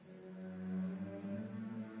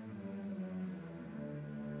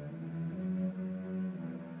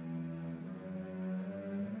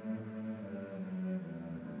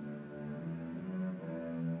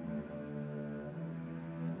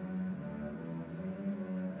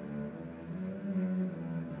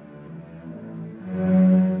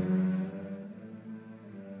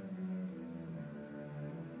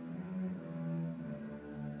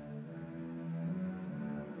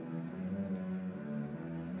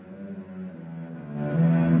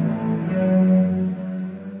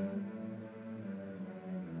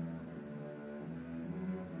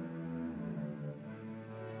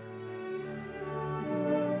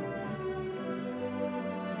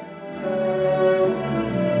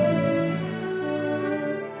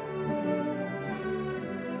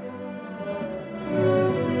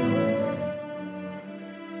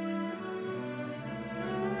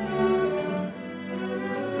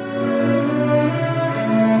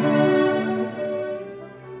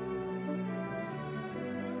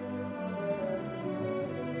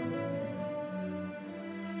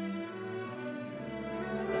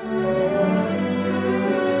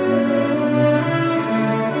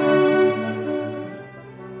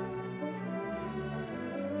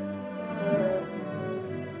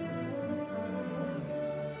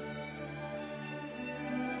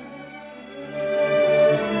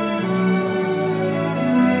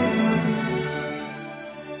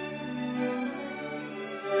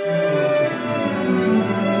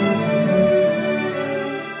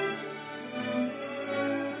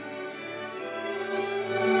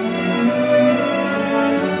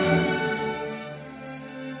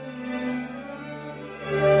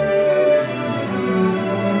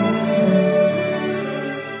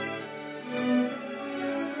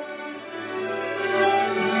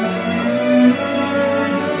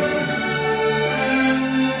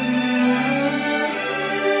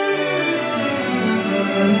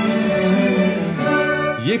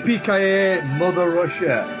Yippee-ki-yay, Mother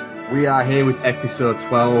Russia! We are here with episode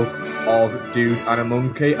 12 of Dude and a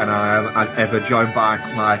Monkey, and I am, as ever, joined by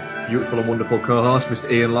my beautiful and wonderful co-host, Mr.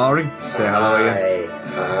 Ian Loring. Say hello, Ian.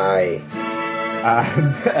 Hi.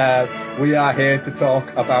 And we are here to talk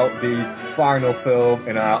about the final film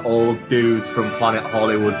in our Old Dudes from Planet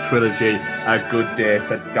Hollywood trilogy, A Good Day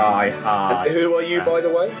to Die Hard. And who are you, by the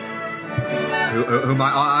way? Who am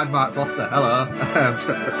I? I'm Mark Foster. Hello.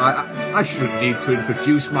 I shouldn't need to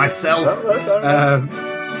introduce myself.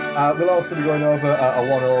 No. We'll also be going over a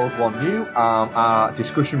one old, one new. Our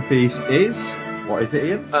discussion piece is... What is it,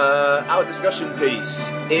 Ian? Our discussion piece,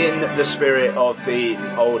 in the spirit of the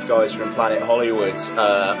old guys from Planet Hollywood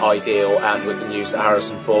ideal, and with the news that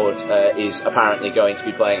Harrison Ford is apparently going to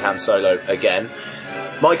be playing Han Solo again.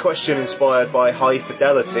 My question, inspired by High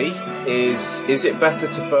Fidelity, is it better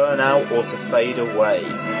to burn out or to fade away?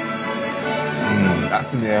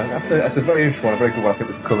 That's a very interesting one, a very good one. I think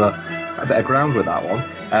we can cover a bit of ground with that one.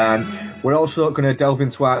 We're also going to delve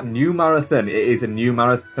into our new marathon. It is a new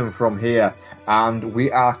marathon from here, and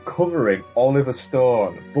we are covering Oliver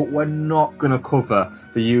Stone, but we're not going to cover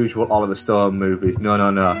the usual Oliver Stone movies. No.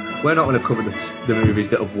 We're not going to cover the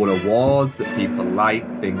movies that have won awards, that people like,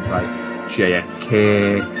 things like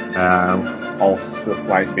JFK, all stuff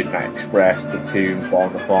like Midnight Express, Platoon, Born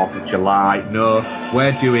on the 4th of July. No,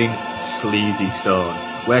 we're doing Sleazy Stone.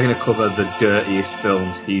 We're going to cover the dirtiest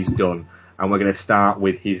films he's done. And we're going to start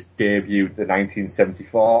with his debut, the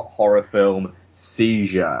 1974 horror film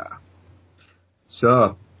Seizure.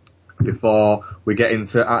 So, before we get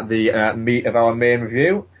into the meat of our main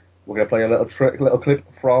review, we're going to play a little clip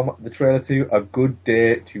from the trailer to A Good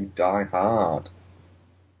Day to Die Hard.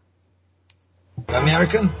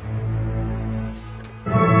 American?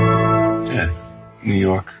 Yeah, New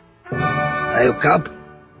York. Are you a cop?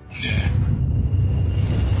 Yeah.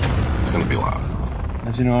 It's gonna be loud.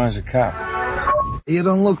 How'd you know I was a cop? You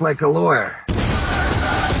don't look like a lawyer.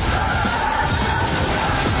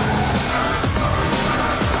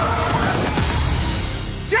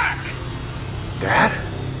 Jack! Dad?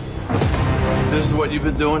 This is what you've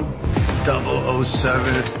been doing?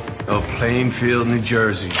 007 of Plainfield, New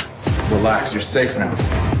Jersey. Relax, you're safe now.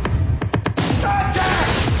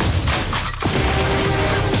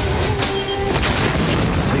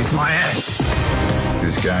 Save my ass.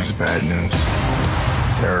 This guy's bad news.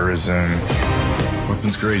 Terrorism,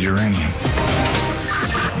 weapons-grade uranium,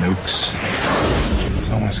 nukes.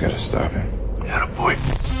 Someone's gotta stop him. Attaboy.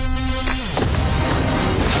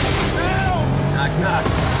 Knock, knock.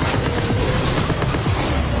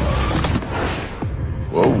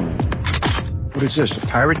 Whoa. What is this, a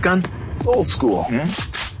pirate gun? It's old school.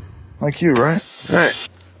 Like you, right?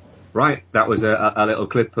 Right, that was a little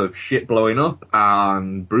clip of shit blowing up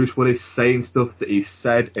and Bruce Willis saying stuff that he's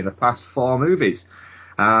said in the past 4 movies.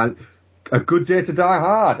 A Good Day to Die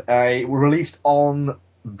Hard. It was released on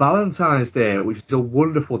Valentine's Day, which is a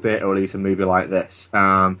wonderful day to release a movie like this.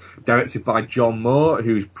 Directed by John Moore,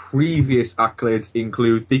 whose previous accolades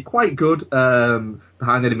include the quite good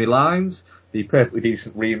Behind Enemy Lines, the perfectly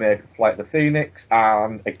decent remake of Flight of the Phoenix,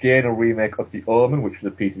 and again a remake of The Omen, which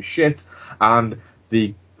was a piece of shit, and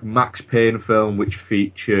the Max Payne film, which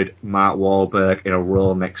featured Mark Wahlberg in a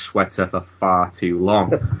Rolex sweater for far too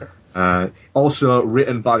long. Also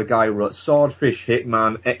written by the guy who wrote Swordfish,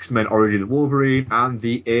 Hitman, X-Men Origins Wolverine, and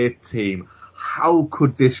The A-Team. How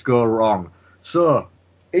could this go wrong? So,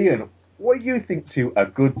 Ian, what do you think to A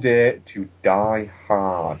Good Day to Die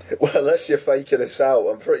Hard? Well, unless you're faking us out,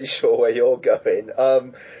 I'm pretty sure where you're going.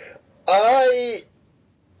 I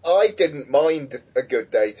didn't mind A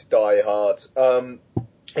Good Day to Die Hard.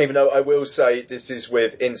 Even though I will say this is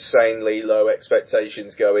with insanely low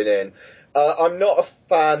expectations going in. I'm not a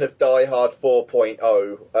fan of Die Hard 4.0,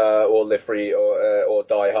 or Live Free or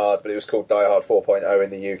Die Hard, but it was called Die Hard 4.0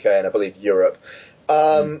 in the UK and I believe Europe.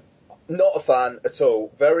 Not a fan at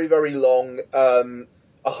all. Very, very long.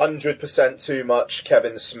 100% too much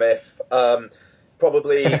Kevin Smith.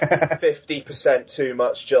 Probably 50% too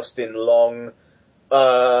much Justin Long.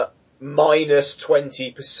 Minus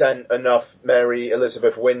 20% enough Mary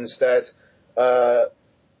Elizabeth Winstead.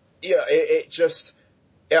 It just...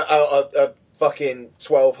 a fucking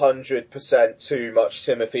 1200% too much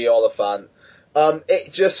Timothy Olyphant. Like Die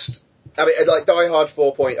Hard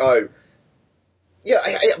 4.0.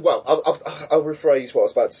 I'll rephrase what I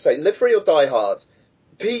was about to say. Live Free or Die Hard.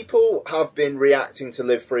 People have been reacting to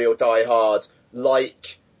Live Free or Die Hard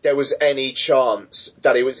like there was any chance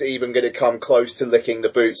that it was even going to come close to licking the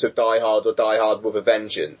boots of Die Hard or Die Hard with a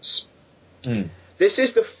Vengeance. This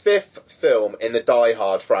is the 5th film in the Die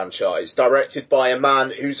Hard franchise, directed by a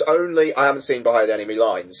man whose only, I haven't seen Behind Enemy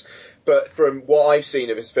Lines, but from what I've seen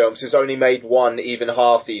of his films, he's only made one even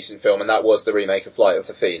half decent film, and that was the remake of Flight of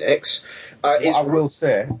the Phoenix. What I will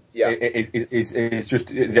say, yeah, is just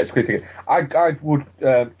quickly. I would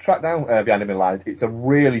track down The Enemy Lines. It's a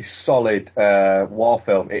really solid war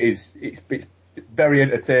film. It's very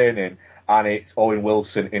entertaining, and it's Owen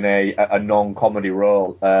Wilson in a non-comedy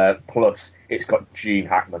role. Plus, it's got Gene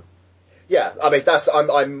Hackman. Yeah, I mean,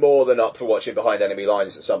 I'm more than up for watching Behind Enemy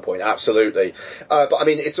Lines at some point, absolutely. But I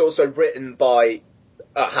mean, it's also written by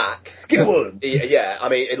a hack. Skidwood. Yeah, I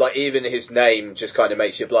mean, like, even his name just kind of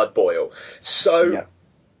makes your blood boil. So,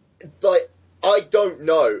 like, I don't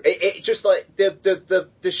know. It just, like,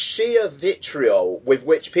 the sheer vitriol with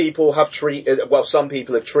which people have some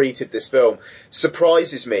people have treated this film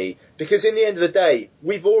surprises me, because in the end of the day,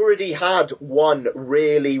 we've already had one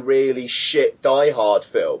really, really shit Die Hard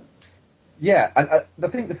film. Yeah, and the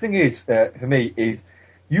thing is, for me, is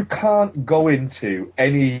you can't go into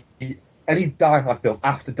any Die Hard film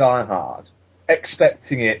after Die Hard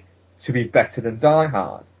expecting it to be better than Die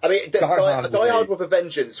Hard. I mean, Die Hard with a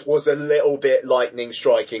Vengeance was a little bit lightning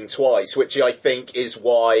striking twice, which I think is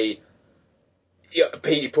why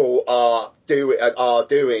people are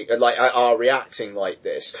reacting like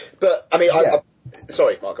this. But I mean,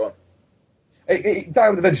 sorry, Mark, go on. Die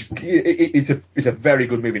Hard with a Vengeance, it's a very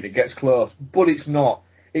good movie. It gets close, but it's not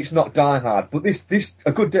Die Hard. But this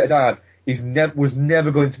A Good Day to Die Hard was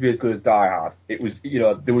never going to be as good as Die Hard. It was,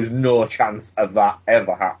 there was no chance of that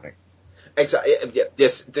ever happening. Exactly. Yeah,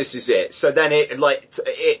 this is it. So then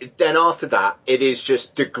then after that, it is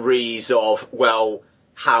just degrees of, well,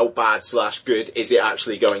 how bad / good is it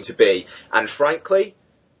actually going to be? And frankly,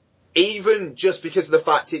 even just because of the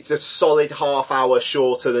fact it's a solid half hour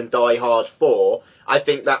shorter than Die Hard 4, I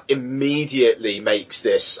think that immediately makes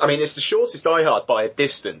this, I mean, it's the shortest Die Hard by a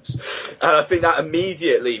distance, and I think that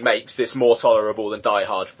immediately makes this more tolerable than Die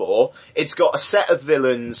Hard 4. It's got a set of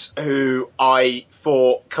villains who I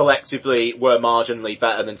thought collectively were marginally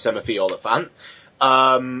better than Timothy Olyphant.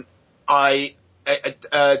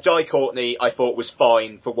 Jai Courtney I thought was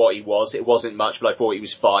fine for what he was. It wasn't much, but I thought he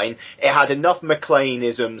was fine. It had enough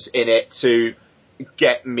McClane-isms in it to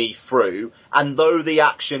get me through, and though the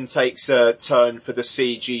action takes a turn for the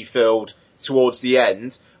CG filled towards the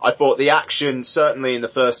end, I thought the action, certainly in the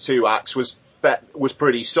first two acts, was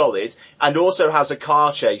pretty solid, and also has a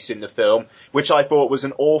car chase in the film, which I thought was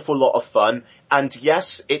an awful lot of fun. And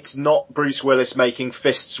yes, it's not Bruce Willis making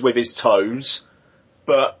fists with his toes,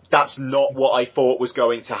 but that's not what I thought was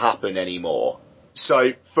going to happen anymore.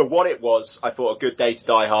 So, for what it was, I thought A Good Day to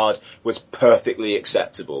Die Hard was perfectly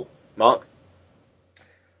acceptable. Mark?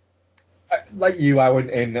 Like you, I went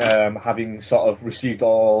in having sort of received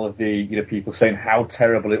all of the people saying how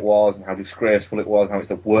terrible it was and how disgraceful it was and how it's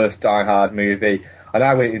the worst Die Hard movie. And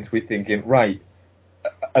I went into it thinking, right,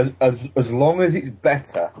 as long as it's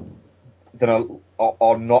better than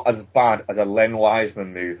or not as bad as a Len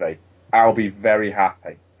Wiseman movie, I'll be very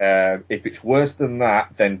happy. If it's worse than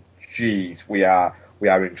that, then geez, we are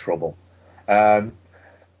in trouble. Do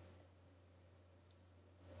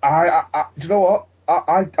you know what?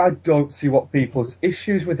 I don't see what people's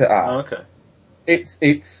issues with it are. Oh, okay. It's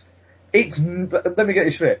let me get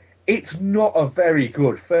this straight. It's not a very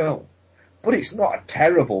good film, but it's not a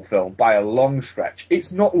terrible film by a long stretch.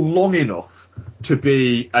 It's not long enough to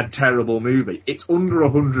be a terrible movie. It's under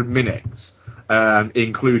 100 minutes.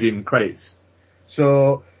 Including credits.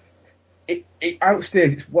 So, it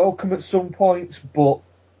outstays its welcome at some points, but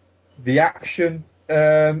the action,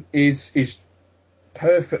 is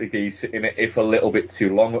perfectly decent in it, if a little bit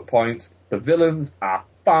too long at points. The villains are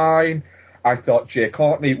fine. I thought Jai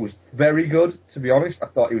Courtney was very good, to be honest. I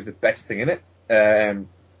thought he was the best thing in it. And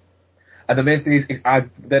the main thing is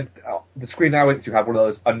the screen I went to had one of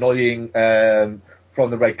those annoying, from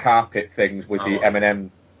the red carpet things with the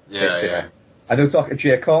Eminem. Yeah. And they were talking to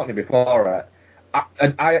Jai Courtney before it.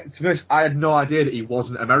 To be honest, I had no idea that he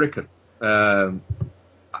wasn't American. And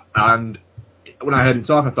when I heard him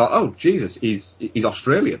talk, I thought, oh, Jesus, he's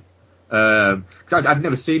Australian. Cause I'd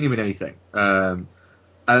never seen him in anything. And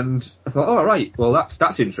I thought, oh, right, well,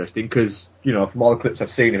 that's interesting, because, from all the clips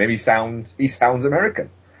I've seen of him, he sounds American.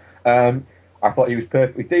 I thought he was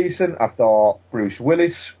perfectly decent. I thought Bruce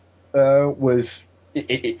Willis,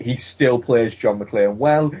 he still plays John McClane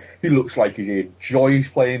well. He looks like he enjoys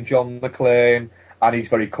playing John McClane, and he's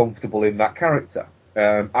very comfortable in that character.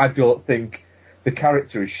 I don't think the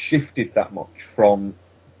character has shifted that much from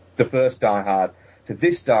the first Die Hard to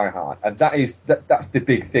this Die Hard, and that's the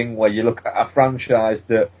big thing where you look at a franchise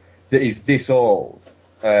that is this old,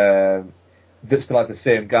 that still has the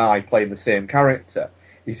same guy playing the same character.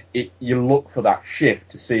 You look for that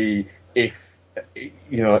shift to see if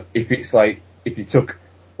if it's like, if you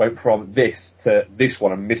went from this to this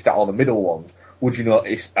one and missed out on the middle ones, would you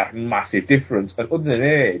notice a massive difference? And other than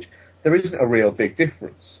age, there isn't a real big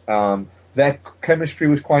difference. Their chemistry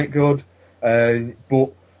was quite good,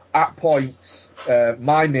 but at points,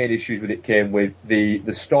 my main issues with it came with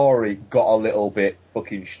the story got a little bit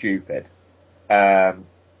fucking stupid. And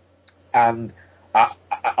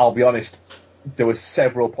I'll be honest, there were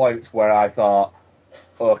several points where I thought,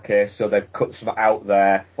 okay, so they've cut some out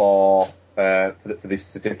there for this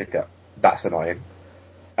certificate. That's annoying.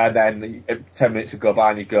 And then 10 minutes would go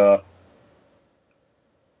by and you go,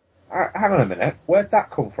 hang on a minute, where'd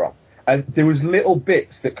that come from? And there was little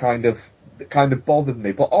bits that kind of bothered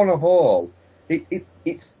me, but on a whole,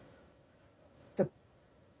 it's a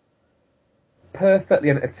perfectly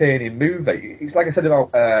entertaining movie. It's like I said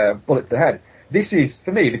about Bullet to the Head. This is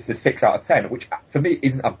a 6 out of 10, which for me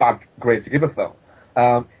isn't a bad grade to give a film.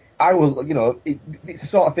 I will, it's the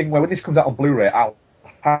sort of thing where when this comes out on Blu-ray, I'll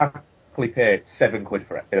happily pay £7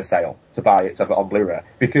 for it in a sale to buy it, to have it on Blu-ray,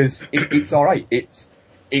 because it's alright. It's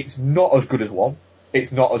not as good as 1.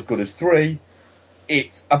 It's not as good as 3.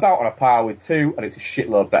 It's about on a par with 2, and it's a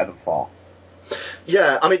shitload better than 4.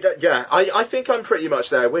 Yeah, I mean, I think I'm pretty much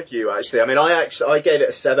there with you, actually. I mean, I gave it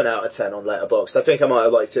a 7 out of 10 on Letterboxd. I think I might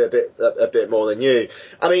have liked it a bit more than you.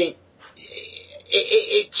 I mean,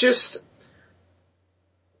 it just,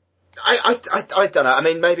 I don't know. I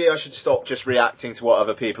mean, maybe I should stop just reacting to what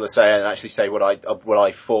other people are saying and actually say what I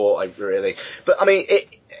thought, really. But I mean,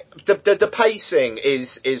 the pacing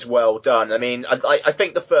is well done. I mean, I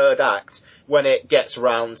think the third act, when it gets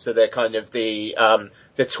round to the kind of the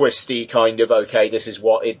twisty kind of, okay, this is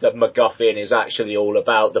what the MacGuffin is actually all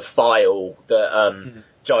about, the file that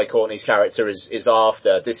Jai Courtney's character is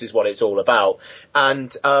after. This is what it's all about,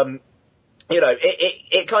 and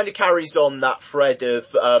it kind of carries on that thread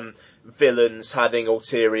of villains having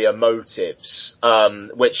ulterior motives,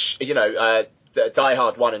 which Die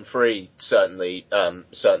Hard 1 and 3 certainly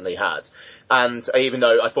had. And even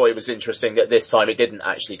though I thought it was interesting that this time it didn't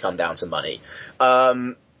actually come down to money,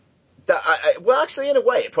 well, actually, in a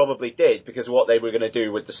way, it probably did, because of what they were going to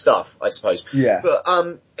do with the stuff, I suppose. Yeah. But I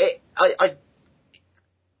mean,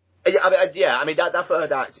 that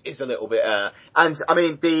third act is a little bit, and I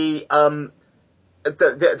mean the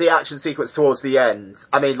action sequence towards the end.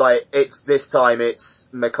 I mean, like, it's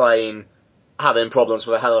McClane having problems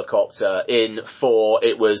with a helicopter. In 4,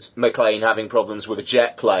 it was McClane having problems with a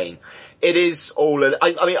jet plane. It is all.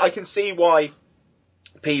 I mean, I can see why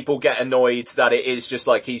people get annoyed that it is just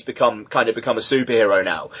like he's become a superhero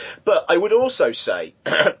now. But I would also say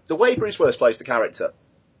the way Bruce Willis plays the character,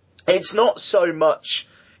 it's not so much.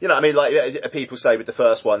 I mean, like people say with the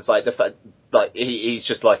first ones, like he's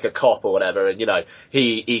just like a cop or whatever, and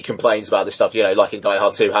he complains about this stuff. Like in Die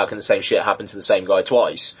Hard 2, how can the same shit happen to the same guy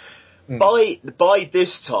twice? By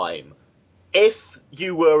this time, if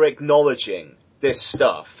you were acknowledging this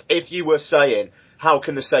stuff, if you were saying, how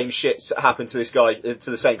can the same shit happen to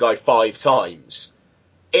the same guy 5 times?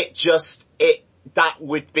 That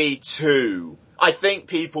would be too. I think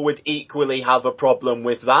people would equally have a problem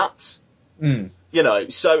with that.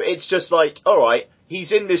 So it's just like, alright,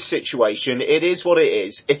 he's in this situation, it is what it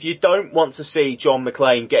is. If you don't want to see John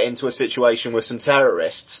McClane get into a situation with some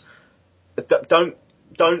terrorists, don't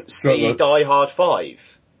see Die Hard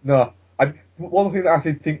 5. No. One thing that I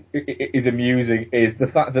actually think is amusing is the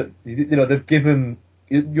fact that, they've given,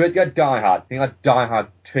 you had Die Hard, then you had Die Hard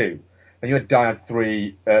 2, then you had Die Hard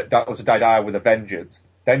 3, that was Die Hard with a Vengeance,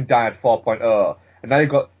 then Die Hard 4.0, and now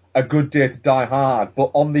you've got A Good Day to Die Hard,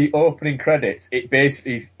 but on the opening credits, it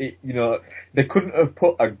basically, they couldn't have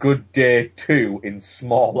put A Good Day 2 in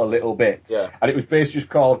smaller little bits. Yeah. And it was basically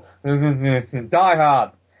just called Die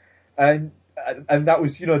Hard. And that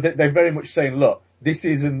was, they're very much saying, look, this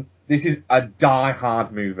is a Die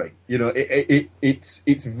Hard movie.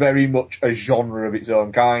 It's very much a genre of its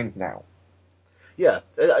own kind now. Yeah,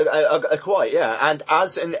 quite, yeah. And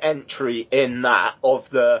as an entry in that of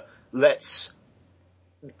the, let's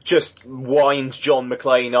just wind John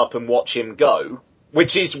McClane up and watch him go,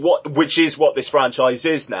 which is what this franchise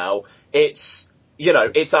is now, it's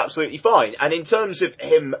absolutely fine. And in terms of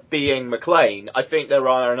him being McClane, I think there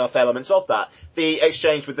are enough elements of that. The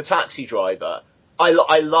exchange with the taxi driver,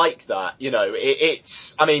 I like that,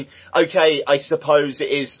 I mean, okay, I suppose it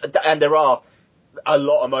is, and there are a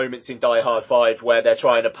lot of moments in Die Hard 5 where they're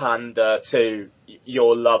trying to pander to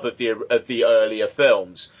your love of the earlier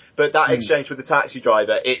films. But that exchange with the taxi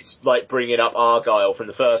driver, it's like bringing up Argyle from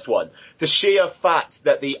the first one. The sheer fact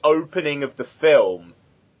that the opening of the film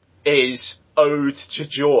is Ode to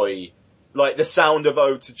Joy like the sound of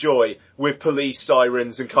Ode to Joy with police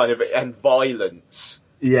sirens and and violence.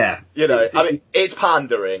 Yeah. You know, I mean, it's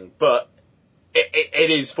pandering, but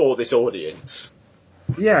it is for this audience.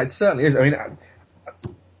 Yeah, it certainly is. I mean,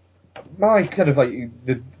 my kind of like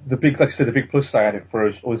the big, like I said, the big plus side of it for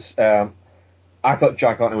us was I thought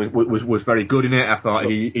Jack Hartnett was very good in it. I thought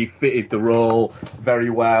he fitted the role very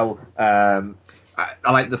well.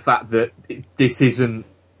 I like the fact that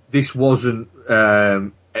this wasn't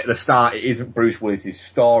at the start. It isn't Bruce Willis's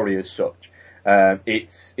story as such.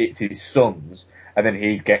 It's his son's, and then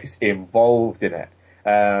he gets involved in it.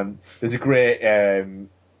 There's a great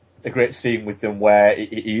scene with them where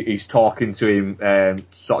he's talking to him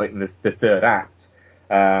sort of in the third act,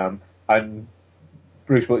 and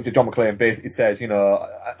John McClane basically says, you know,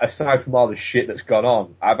 aside from all the shit that's gone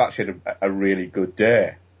on, I've actually had a really good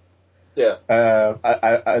day. Yeah.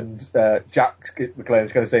 And Jack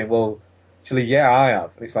McClane's kind of saying, well, actually, yeah, I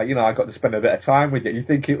have. And it's like, you know, I got to spend a bit of time with you. You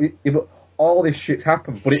think all this shit's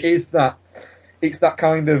happened, but it's that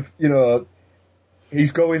kind of, you know,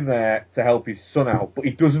 he's going there to help his son out, but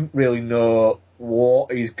he doesn't really know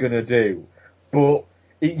what he's gonna do. But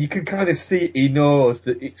you can kind of see he knows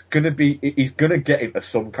that he's gonna get into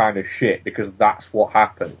some kind of shit because that's what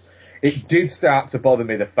happens. It did start to bother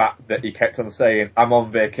me, the fact that he kept on saying, I'm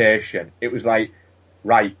on vacation. It was like,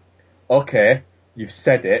 right, okay, you've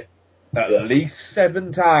said it at least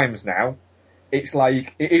 7 times now. It's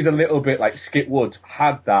like, it is a little bit like Skip Woods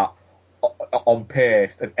had that on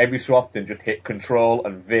paste, and every so often just hit Control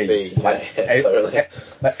and V. Totally.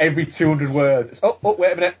 Like every 200 words, it's, oh,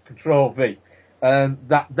 wait a minute, Control V.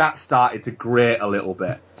 That started to grate a little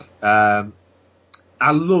bit.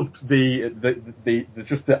 I loved the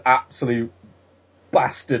just the absolute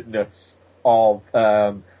bastardness of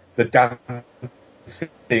the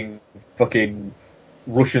dancing fucking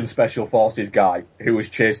Russian special forces guy who was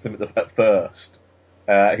chasing them at first.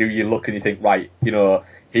 Who you look and you think, right, you know,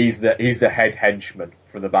 he's the head henchman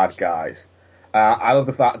from the bad guys. I love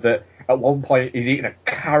the fact that at one point he's eating a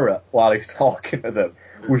carrot while he's talking to them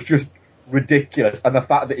was just ridiculous, and the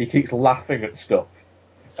fact that he keeps laughing at stuff.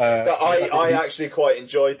 I actually quite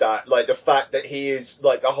enjoyed that, like the fact that he is,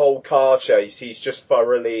 like, the whole car chase he's just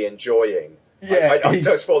thoroughly enjoying. Yeah, I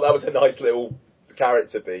just thought that was a nice little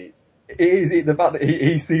character beat. The fact that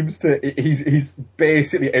he seems to he's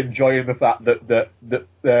basically enjoying the fact that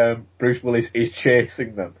Bruce Willis is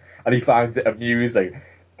chasing them, and he finds it amusing.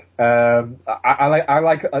 I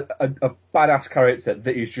like a badass character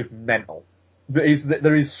that is just mental.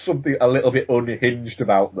 There is something a little bit unhinged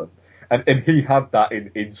about them, and he had that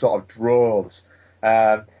in sort of droves.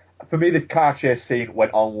 For me, the car chase scene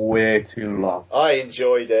went on way too long. I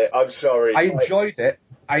enjoyed it. I'm sorry. I enjoyed it,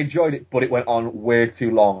 but it went on way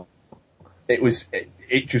too long. It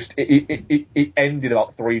ended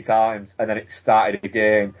about 3 times, and then it started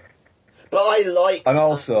again. But I liked, and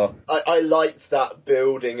also, I liked that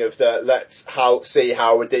building of the see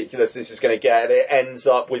how ridiculous this is going to get, and it ends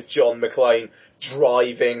up with John McClane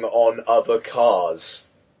driving on other cars.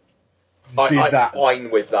 I'm fine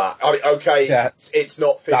with that. I mean, okay, yeah, it's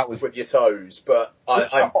not fists with your toes, but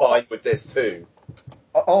I'm fine with this too.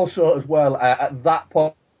 Also, as well, at that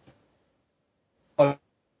point,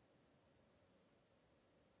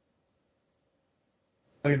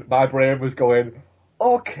 my brain was going,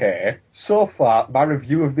 okay, so far my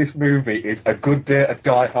review of this movie is A Good Day to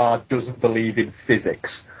Die Hard Doesn't Believe in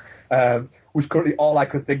Physics. Was currently all I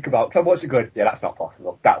could think about. Because I watched it going, yeah, that's not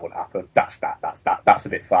possible. That would happen. That's a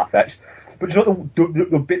bit far-fetched. But you know,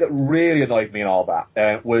 the bit that really annoyed me and all that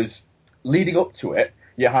was leading up to it.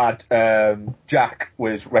 You had Jack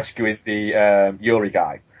was rescuing the Yuri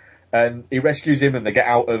guy. And he rescues him and they get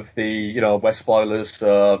out of the, you know, we're spoilers,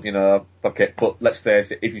 so, you know, fuck it. But let's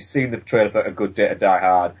face it, if you've seen the trailer for A Good Day to Die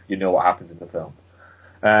Hard, you know what happens in the film.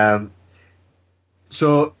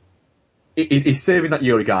 So, he's saving that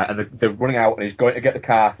Yuri guy and they're running out and he's going to get the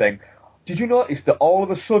car thing. Did you notice that all of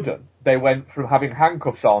a sudden they went from having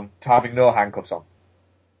handcuffs on to having no handcuffs on?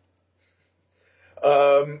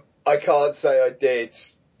 I can't say I did.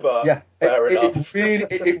 But yeah, fair enough.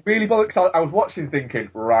 It really bothered, because I was watching thinking,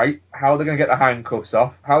 right, how are they going to get the handcuffs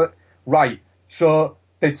off? Right, so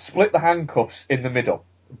they'd split the handcuffs in the middle,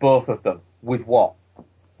 both of them, with what?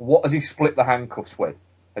 What has he split the handcuffs with?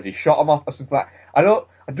 Has he shot them off or something like that? I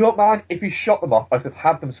don't mind if he shot them off, if they've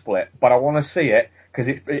had them split, but I want to see it, because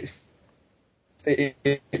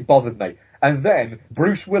it bothered me. And then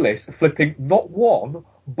Bruce Willis flipping not one,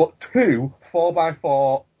 but 2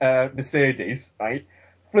 4x4 Mercedes, right?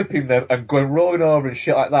 Flipping them and rolling over and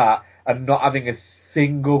shit like that, and not having a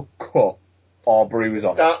single cut or bruise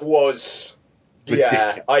on it. That was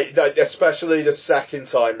Yeah, especially the second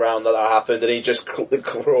time round that happened, and he just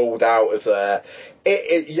crawled out of there.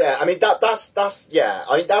 Yeah, I mean that's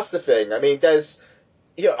the thing. I mean,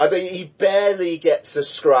 he barely gets a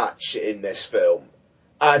scratch in this film,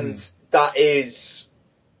 and that is,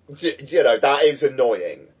 that is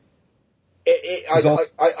annoying.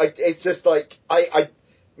 It's just like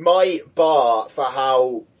my bar for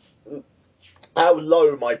how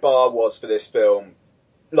low my bar was for this film.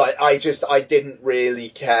 Like, I didn't really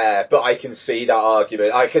care, but I can see that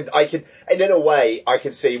argument. I can, and in a way, I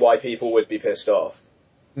can see why people would be pissed off.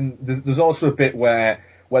 There's also a bit where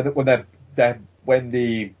when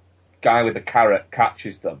the guy with the carrot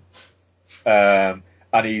catches them, and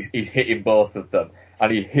he's hitting both of them,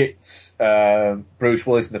 and he hits, Bruce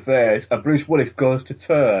Willis in the face, and Bruce Willis goes to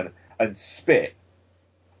turn and spit,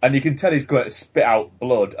 and you can tell he's going to spit out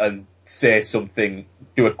blood and say something,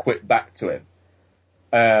 do a quick back to him.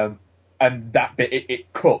 And that bit,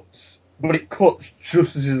 it cuts, but it cuts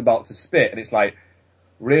just as he's about to spit, and it's like,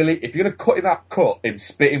 really? If you're gonna cut him that cut, him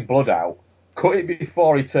spitting blood out, cut it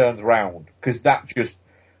before he turns round, because that's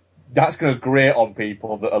gonna grate on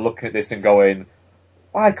people that are looking at this and going,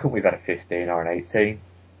 why couldn't we have had a 15 or an 18?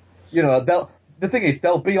 You know, the thing is,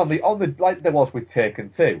 they'll be on the, like there was with Taken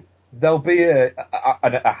 2, there'll be a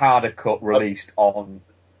harder cut released on,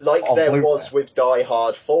 like there Blu-ray. Was with Die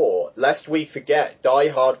Hard 4. Lest we forget, Die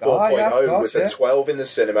Hard 4.0 was a 12 in the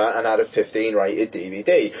cinema and had a 15 rated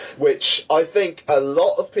DVD, which I think a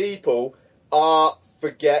lot of people are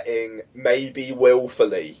forgetting, maybe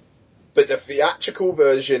willfully. But the theatrical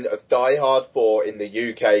version of Die Hard 4 in the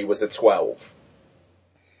UK was a 12.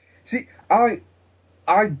 See, I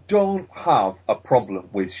don't have a problem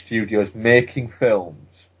with studios making films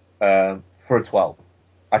for a 12.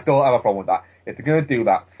 I don't have a problem with that. If they're going to do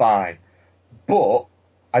that, fine. But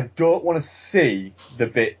I don't want to see the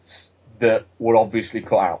bits that were obviously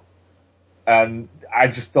cut out. And I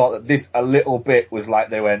just thought that this a little bit was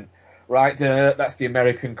like they went, right, that's the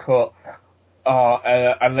American cut,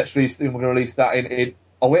 and let's release, we're going to release that in,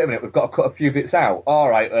 oh wait a minute, we've got to cut a few bits out.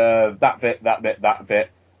 Alright, that bit.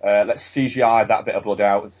 Let's CGI that bit of blood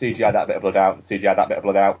out, and CGI that bit of blood out, and CGI that bit of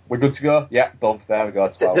blood out. We're good to go? Yeah, done. There we go.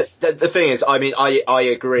 The thing is, I mean, I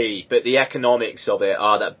agree, but the economics of it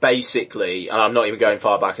are that basically, and I'm not even going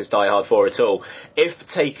far back as Die Hard 4 at all, if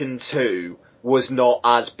Taken 2 was not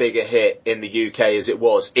as big a hit in the UK as it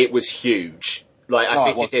was huge. Like, I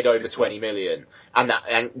think it did over 20 million. And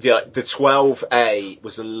the 12A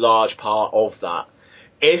was a large part of that.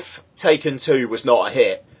 If Taken 2 was not a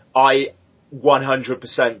hit, I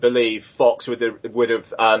 100% believe Fox would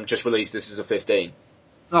have just released this as a 15.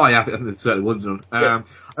 Oh yeah, I think it certainly would have done.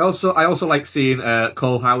 I also like seeing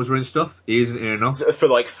Cole Hauser and stuff. He isn't here enough for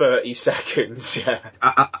like 30 seconds. Yeah,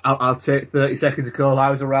 I'll take 30 seconds of Cole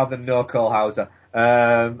Hauser rather than no Cole Hauser.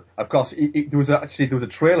 Of course, there was a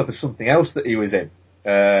trailer for something else that he was in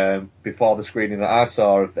before the screening that I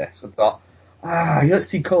saw of this. I thought, you don't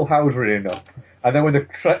see Cole Hauser in enough. And then when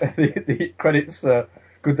the credits for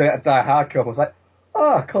Good Day to Die Hard come up, I was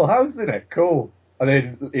like, Cole Hauser's in it, cool. And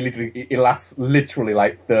then he lasts literally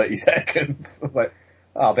like 30 seconds. I was like,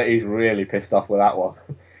 I bet he's really pissed off with that one.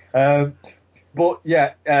 But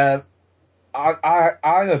yeah,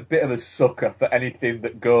 I'm a bit of a sucker for anything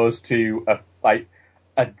that goes to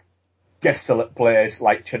a desolate place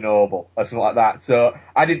like Chernobyl or something like that. So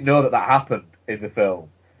I didn't know that happened in the film.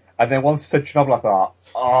 And then once I said Chernobyl, I thought,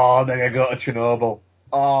 they're gonna go to Chernobyl.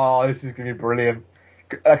 This is gonna be brilliant.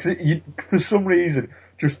 Actually, for some reason,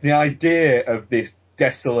 just the idea of this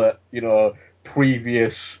desolate,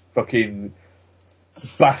 previous fucking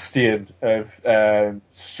bastion of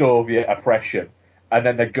Soviet oppression, and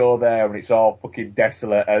then they go there and it's all fucking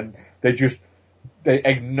desolate, and they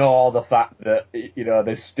ignore the fact that,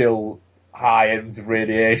 there's still high ends of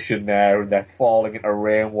radiation there, and they're falling into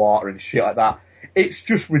rainwater and shit like that. It's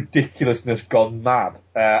just ridiculousness gone mad,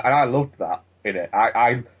 and I loved that in it.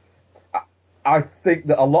 I think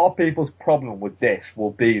that a lot of people's problem with this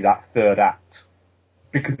will be that third act,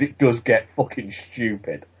 because it does get fucking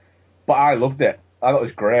stupid. But I loved it. I thought it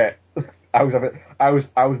was great. I was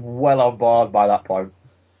well on board by that point.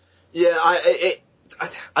 Yeah,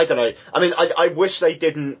 I don't know. I mean, I wish they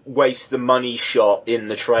didn't waste the money shot in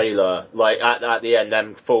the trailer, like at the end,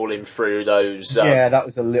 them falling through those. Yeah, that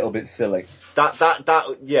was a little bit silly.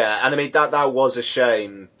 Yeah, and I mean that was a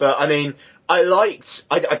shame. But I mean,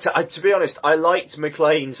 to be honest, I liked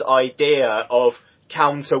McClane's idea of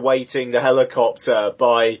counterweighting the helicopter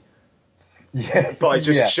by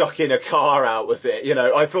just chucking a car out with it.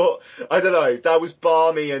 I thought, I don't know, that was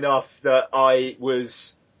balmy enough that I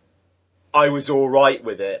was I was alright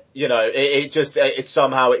with it. You know, it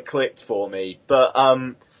somehow it clicked for me. But,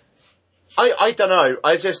 I don't know.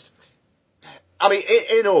 I mean,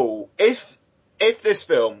 in all, if this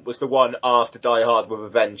film was the one after Die Hard with a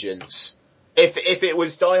Vengeance, if it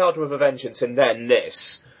was Die Hard with a Vengeance and then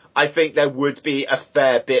this, I think there would be a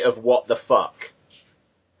fair bit of what the fuck.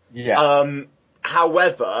 Yeah.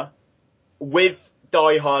 However, with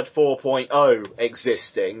Die Hard 4.0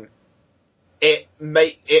 existing, it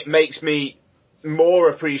makes me more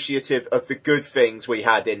appreciative of the good things we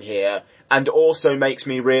had in here, and also makes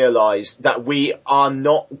me realise that we are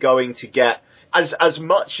not going to get as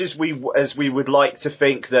much as we would like to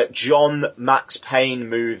think that John Max Payne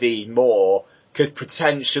movie more could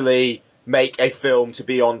potentially make a film to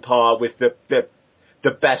be on par with the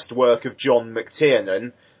best work of John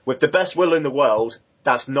McTiernan. With the best will in the world,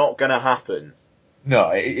 that's not going to happen.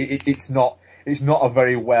 No, it's not. It's not a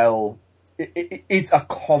very well. It's a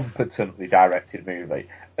competently directed movie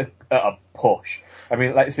at a push. I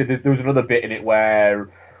mean, like I said, there was another bit in it where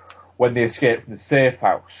when they escape from the safe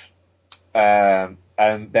house, and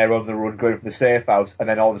they're on the run going from the safe house, and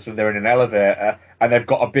then all of a sudden they're in an elevator, and they've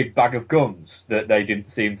got a big bag of guns that they didn't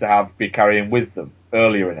seem to be carrying with them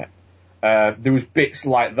earlier in it. There was bits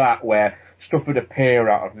like that where stuff would appear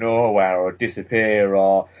out of nowhere or disappear,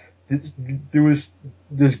 or there's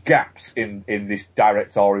gaps in this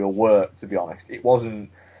directorial work, to be honest. It wasn't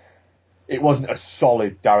a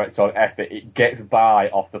solid directorial effort. It gets by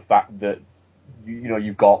off the fact that, you know,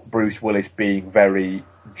 you've got Bruce Willis being very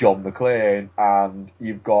John McClane, and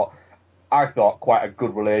you've got, I thought, quite a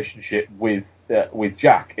good relationship with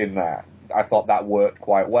Jack in there. I thought that worked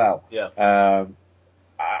quite well. Yeah.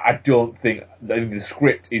 I don't think the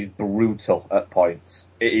script is brutal at points.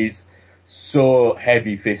 It is so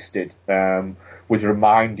heavy-fisted, with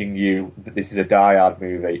reminding you that this is a Die Hard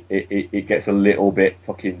movie. It gets a little bit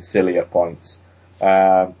fucking silly at points.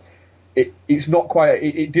 It's not quite.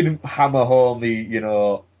 It didn't hammer home the, you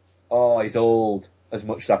know, oh, he's old as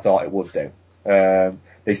much as I thought it would do.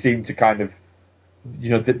 They seem to kind of,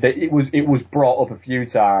 you know, it was brought up a few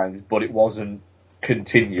times, but it wasn't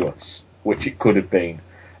continuous, which it could have been.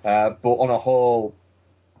 But on a whole,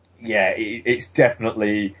 yeah, it's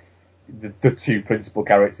definitely the two principal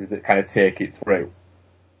characters that kind of take it through.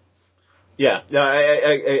 Yeah, no,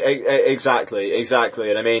 exactly.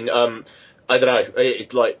 And I mean, I don't know,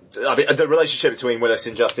 I mean, the relationship between Willis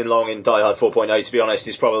and Justin Long in Die Hard 4.0, to be honest,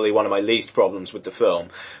 is probably one of my least problems with the film.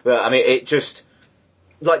 But I mean, it just,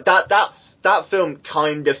 like, that film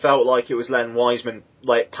kind of felt like it was Len Wiseman,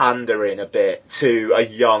 like, pandering a bit to a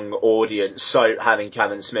young audience, so having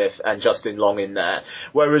Kevin Smith and Justin Long in there.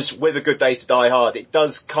 Whereas with A Good Day to Die Hard, it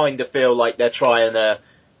does kind of feel like they're trying to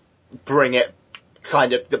bring it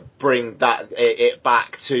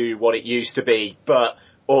back to what it used to be, but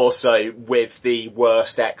also with the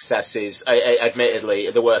worst excesses, admittedly,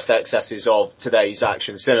 the worst excesses of today's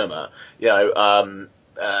action cinema. You know,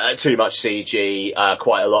 too much CG,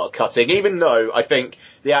 quite a lot of cutting, even though I think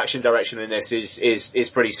the action direction in this is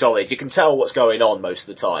pretty solid. You can tell what's going on most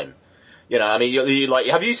of the time. You know, I mean, you like,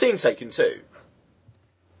 have you seen Taken 2?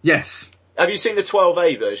 Yes. Have you seen the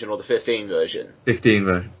 12A version or the 15 version? 15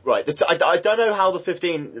 version. Right. I don't know how the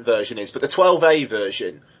 15 version is, but the 12A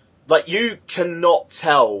version, like, you cannot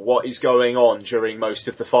tell what is going on during most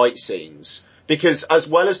of the fight scenes, because as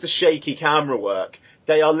well as the shaky camera work,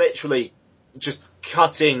 they are literally just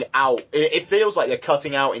cutting out. It feels like they're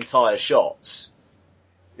cutting out entire shots.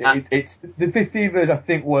 It's the 15 version, I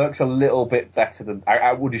think, works a little bit better than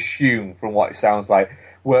I would assume from what it sounds like.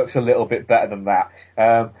 Works a little bit better than that.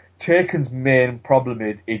 Taken's main problem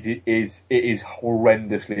is it is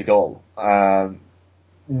horrendously dull.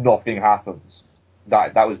 Nothing happens.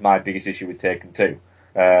 That was my biggest issue with Taken 2.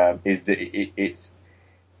 Is that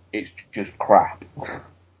it's just crap.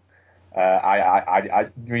 I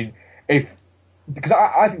mean, because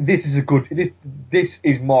I think this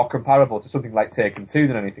is more comparable to something like Taken 2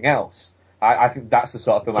 than anything else. I think that's the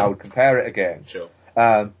sort of film I would compare it against. Sure.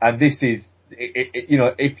 And this is, you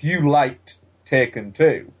know, if you liked Taken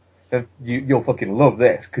 2, then you'll fucking love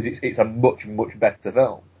this, because it's a much, much better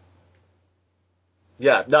film.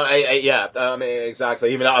 Yeah, no, yeah, I mean,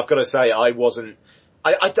 exactly. Even I've got to say, I don't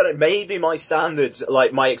know, maybe my standards,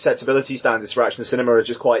 like my acceptability standards for action cinema are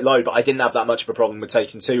just quite low, but I didn't have that much of a problem with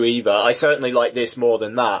Taken 2 either. I certainly like this more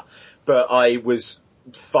than that, but I was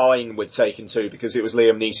fine with Taken 2 because it was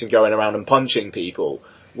Liam Neeson going around and punching people,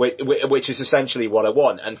 which is essentially what I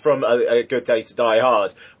want. And from A Good Day to Die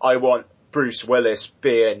Hard, I want Bruce Willis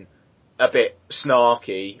being a bit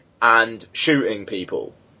snarky and shooting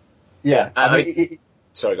people. Yeah, I mean,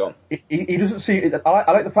 sorry, go on. He doesn't seem.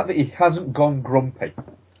 I like the fact that he hasn't gone grumpy.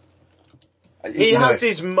 He has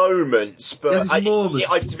his moments, but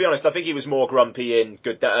to be honest, I think he was more grumpy in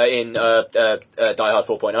Die Hard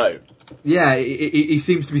 4.0. Yeah, he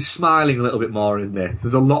seems to be smiling a little bit more in this.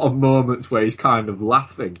 There's a lot of moments where he's kind of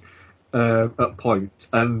laughing at points,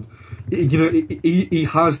 and he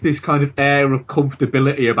has this kind of air of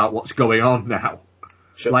comfortability about what's going on now.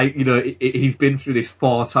 Sure. Like, he's been through this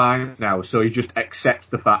 4 times now, so he just accepts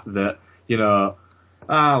the fact that,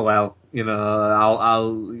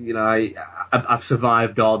 I've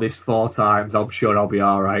survived all this 4 times. I'm sure I'll be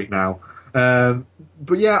all right now.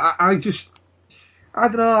 But yeah, I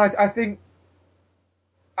don't know. I think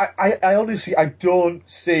I honestly don't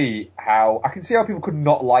see how I can see how people could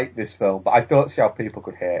not like this film, but I don't see how people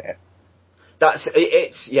could hate it.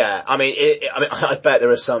 Yeah. I mean, I bet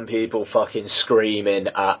there are some people fucking screaming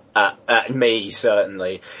at me,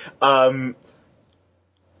 certainly. I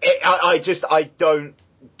just don't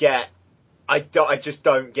get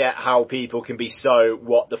how people can be so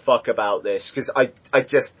what the fuck about this, because I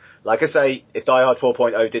just, like I say, if Die Hard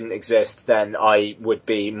 4.0 didn't exist, then I would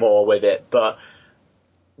be more with it, but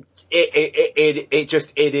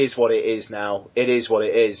it is what it is now. It is what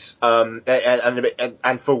it is.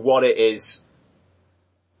 And for what it is,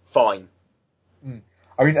 fine.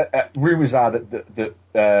 I mean, rumours are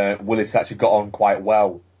that Willis actually got on quite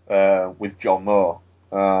well with John Moore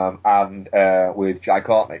and with Jai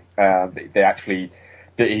Courtney.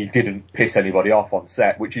 That he didn't piss anybody off on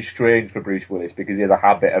set, which is strange for Bruce Willis because he has a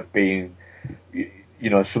habit of being,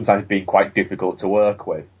 sometimes being quite difficult to work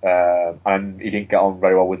with. And he didn't get on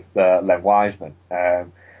very well with Len Wiseman,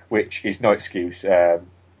 which is no excuse, for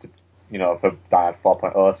Die Hard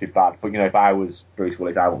 4.0 to be bad. But, if I was Bruce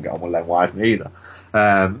Willis, I wouldn't get on with Len Wiseman either.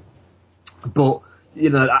 But,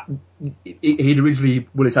 he'd originally,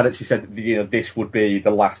 Willis had actually said that, this would be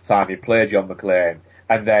the last time he played John McClane.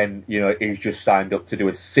 And then, he's just signed up to do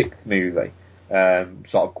a 6th movie,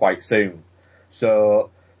 sort of quite soon. So,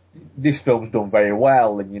 this film's done very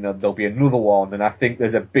well, and, there'll be another one, and I think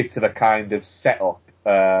there's a bit of a kind of setup,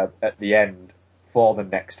 at the end for the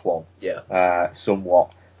next one. Yeah.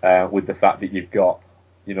 Somewhat, with the fact that you've got,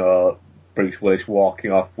 Bruce Willis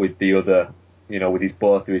walking off with the other, with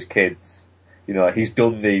both of his kids. He's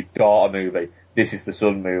done the daughter movie. This is the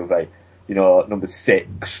son movie. Number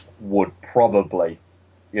 6 would probably,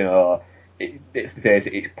 it's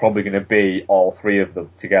probably going to be all 3 of them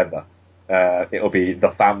together. It'll be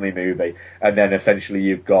the family movie, and then essentially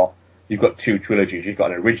you've got 2 trilogies. You've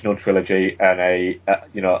got an original trilogy and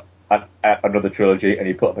another trilogy, and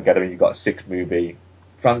you put them together and you've got a 6 movie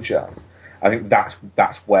franchise. I think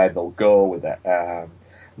that's where they'll go with it. I'm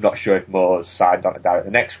not sure if Moore's signed on to direct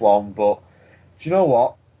the next one, but do you know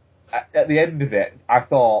what? At the end of it, I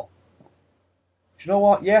thought, do you know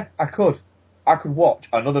what? Yeah, I could watch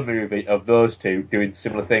another movie of those 2 doing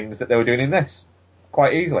similar things that they were doing in this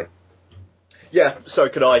quite easily. Yeah, so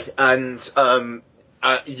could I. And I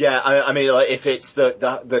mean, like, if it's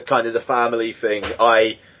the kind of the family thing,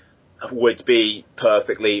 I would be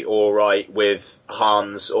perfectly alright with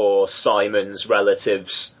Hans or Simon's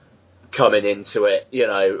relatives coming into it,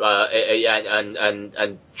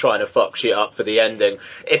 and trying to fuck shit up for the ending.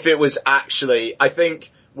 If it was actually, I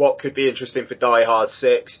think what could be interesting for Die Hard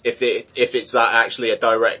 6, if it's that actually a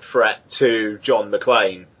direct threat to John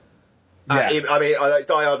McClane. Yeah. I mean,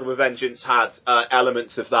 Die Hard with Vengeance had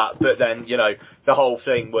elements of that, but then, the whole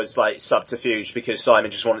thing was like subterfuge because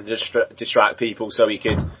Simon just wanted to distract people so he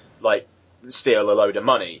could, like, steal a load of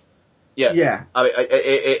money. Yeah. Yeah. I mean,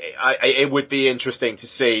 it would be interesting to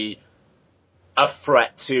see a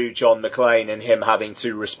threat to John McClane and him having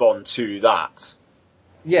to respond to that.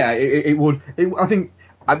 Yeah, it would.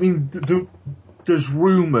 There's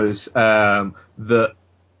rumours that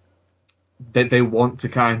they want to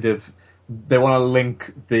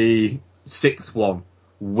link the 6th one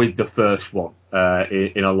with the first one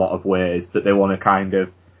in a lot of ways. That they want to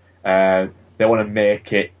they want to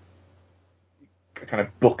make it kind of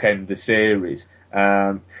bookend the series,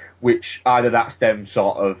 which either that's them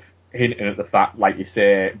sort of hinting at the fact, like you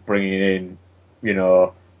say, bringing in,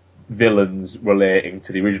 villains relating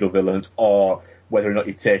to the original villains, or whether or not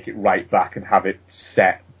you take it right back and have it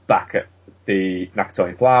set back at the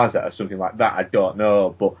Nakatomi Plaza or something like that. I don't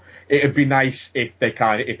know, but it'd be nice if they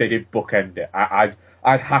did bookend it. I'd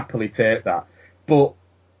happily take that. But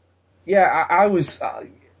yeah, I was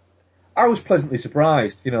pleasantly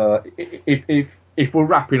surprised. If we're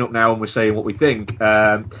wrapping up now and we're saying what we think,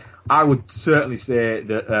 I would certainly say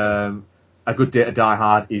that A Good Day to Die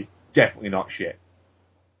Hard is definitely not shit.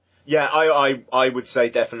 Yeah, I would say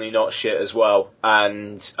definitely not shit as well,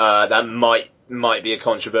 and that might be a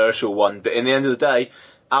controversial one, but in the end of the day,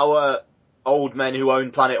 our Old Men Who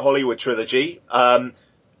Own Planet Hollywood trilogy.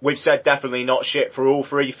 We've said definitely not shit for all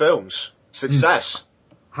 3 films. Success.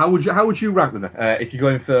 How would you rank them? If you're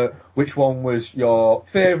going for which one was your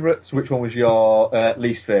favourites, which one was your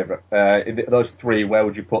least favourite? In those 3, where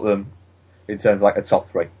would you put them in terms of like a top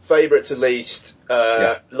 3? Favourite to least,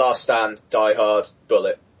 Last Stand, Die Hard,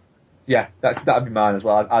 Bullet. Yeah, that'd be mine as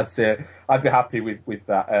well. I'd say I'd be happy with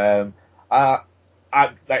that. Like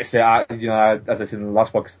I say, as I said in the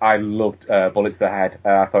last podcast, I loved Bullet to the Head.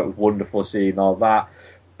 I thought it was wonderful seeing all that.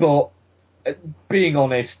 But being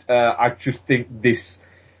honest, I just think this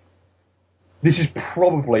is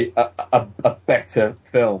probably a better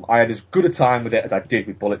film. I had as good a time with it as I did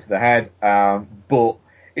with Bullet to the Head, but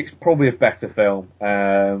it's probably a better film.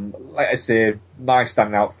 Like I say, my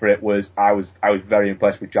standing out for it was I was very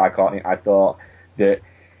impressed with Jai Courtney. I thought that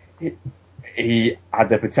he had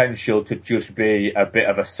the potential to just be a bit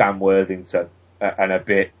of a Sam Worthington and a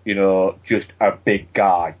bit, just a big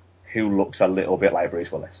guy who looks a little bit like Bruce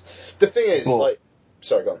Willis. The thing is,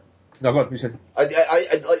 sorry, go on. No, go on, you said. I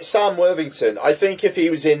like Sam Worthington. I think if he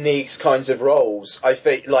was in these kinds of roles, I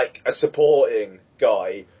think like a supporting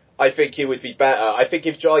guy, I think he would be better. I think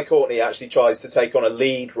if Jai Courtney actually tries to take on a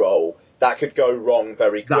lead role, that could go wrong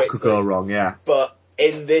very quickly. That could go wrong, yeah. But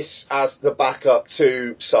in this, as the backup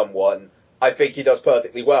to someone, I think he does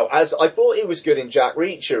perfectly well. As I thought he was good in Jack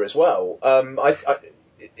Reacher as well. I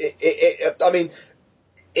mean,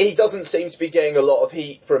 he doesn't seem to be getting a lot of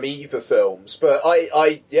heat from either films, but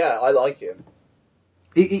I like him.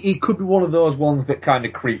 He could be one of those ones that kind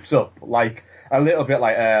of creeps up, like a little bit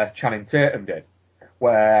like Channing Tatum did,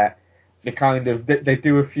 where they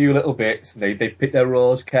do a few little bits, and they pick their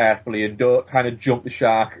roles carefully and don't kind of jump the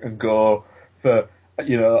shark and go for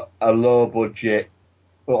a low budget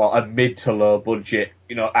or a mid to low budget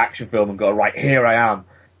action film and go, right, here I am.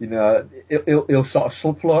 He'll sort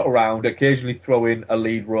of float around, occasionally throw in a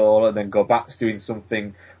lead role, and then go back to doing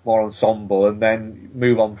something more ensemble, and then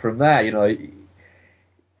move on from there.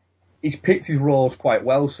 He's picked his roles quite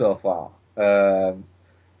well so far.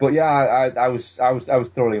 But yeah, I was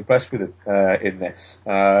thoroughly impressed with him in this.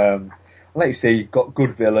 Like you say, you've got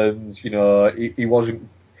good villains. He wasn't.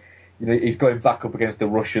 He's going back up against the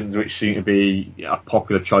Russians, which seem to be a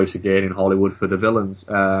popular choice again in Hollywood for the villains.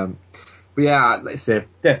 But yeah, let's say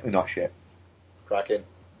definitely not shit. Cracking.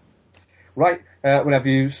 Right, we'll have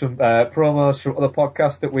you some promos from other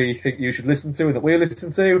podcasts that we think you should listen to and that we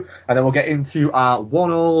listen to, and then we'll get into our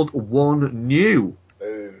one old, one new.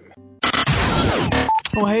 Boom.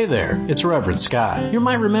 Oh, hey there, it's Reverend Scott. You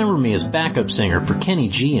might remember me as backup singer for Kenny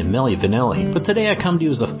G and Milli Vanilli, but today I come to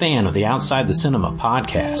you as a fan of the Outside the Cinema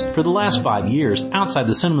podcast. For the last 5 years, Outside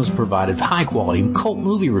the Cinema has provided high-quality cult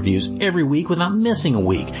movie reviews every week without missing a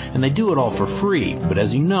week, and they do it all for free. But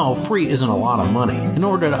as you know, free isn't a lot of money. In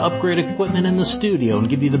order to upgrade equipment in the studio and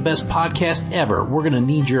give you the best podcast ever, we're going to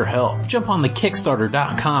need your help. Jump on the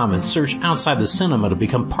Kickstarter.com and search Outside the Cinema to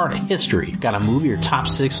become part of history. Got a movie or top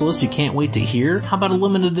 6 list you can't wait to hear? How about a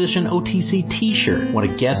limited edition OTC t-shirt? Want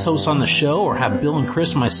to guest host on the show or have Bill and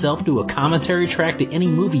Chris and myself do a commentary track to any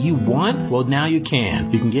movie you want? Well, now you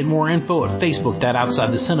can. You can get more info at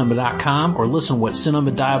facebook.outsidethecinema.com or listen what Cinema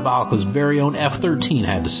Diabolical's very own F13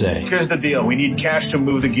 had to say. Here's the deal. We need cash to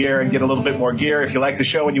move the gear and get a little bit more gear. If you like the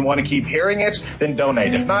show and you want to keep hearing it, then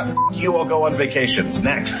donate. If not, you will go on vacations.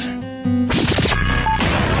 Next.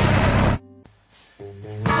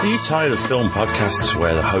 Are you tired of film podcasts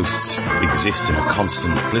where the hosts exist in a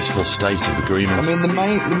constant blissful state of agreement? I mean,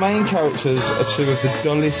 the main characters are 2 of the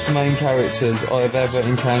dullest main characters I have ever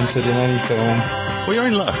encountered in any film. Well, you're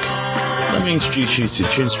in luck. Let me introduce you to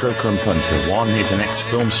Chinstroker and Punter. One is an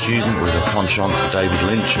ex-film student with a penchant for David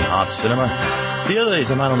Lynch and art cinema. The other is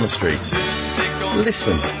a man on the street.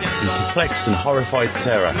 Listen in perplexed and horrified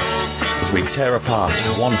terror as we tear apart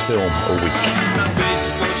one film a week.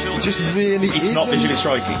 Just really It's not visually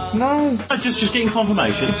striking. No. Just getting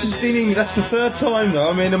confirmation. It's just that's the 3rd time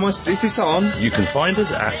though. I mean, is this on? You can find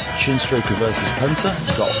us at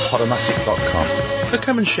chinstrokerversuspunter.podomatic.com. So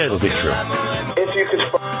come and share the victory. If you could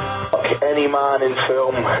fuck any man in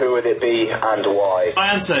film, who would it be and why?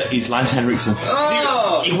 My answer is Lance Henriksen.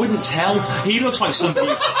 Oh! He wouldn't tell. He looks like somebody.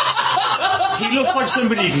 He looks like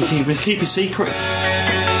somebody who can keep a secret.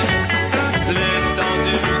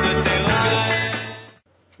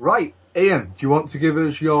 Right, Ian, do you want to give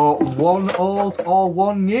us your one old or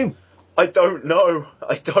one new? I don't know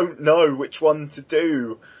which one to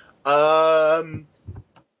do. Fuck.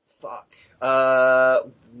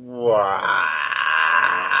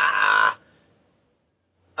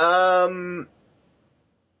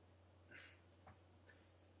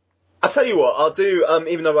 I'll tell you what, I'll do,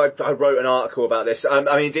 even though I wrote an article about this, I've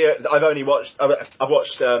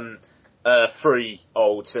watched 3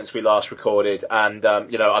 old since we last recorded, and,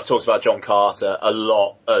 I've talked about John Carter a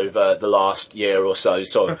lot over the last year or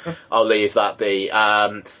so I'll leave that be.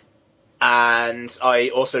 And I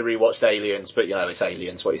also rewatched Aliens, but, it's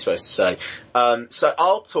Aliens, what you're supposed to say. So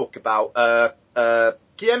I'll talk about,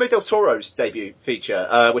 Guillermo del Toro's debut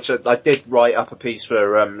feature, which I did write up a piece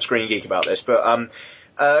for, Screen Geek about this, but,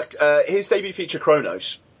 his debut feature,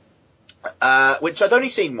 Chronos, which I'd only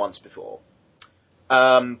seen once before.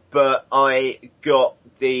 But I got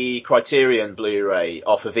the Criterion Blu-ray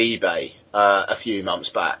off of eBay, a few months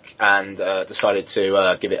back and, decided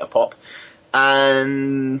to, give it a pop.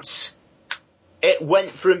 And it went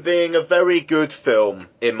from being a very good film,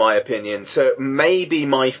 in my opinion, to maybe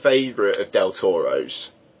my favourite of Del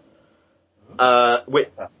Toro's. A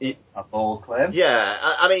bold claim. Yeah,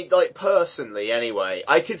 I mean, personally, anyway,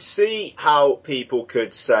 I could see how people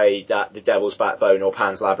could say that The Devil's Backbone or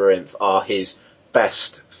Pan's Labyrinth are his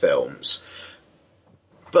best films.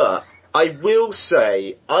 But I will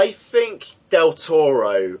say, I think Del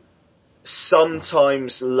Toro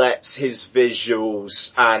sometimes lets his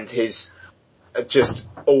visuals and his just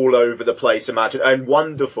all over the place and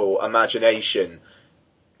wonderful imagination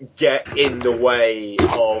get in the way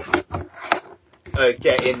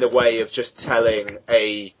of just telling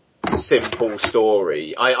a simple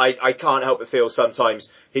story. I can't help but feel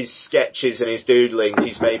sometimes his sketches and his doodlings,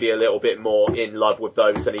 he's maybe a little bit more in love with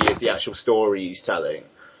those than he is the actual story he's telling.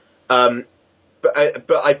 But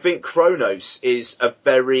I think Chronos is a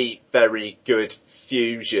very, very good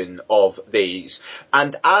fusion of these.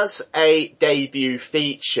 And as a debut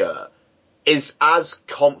feature, is as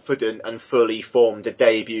confident and fully formed a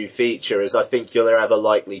debut feature as I think you're ever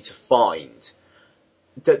likely to find.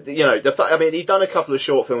 He'd done a couple of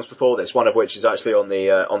short films before this, one of which is actually on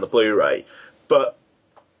the Blu-ray, but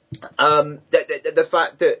the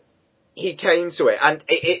fact that he came to it, and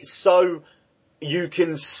it's so you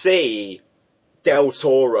can see Del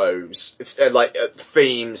Toro's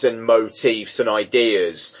themes and motifs and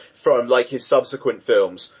ideas from his subsequent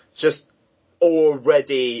films just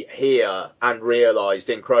already here and realised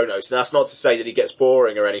in Chronos. And that's not to say that he gets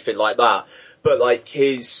boring or anything like that, but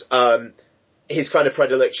his kind of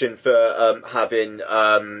predilection for having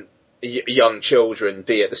young children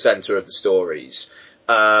be at the centre of the stories,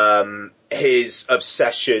 his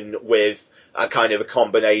obsession with a kind of a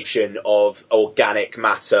combination of organic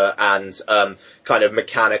matter and kind of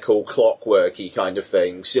mechanical clockworky kind of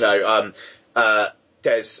things.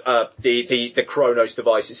 There's the Chronos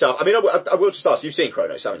device itself. I mean, I will just ask, you've seen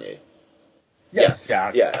Chronos, haven't you? Yes,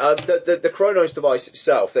 yeah. The Chronos device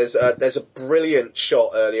itself, there's a brilliant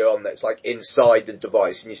shot earlier on that's inside the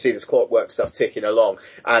device, and you see this clockwork stuff ticking along,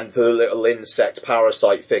 and the little insect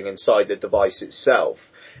parasite thing inside the device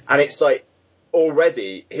itself. And it's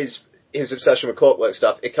already his obsession with clockwork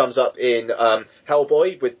stuff. It comes up in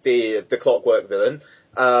Hellboy with the clockwork villain,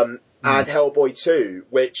 and Hellboy 2,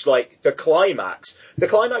 which the climax of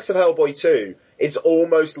Hellboy 2 is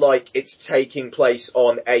almost like it's taking place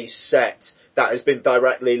on a set that has been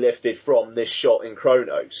directly lifted from this shot in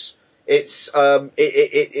Chronos. It's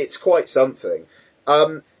quite something.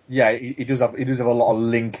 He does have a lot of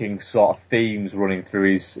linking sort of themes running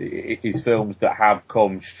through his films that have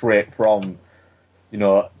come straight from,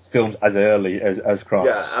 films as early as Chronos.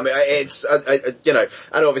 Yeah, I mean, it's,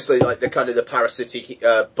 and obviously the kind of the parasitic,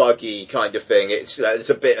 buggy kind of thing, there's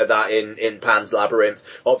a bit of that in Pan's Labyrinth.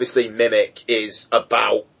 Obviously Mimic is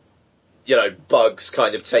about, bugs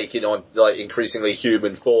kind of taking on, increasingly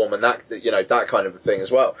human form and that, that kind of a thing as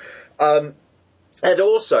well. And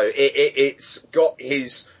also, it's got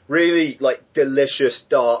his really, delicious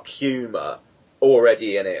dark humour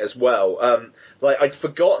already in it as well. I'd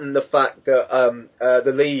forgotten the fact that,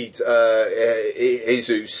 the lead,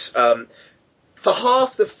 Jesus, for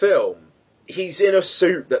half the film, he's in a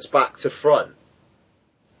suit that's back to front.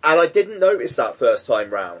 And I didn't notice that first time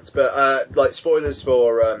round, but, spoilers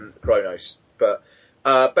for, Chronos, but,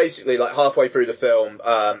 basically, halfway through the film,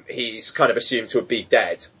 he's kind of assumed to be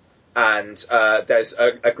dead. And, there's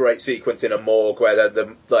a great sequence in a morgue where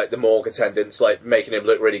the morgue attendants, making him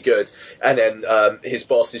look really good. And then, his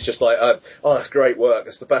boss is just oh, that's great work.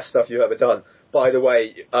 That's the best stuff you've ever done. By the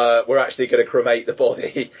way, we're actually going to cremate the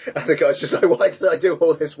body. And the guy's just why did I do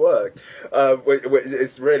all this work?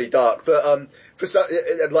 It's really dark. But,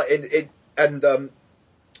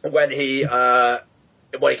 when he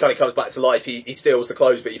kind of comes back to life, he steals the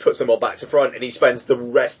clothes, but he puts them all back to front, and he spends the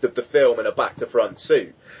rest of the film in a back to front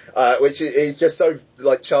suit, which is just so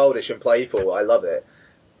childish and playful. I love it.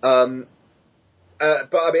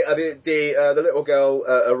 But I mean, the little girl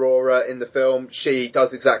Aurora in the film, she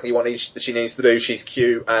does exactly what she needs to do. She's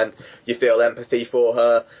cute, and you feel empathy for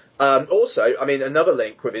her. Also, I mean, another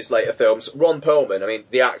link with his later films, Ron Perlman. I mean,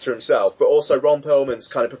 the actor himself, but also Ron Perlman's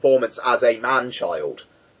kind of performance as a man-child,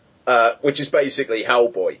 which is basically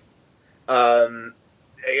Hellboy.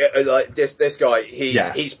 Like this guy,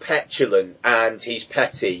 he's petulant and he's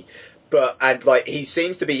petty. And he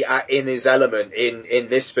seems to be in his element in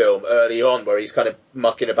this film early on, where he's kind of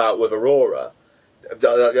mucking about with Aurora. And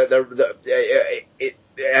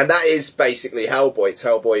that is basically Hellboy. It's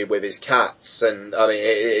Hellboy with his cats, and I mean,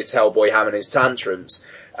 it's Hellboy having his tantrums.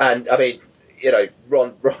 And I mean, you know,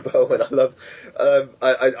 Ron Perlman,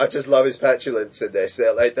 I just love his petulance in this.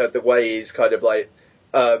 The way he's kind of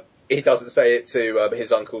he doesn't say it to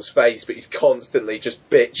his uncle's face, but he's constantly just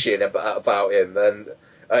bitching about him, and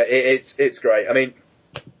it's great. I mean,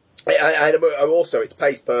 also it's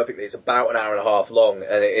paced perfectly. It's about an hour and a half long,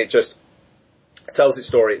 and it just tells its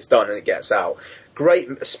story. It's done, and it gets out.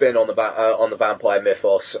 Great spin on the vampire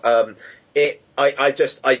mythos. I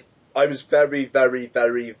was very, very,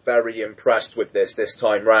 very, very impressed with this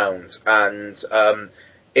time round, and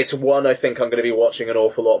it's one I think I'm going to be watching an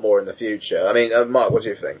awful lot more in the future. I mean, Mark, what do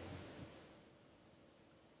you think?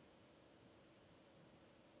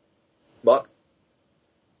 Mark?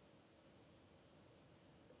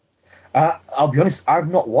 I'll be honest, I've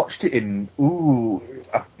not watched it in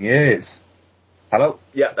years. Hello?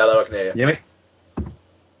 Yeah, hello, I can hear you. You hear me?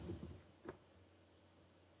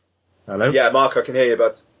 Hello? Yeah, Mark, I can hear you,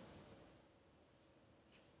 bud.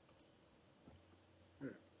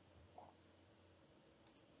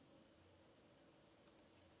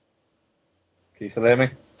 Can you still hear me?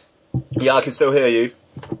 Yeah, I can still hear you.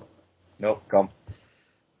 No, gone.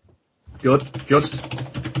 Good, just.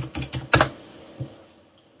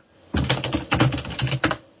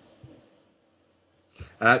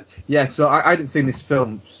 So I hadn't seen this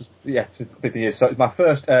film, for 50 years, so it's my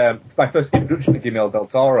first introduction to Guillermo del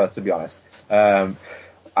Toro, to be honest.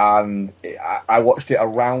 And I watched it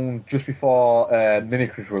around just before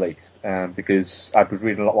Mimic was released, because I was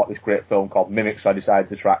reading a lot about this great film called Mimic, so I decided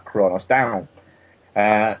to track Cronos down.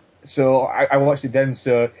 So I watched it then,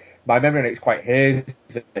 so my memory on it is quite hazy,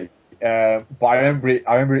 but I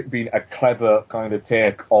remember it being a clever kind of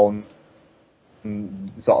take on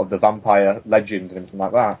sort of the vampire legend and everything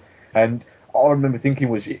like that. And all I remember thinking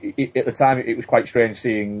was, at the time, it was quite strange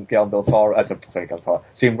seeing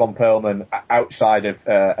seeing Ron Perlman outside of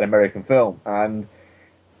an American film. And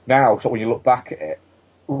now, so when you look back at it,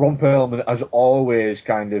 Ron Perlman has always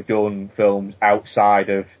kind of done films outside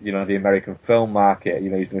of, you know, the American film market. You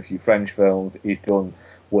know, he's done a few French films, he's done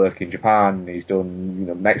work in Japan, he's done, you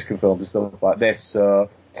know, Mexican films and stuff like this. So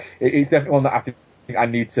it's definitely one that I think I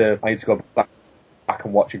need to go back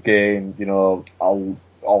and watch again, you know,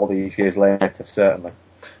 all these years later, certainly.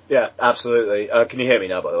 Yeah, absolutely. Can you hear me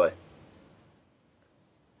now, by the way?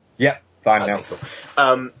 Yep, fine now. Cool.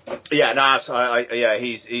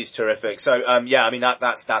 He's terrific. So, I mean,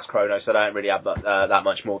 that's Cronos. I don't really have that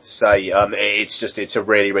much more to say. It's a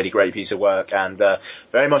really, really great piece of work, and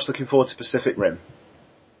very much looking forward to Pacific Rim.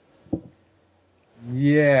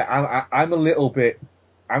 Yeah, I'm a little bit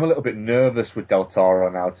nervous with Del Toro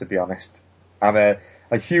now, to be honest. I'm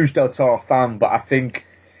a huge Del Toro fan, but I think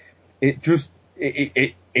it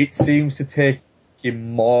seems to take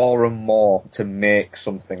him more and more to make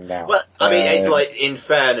something now. Well, I mean, in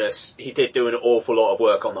fairness, he did do an awful lot of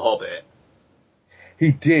work on The Hobbit.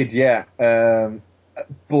 He did, yeah.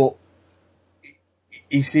 But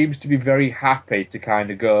he seems to be very happy to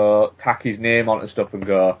kind of go tack his name onto stuff and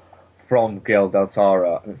go, from Guillermo del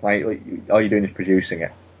Toro, and it's like all you're doing is producing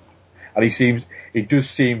it. And he does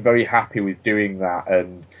seem very happy with doing that,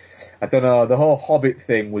 and I don't know, the whole Hobbit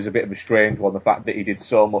thing was a bit of a strange one, the fact that he did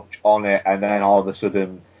so much on it, and then all of a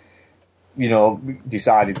sudden, you know,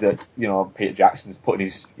 decided that, you know, Peter Jackson's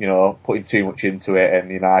putting too much into it,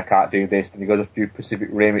 and, you know, I can't do this, and he goes off to do Pacific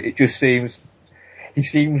Rim. He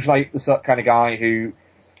seems like the sort of kind of guy who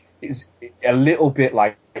is a little bit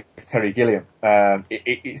like Terry Gilliam.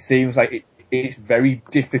 It seems like it's very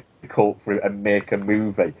difficult for him to make a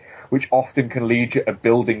movie, which often can lead you to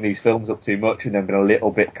building these films up too much and then being a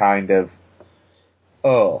little bit kind of,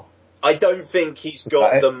 I don't think he's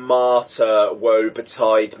got the martyr, woe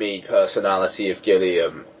betide me personality of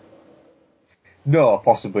Gilliam. No,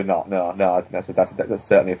 possibly not. No, I think that's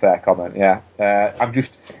certainly a fair comment. Yeah,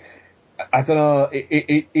 I don't know.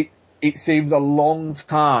 It seems a long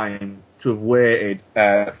time to have waited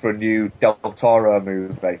for a new Del Toro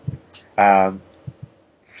movie.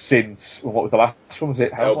 Since, what was the last one? Was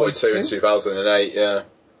it Hellboy 2 in 2008? Yeah.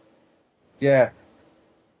 Yeah.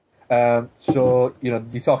 So, you know,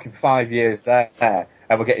 you're talking 5 years there,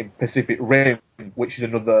 and we're getting Pacific Rim, which is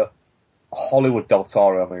another Hollywood Del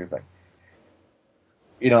Toro movie.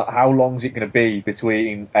 You know, how long is it going to be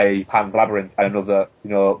between a Pan's Labyrinth and another,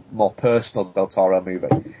 you know, more personal Del Toro movie?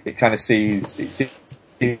 It kind of seems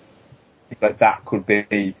like that could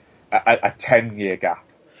be a 10-year gap.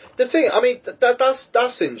 The thing, I mean,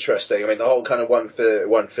 that's interesting. I mean, the whole kind of one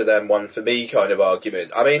for them, one for me kind of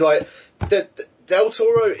argument. I mean, like, Del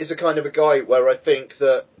Toro is a kind of a guy where I think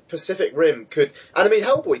that Pacific Rim could, and I mean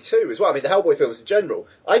Hellboy 2 as well. I mean, the Hellboy films in general.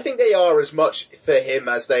 I think they are as much for him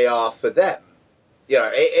as they are for them. You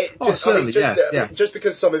know, just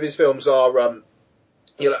because some of his films are,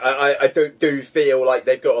 you know, I do feel like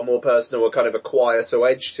they've got a more personal or kind of a quieter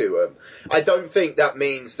edge to them. I don't think that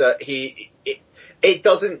means that it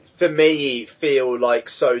doesn't, for me, feel like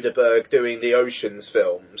Soderbergh doing the Oceans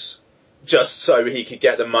films just so he could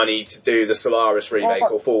get the money to do the Solaris remake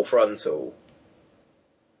or Full Frontal.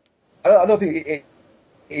 I don't think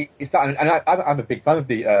it's that, and I'm a big fan of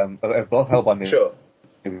both Hellboy movies. Sure.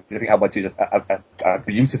 I think Hellboy 2 is a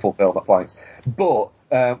beautiful film at points. But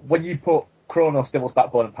when you put Kronos, Devil's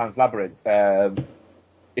Backbone and Pan's Labyrinth,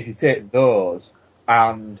 if you take those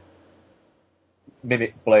and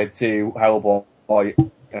mimic Blade 2, Hellboy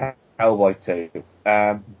 2,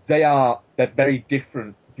 they're very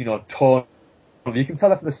different, you know, tone. You can tell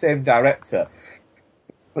they're from the same director,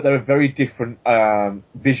 but they're a very different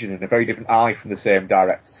vision and a very different eye from the same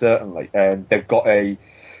director, certainly. And they've got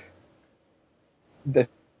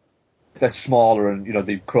they're smaller, and you know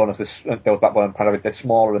the Kronos, Devil's Backbone and Pan's Labyrinth, they're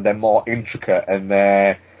smaller and they're more intricate,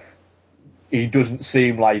 and he doesn't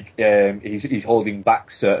seem like he's holding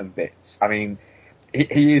back certain bits. I mean,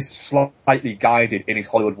 he is slightly guided in his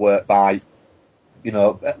Hollywood work by, you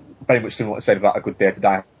know, very much similar to what I said about A Good Day to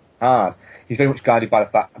Die Hard. He's very much guided by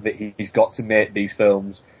the fact that he's got to make these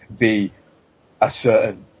films be a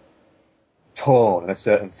certain tone and a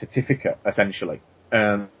certain certificate, essentially,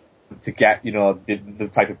 to get, you know, the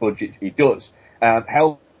type of budgets he does.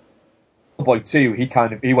 Hellboy 2,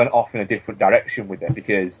 he went off in a different direction with it,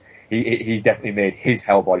 because he definitely made his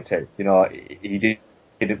Hellboy 2. You know, he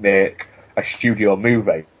didn't make a studio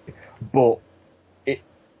movie, but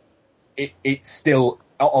it's still,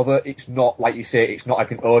 although it's not, like you say, it's not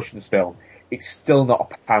like an Ocean's film, it's still not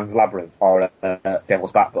a Pan's Labyrinth or a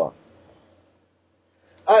Devil's Backbone.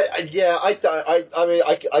 I mean,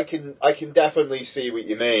 I can definitely see what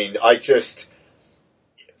you mean. I just,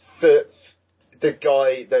 the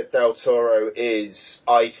guy that Del Toro is,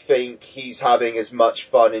 I think he's having as much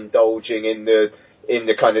fun indulging in the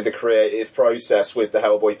kind of the creative process with the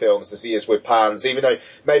Hellboy films as he is with Pan's, even though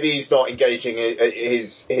maybe he's not engaging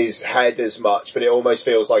his head as much, but it almost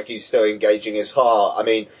feels like he's still engaging his heart. I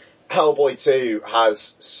mean, Hellboy 2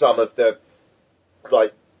 has some of the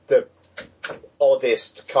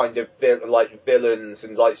oddest kind of villains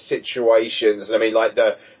and like situations. And I mean, like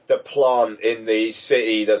the plant in the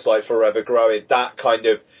city that's like forever growing, that kind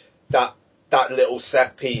of, that little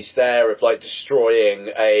set piece there of like destroying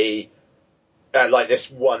like this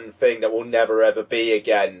one thing that will never ever be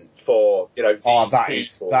again for, you know, these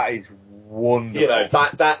people. That is wonderful. You know,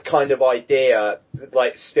 that kind of idea,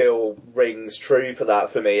 like, still rings true for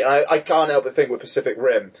that for me. I can't help but think with Pacific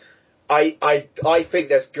Rim, I think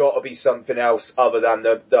there's got to be something else other than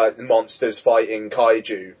the monsters fighting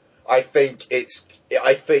kaiju. I think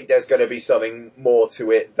there's going to be something more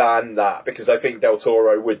to it than that, because I think Del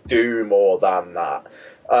Toro would do more than that.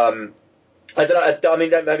 I don't know. I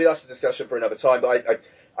mean, maybe that's a discussion for another time. But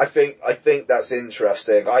I think that's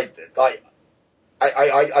interesting. I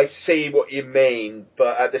see what you mean,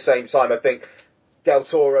 but at the same time, I think Del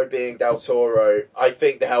Toro being Del Toro, I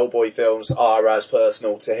think the Hellboy films are as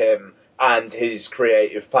personal to him and his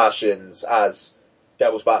creative passions as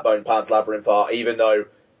Devil's Backbone, Pan's Labyrinth are, even though,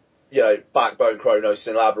 you know, Backbone, Kronos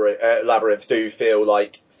and Labyrinth do feel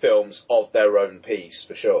like films of their own piece,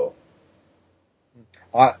 for sure.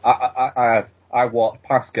 I walked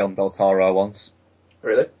past Guillermo del Toro once.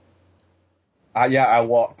 Really? Yeah, I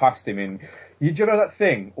walked past him in. Do you know that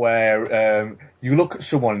thing where you look at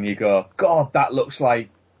someone and you go, God, that looks like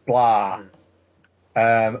blah,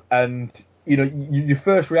 and you know your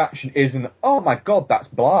first reaction isn't, oh my God, that's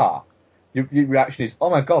blah. Your reaction is, oh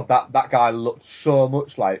my God, that guy looked so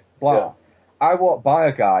much like blah. Yeah. I walked by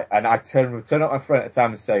a guy and I turned up my friend at the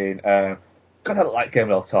time and saying, God, I look like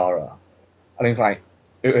Guillermo del Toro, and he's like,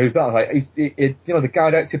 who's that? I was like, you know, the guy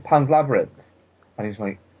who directed Pan's Labyrinth, and he's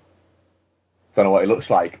like, don't know what he looks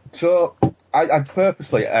like. So I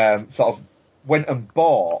purposely sort of went and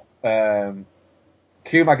bought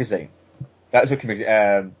Q magazine. That's a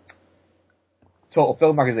magazine, Total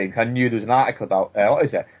Film magazine. I knew there was an article about what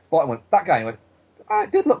is it? spot him, went, that guy, and went,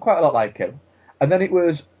 it did look quite a lot like him. And then it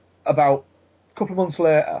was about a couple of months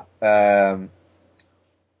later,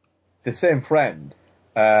 the same friend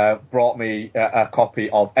brought me a copy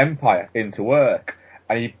of Empire into work,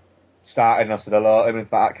 and he started, and I said hello to him, in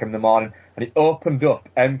fact, I came in the morning, and he opened up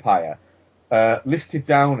Empire, listed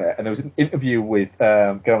down it, and there was an interview with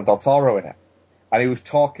Guillermo del Toro in it, and he was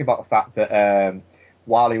talking about the fact that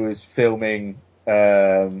while he was filming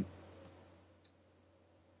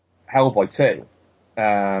Hellboy 2,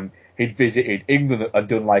 he'd visited England and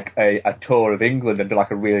done like a tour of England and done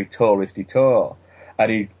like a really touristy tour. And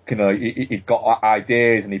he'd got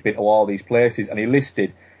ideas and he'd been to all these places, and he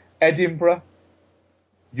listed Edinburgh,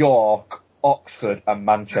 York, Oxford and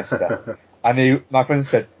Manchester. And my friend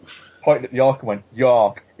said, pointed at York and went,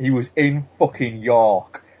 York. He was in fucking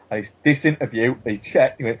York. And this interview, he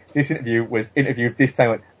checked, he went, this interview was interviewed this time,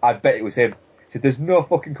 went, I bet it was him. He said, there's no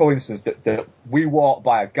fucking coincidence that we walked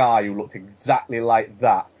by a guy who looked exactly like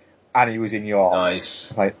that, and he was in York.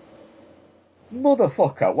 Nice. Like,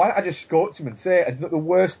 motherfucker, why don't I just go up to him and say it? And the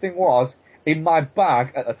worst thing was, in my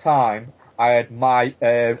bag at the time, I had my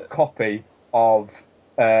copy of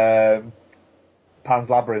Pan's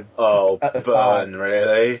Labyrinth. Oh, at the burn, time.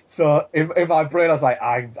 really? So in my brain, I was like,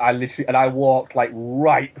 I literally, and I walked like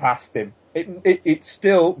right past him. It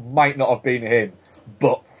still might not have been him,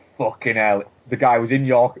 but fucking hell, the guy was in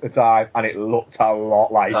York at the time, and it looked a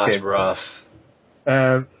lot like him. That's rough.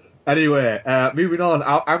 Anyway, moving on,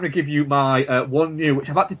 I'm going to give you my one new, which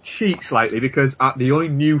I've had to cheat slightly because the only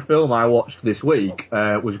new film I watched this week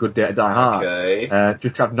was Good Day to Die Hard. Okay.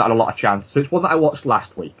 Just 'cause I've not had a lot of chance. So it's one that I watched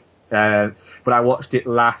last week, but I watched it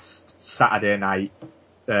last Saturday night,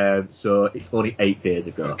 so it's only 8 days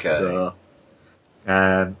ago. Okay. So,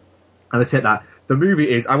 and I take that. The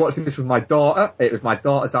movie is, I watched this with my daughter. It was my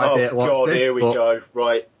daughter's idea to watch this. Oh God, here we go.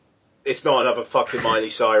 Right. It's not another fucking Miley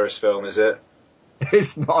Cyrus film, is it?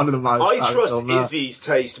 It's not another Miley Cyrus I trust film, no. Izzy's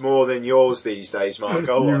taste more than yours these days, Mark.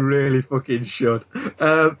 Go You on. really fucking should.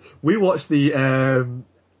 We watched the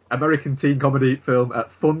American teen comedy film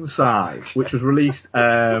at Fun Size, which was released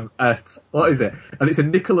at, what is it? And it's a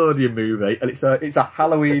Nickelodeon movie, and it's a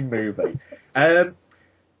Halloween movie. Do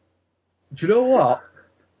you know what?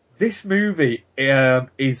 This movie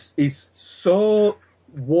is so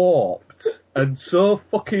warped and so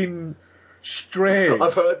fucking strange.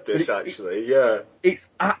 I've heard this actually, yeah. It's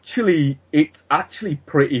actually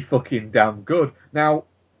pretty fucking damn good. Now,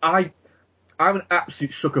 I'm an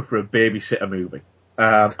absolute sucker for a babysitter movie.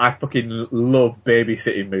 I fucking love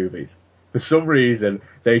babysitting movies. For some reason,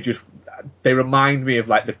 they remind me of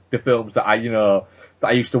like the films that I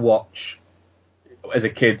used to watch as a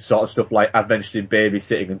kid, sort of stuff like Adventures in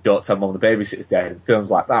Babysitting and Don't Tell Mom the Babysitter's Dead and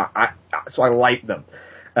films like that. So I like them.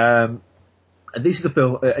 And this is a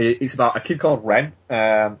film, it's about a kid called Ren,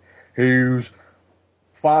 whose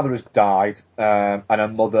father has died, and her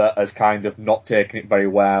mother has kind of not taken it very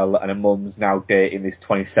well, and her mum's now dating this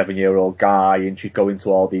 27-year-old guy, and she's going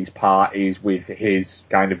to all these parties with his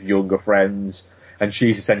kind of younger friends, and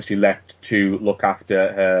she's essentially left to look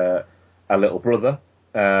after her little brother,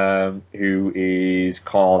 who is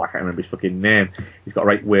called, I can't remember his fucking name, he's got a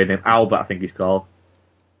right weird name, Albert I think he's called.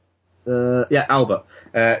 Albert.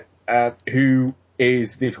 Who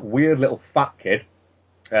is this weird little fat kid,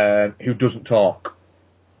 who doesn't talk.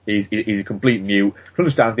 He's a complete mute, can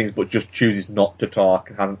understand things but just chooses not to talk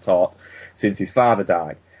and hasn't talked since his father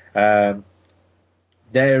died.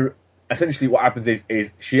 Essentially what happens is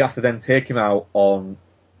she has to then take him out on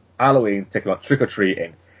Halloween, take him out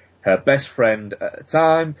trick-or-treating. Her best friend at the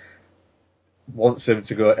time wants them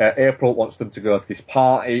to go, April wants them to go to this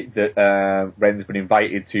party that Ren's been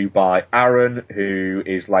invited to by Aaron, who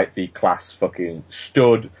is like the class fucking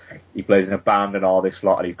stud. He plays in a band and all this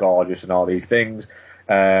lot, and he's gorgeous and all these things.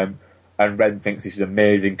 And Ren thinks this is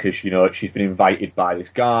amazing because, she's been invited by this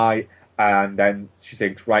guy, and then she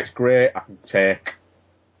thinks, right, it's great, I can take,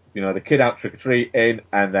 the kid out trick-or-treating,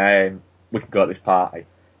 and then we can go to this party.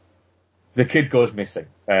 The kid goes missing,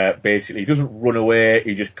 basically. He doesn't run away,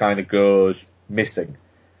 he just kind of goes missing.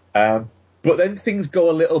 But then things go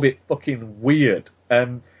a little bit fucking weird.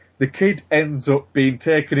 The kid ends up being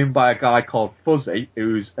taken in by a guy called Fuzzy,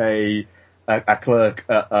 who's a clerk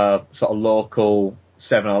at a sort of local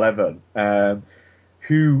 7-Eleven,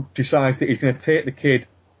 who decides that he's going to take the kid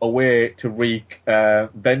away to wreak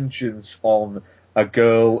vengeance on a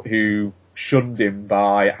girl who shunned him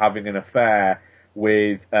by having an affair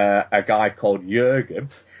with a guy called Jurgen,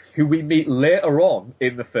 who we meet later on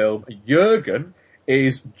in the film. Jurgen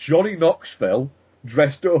is Johnny Knoxville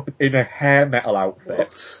dressed up in a hair metal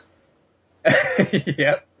outfit. What?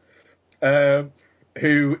 Yep.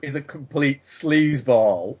 who is a complete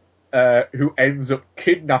sleazeball, who ends up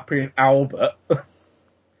kidnapping Albert,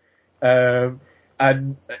 and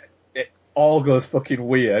it all goes fucking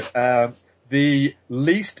weird. The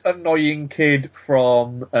least annoying kid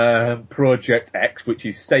from Project X, which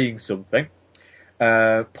is saying something,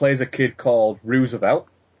 plays a kid called Roosevelt,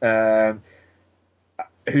 who,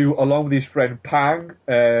 along with his friend Pang,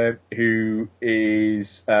 who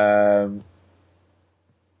is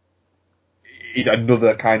he's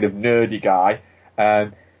another kind of nerdy guy,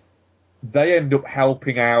 they end up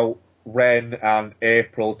helping out Ren and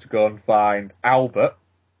April to go and find Albert,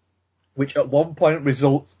 which at one point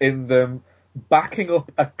results in them backing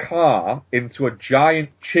up a car into a giant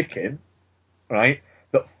chicken, right,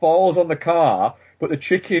 that falls on the car, but the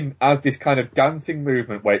chicken has this kind of dancing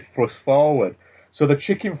movement where it thrusts forward. So the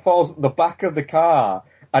chicken falls on the back of the car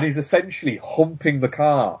and is essentially humping the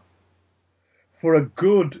car. For a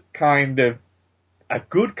good kind of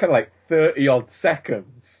like 30 odd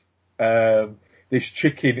seconds, this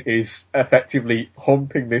chicken is effectively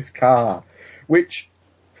humping this car, which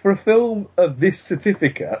for a film of this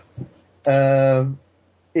certificate,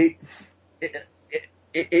 it's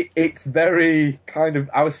very kind of,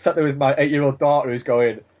 I was sat there with my 8-year-old daughter who's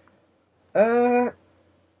going,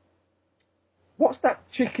 what's that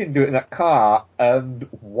chicken doing in that car and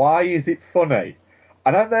why is it funny?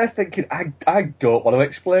 And I'm there thinking, I don't want to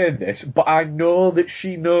explain this, but I know that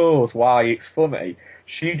she knows why it's funny.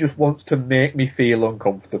 She just wants to make me feel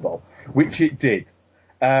uncomfortable, which it did.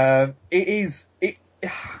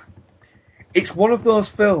 It's one of those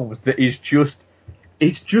films that is just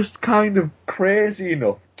kind of crazy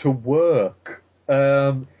enough to work.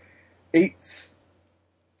 It's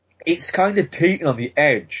kind of teetering on the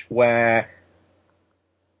edge where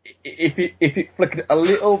if it flickered a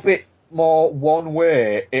little bit more one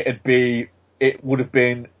way, it would have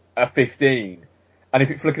been a 15. And if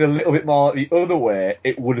it flickered a little bit more the other way,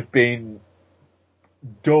 it would have been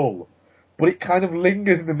dull. But it kind of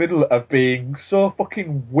lingers in the middle of being so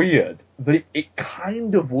fucking weird that it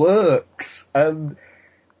kind of works. And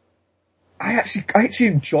I actually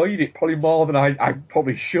enjoyed it probably more than I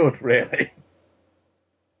probably should, really.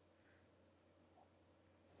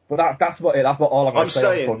 But that's about it. That's about all I'm going to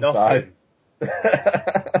say. I'm saying nothing.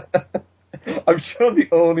 I'm sure I'm the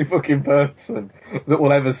only fucking person that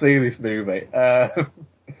will ever see this movie.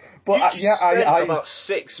 But you spent about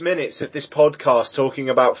 6 minutes of this podcast talking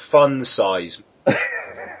about fun size. I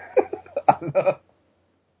know.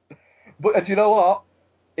 But do you know what?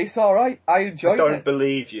 It's alright. I enjoyed it. I don't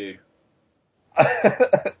believe you.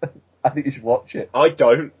 I think you should watch it. I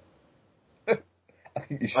don't. I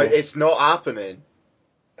think you should. It's not happening.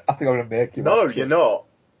 I think I'm going to make you. No, watch you're it. not.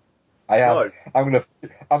 I am. No.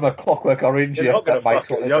 I'm a Clockwork Orange. You're not going to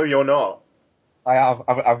fuck it. No, you're not. I am.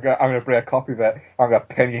 I'm going to bring a copy of it. I'm going to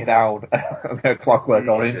pin you down. I'm going to Clockwork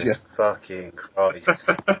Orange. Jesus fucking Christ.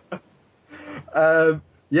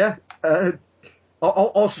 Yeah.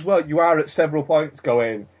 Also, as well, you are at several points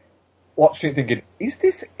going, watching it thinking, is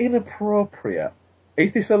this inappropriate?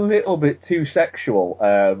 Is this a little bit too sexual?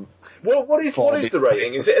 Well, what is the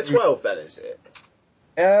rating? Is it a 12 then, is it?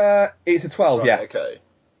 It's a 12, right, yeah. Okay.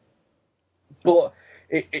 But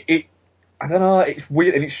it I don't know, it's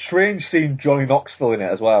weird, and it's strange seeing Johnny Knoxville in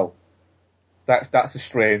it as well. That's a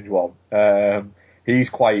strange one. He's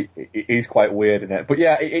quite weird in it. But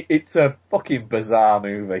yeah, it's a fucking bizarre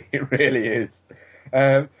movie. It really is.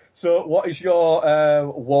 So what is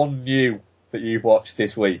your one new that you've watched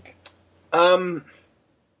this week? Well,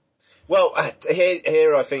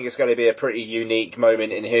 here I think it's going to be a pretty unique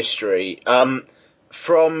moment in history.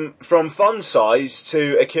 From Fun Size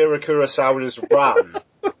to Akira Kurosawa's Ran.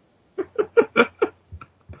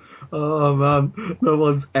 Oh man, no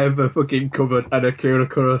one's ever fucking covered an Akira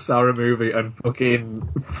Kurosawa movie and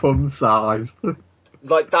fucking Fun Size.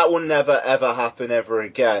 Like, that will never ever happen ever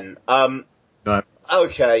again. No.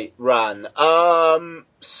 Okay, Ran. Like,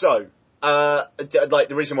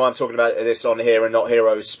 the reason why I'm talking about this on here and not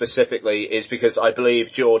Heroes specifically is because I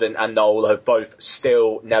believe Jordan and Noel have both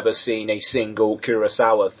still never seen a single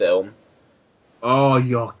Kurosawa film. Oh,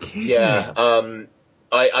 you're kidding. Yeah,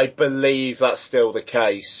 I believe that's still the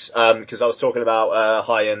case, because I was talking about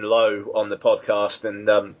High and Low on the podcast,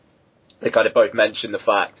 and they kind of both mentioned the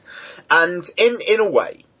fact. And in a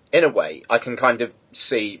way, I can kind of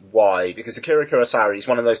see why, because Akira Kurosawa is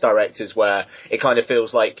one of those directors where it kind of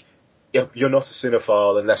feels like you're not a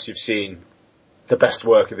cinephile unless you've seen the best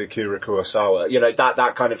work of Akira Kurosawa. You know,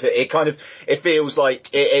 that kind of, it feels like,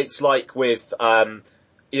 it's like with,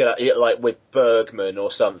 like with Bergman or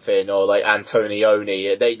something, or like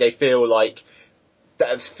Antonioni. They feel like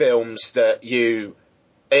that's films that you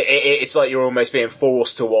it's like you're almost being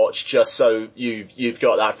forced to watch just so you've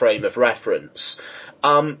got that frame of reference.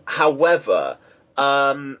 However,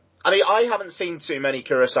 I mean, I haven't seen too many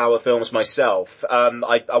Kurosawa films myself.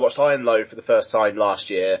 I watched High and Low for the first time last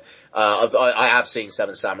year. I have seen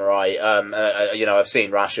Seven Samurai. I've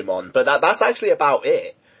seen Rashomon, but that's actually about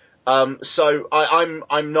it. So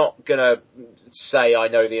I'm not gonna say I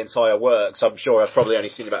know the entire works. I'm sure I've probably only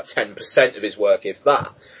seen about 10% of his work, if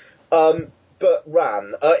that. But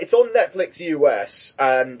Ran, it's on Netflix US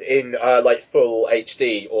and in, full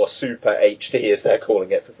HD or Super HD as they're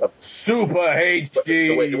calling it. Super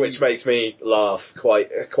HD! Which makes me laugh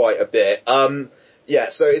quite a bit.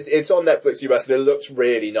 So it's on Netflix US and it looks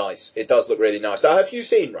really nice. It does look really nice. Now, have you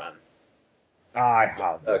seen Ran? I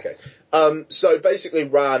have. Okay. So basically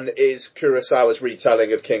Ran is Kurosawa's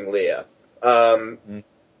retelling of King Lear.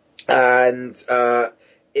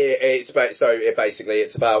 It's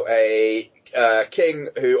about a king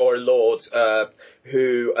or a lord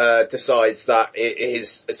who decides that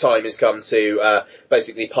his time has come to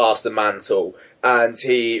basically pass the mantle, and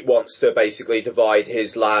he wants to basically divide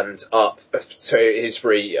his land up to his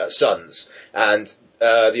three sons, and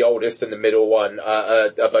the oldest and the middle one are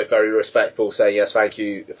both very respectful, saying yes, thank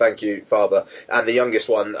you, father, and the youngest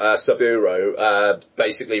one, Saburo,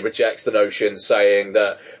 basically rejects the notion, saying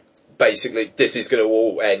that basically, this is going to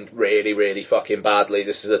all end really, really fucking badly.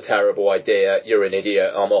 This is a terrible idea. You're an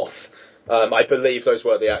idiot. I'm off. I believe those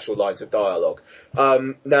were the actual lines of dialogue.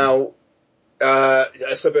 Now,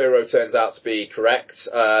 Saburo turns out to be correct.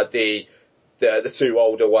 The two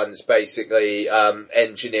older ones basically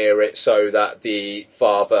engineer it so that the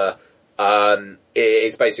father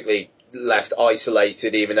is basically left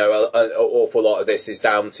isolated, even though an awful lot of this is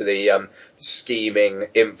down to the scheming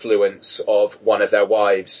influence of one of their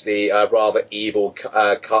wives, the rather evil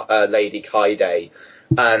Lady Kaide.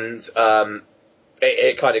 And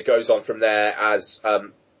it kind of goes on from there as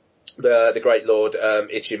the Great Lord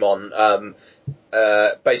Ichimon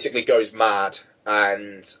basically goes mad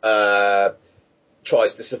and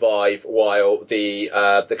tries to survive while the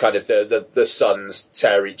sons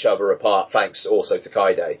tear each other apart, thanks also to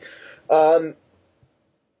Kaide.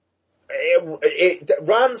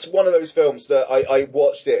 Ran's one of those films that I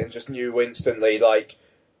watched it and just knew instantly, like,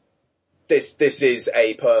 this is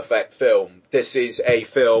a perfect film. This is a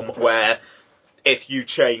film where if you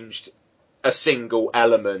changed a single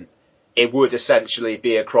element, it would essentially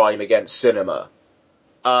be a crime against cinema.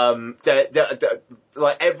 Like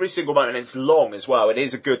every single moment, and it's long as well. It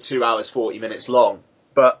is a good 2 hours, 40 minutes long,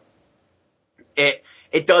 but it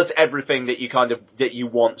does everything that you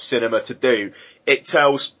want cinema to do. It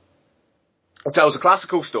tells a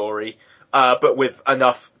classical story, but with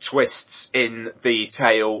enough twists in the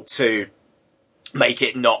tale to make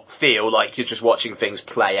it not feel like you're just watching things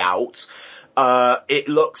play out. It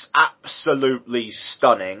looks absolutely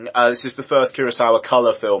stunning. This is the first Kurosawa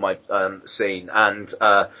color film I've seen, and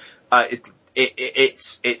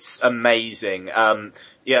it's amazing.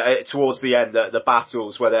 Towards the end, the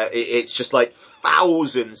battles where it's just like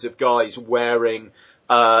thousands of guys wearing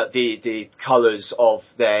the colours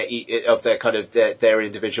of their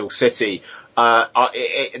individual city.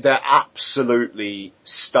 They're absolutely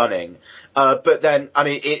stunning. But then, I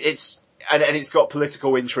mean, it's got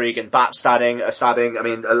political intrigue and backstabbing. I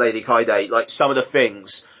mean, Lady Kaide, like, some of the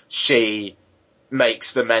things she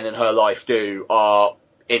makes the men in her life do are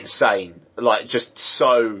insane. Like, just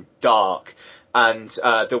so dark. And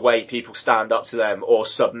the way people stand up to them or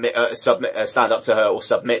stand up to her or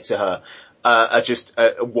submit to her are just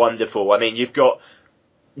wonderful. I mean,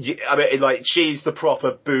 she's the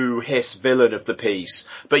proper boo hiss villain of the piece,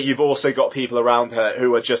 but you've also got people around her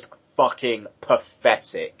who are just fucking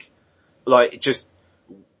pathetic. Like, just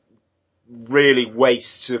really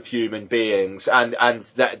wastes of human beings, and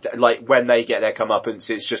that, like, when they get their comeuppance,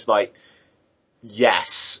 it's just like,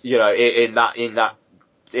 yes, you know, in that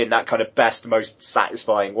kind of best, most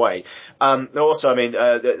satisfying way. Also, I mean,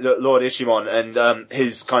 the Lord Ishimon and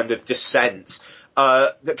his kind of descent.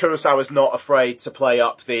 That Kurosawa's not afraid to play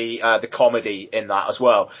up the comedy in that as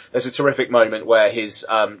well. There's a terrific moment where his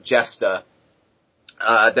jester,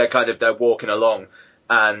 they're walking along,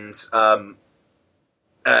 and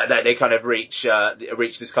they kind of reach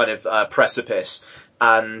this kind of precipice,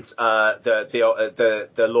 and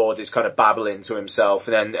the Lord is kind of babbling to himself,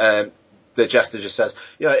 and then the jester just says,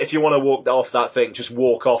 you know, if you want to walk off that thing, just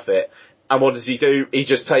walk off it. And what does he do? He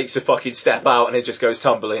just takes a fucking step out and it just goes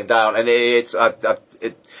tumbling down. And I don't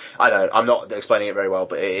know, I'm not explaining it very well,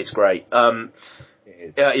 but it's great. The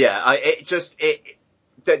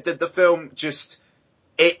film just,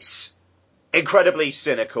 it's incredibly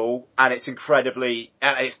cynical, and it's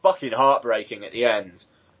fucking heartbreaking at the end.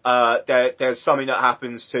 there's something that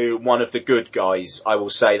happens to one of the good guys, I will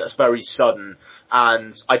say, that's very sudden,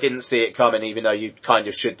 and I didn't see it coming, even though you kind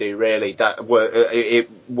of should do, really. It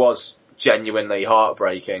was genuinely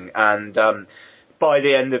heartbreaking, and by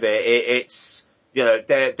the end of it, it's, you know,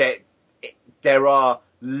 there are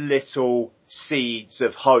little seeds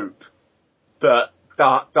of hope, but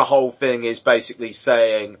the whole thing is basically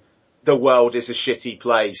saying the world is a shitty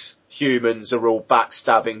place. Humans are all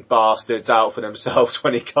backstabbing bastards out for themselves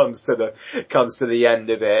when it comes to the end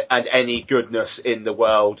of it, and any goodness in the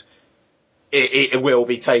world, it will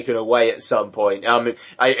be taken away at some point. I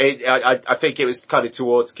think it was kind of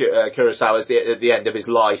towards Kurosawa's at the end of his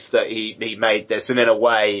life that he made this, and in a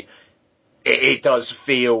way, it does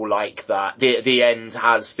feel like that. The end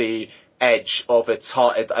has the edge of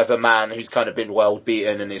a man who's kind of been well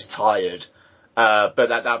beaten and is tired. But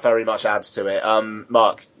that very much adds to it.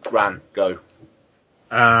 Mark, Ran, go.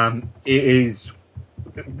 It is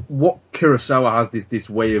what Kurosawa has this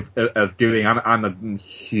way of doing. I'm a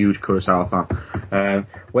huge Kurosawa fan.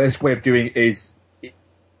 What this way of doing is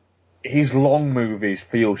his long movies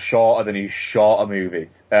feel shorter than his shorter movies.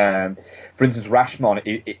 For instance, Rashomon,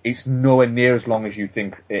 it's nowhere near as long as you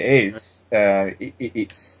think it is.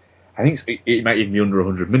 I think it might even be under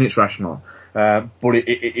 100 minutes, Rashomon. But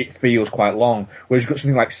it feels quite long. Whereas you've got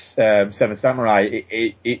something like Seven Samurai,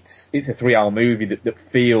 it's a 3-hour movie that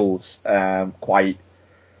feels quite,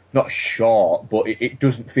 not short, but it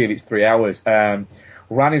doesn't feel it's 3 hours.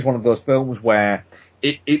 Ran is one of those films where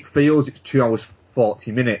it feels it's 2 hours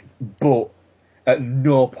 40 minutes, but at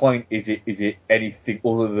no point is it anything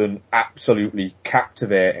other than absolutely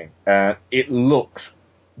captivating. It looks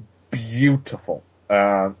beautiful.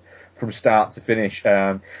 From start to finish.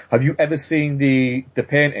 Have you ever seen the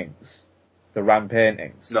paintings, the Ran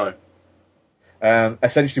paintings? No.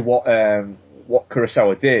 Essentially, what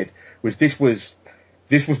Kurosawa did was this was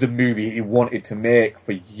the movie he wanted to make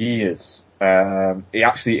for years. He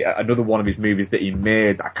actually, another one of his movies that he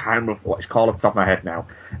made, I can't remember what it's called off the top of my head now.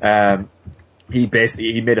 He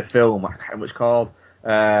made a film, I can't remember what it's called,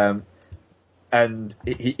 and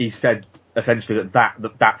he said essentially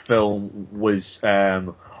that film was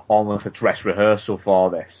almost a dress rehearsal for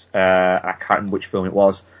this. I can't remember which film it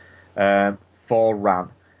was. For Ran.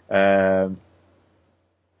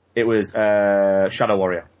 It was Shadow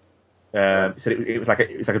Warrior. So it was like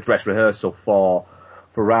a dress rehearsal for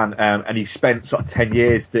Ran. And he spent sort of 10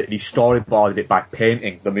 years that he storyboarded it by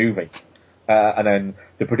painting the movie. And then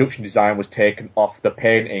the production design was taken off the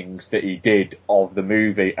paintings that he did of the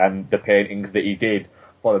movie, and the paintings that he did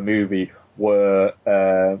for the movie were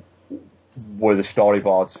the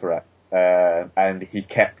storyboards for it. And he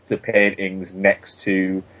kept the paintings next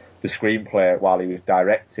to the screenplay while he was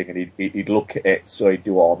directing, and he'd look at it, so he'd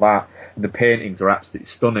do all that. And the paintings are absolutely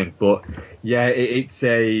stunning. But yeah, it's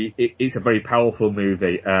a very powerful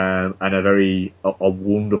movie, and a very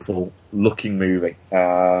wonderful looking movie.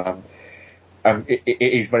 And it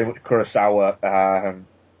is very much Kurosawa.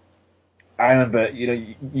 I remember,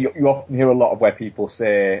 you often hear a lot of where people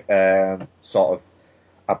say, sort of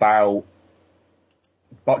about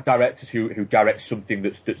directors who direct something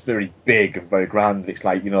that's very big and very grand. It's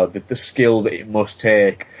like, the skill that it must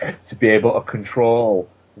take to be able to control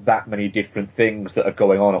that many different things that are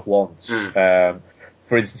going on at once. For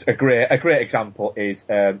instance, a great example is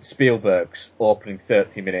Spielberg's opening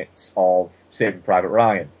 30 minutes of Saving Private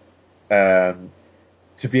Ryan.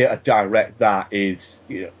 To be able to direct that is,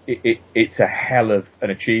 it's a hell of an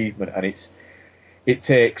achievement, and it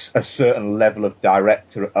takes a certain level of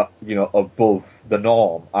director, above the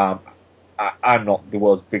norm. I'm not the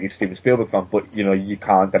world's biggest Steven Spielberg fan, but, you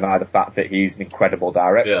can't deny the fact that he's an incredible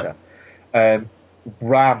director. Yeah.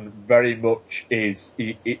 Ran very much is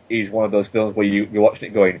one of those films where you're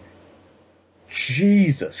watching it going,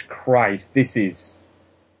 Jesus Christ, this is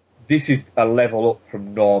a level up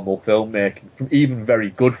from normal filmmaking, from even very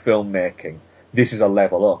good filmmaking. This is a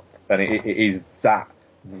level up, and it is that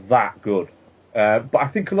good. But I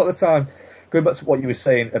think a lot of the time, going back to what you were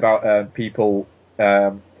saying about people,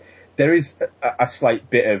 there is a slight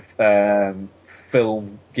bit of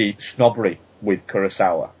film geek snobbery with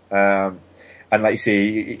Kurosawa. And like you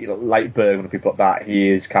see, like Bergman and people like that, he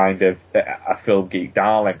is kind of a film geek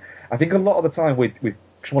darling. I think a lot of the time with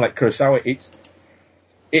someone like Kurosawa,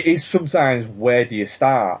 it is sometimes, where do you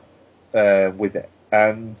start with it?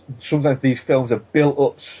 And sometimes these films are built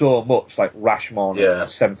up so much, like Rashomon and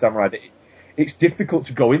Seven Samurai, that it's difficult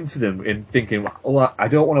to go into them in thinking, I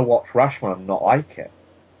don't want to watch Rashomon and not like it.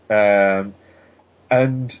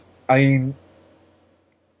 And I mean,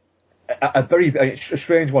 a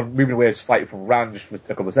strange one, moving away slightly from Ran just for a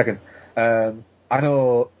couple of seconds. I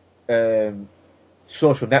know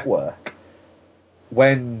Social Network,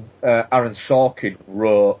 when Aaron Sorkin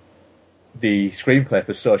wrote the screenplay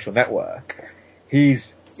for Social Network,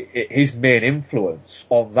 his main influence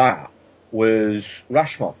on that was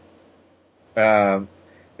Rashomon,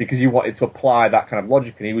 because he wanted to apply that kind of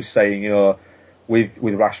logic, and he was saying, with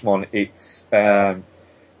Rashomon, it's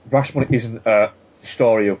Rashomon isn't a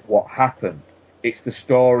story of what happened; it's the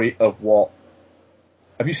story of what.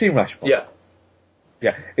 Have you seen Rashomon? Yeah.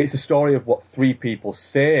 Yeah, it's the story of what three people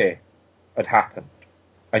say had happened,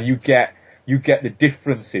 and you get the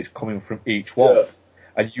differences coming from each one. Yeah.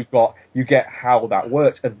 And you get how that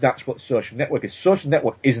works, and that's what Social Network is. Social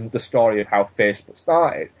Network isn't the story of how Facebook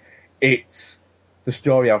started; it's the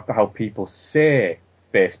story of how people say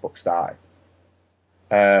Facebook started.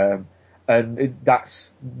 And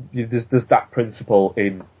there's that principle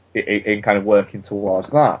in kind of working towards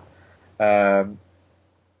that.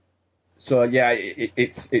 So yeah,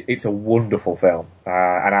 it's a wonderful film,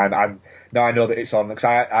 and I'm now I know that it's on, because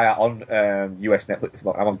I on US Netflix.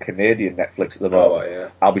 I'm on Canadian Netflix at the moment. Oh, yeah.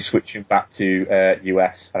 I'll be switching back to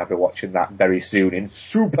US, and I'll be watching that very soon in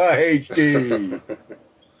Super HD.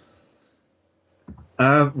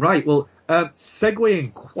 Right, well,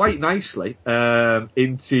 segueing quite nicely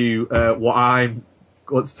into what I'm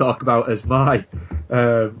going to talk about as my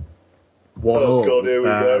one. Oh God, here we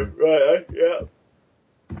go. Right, yeah.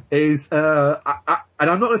 Is and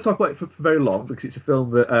I'm not going to talk about it for very long, because it's a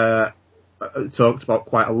film that talked about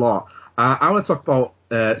quite a lot. I want to talk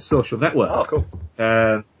about Social Network. Oh, cool.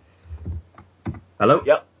 Hello?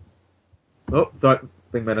 Yep. Oh, don't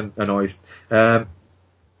bring me a noise. I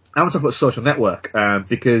want to talk about Social Network,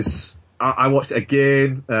 because I watched it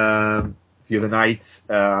again the other night.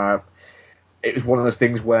 It was one of those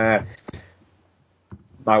things where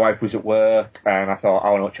my wife was at work, and I thought,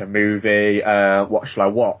 I want to watch a movie, what shall I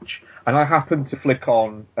watch? And I happened to flick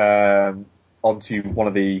on onto one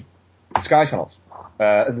of the Sky channels,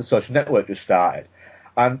 and the Social Network just started.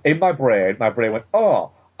 And in my brain went,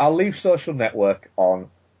 oh, I'll leave Social Network on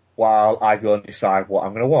while I go and decide what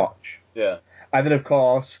I'm going to watch. Yeah. And then, of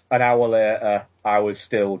course, an hour later, I was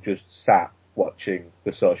still just sat watching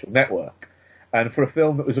the Social Network. And for a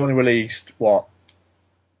film that was only released,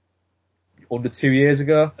 under 2 years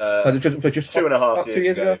ago? Just 2.5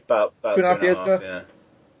 years ago. About 2.5 years ago.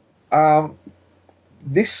 Yeah.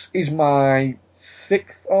 This is my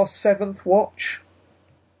 6th or 7th watch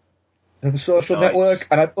of the Social Network,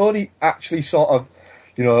 and I've only actually sort of,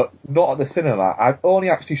 not at the cinema, I've only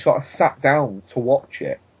actually sort of sat down to watch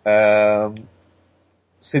it,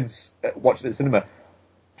 since watching it at the cinema.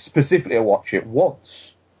 Specifically, I watched it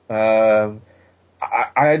once. I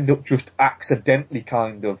ended up just accidentally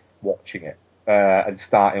kind of watching it, and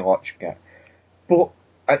starting watching it. But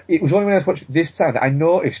it was only when I was watching it this time that I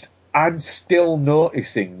noticed I'm still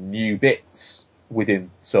noticing new bits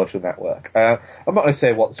within Social Network. I'm not going to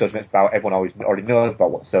say what the Social Network's about. Everyone already knows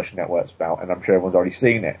about what the Social Network's about, and I'm sure everyone's already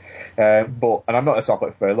seen it. And I'm not going to talk about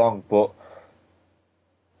it for very long, but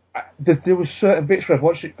there was certain bits where I've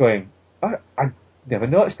watched it going, I never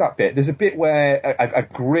noticed that bit. There's a bit where a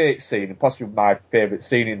great scene, and possibly my favourite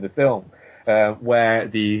scene in the film, where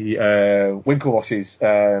the Winklevoss's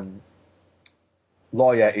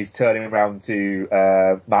lawyer is turning around to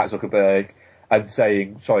Mark Zuckerberg and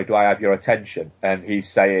saying, sorry, do I have your attention? And he's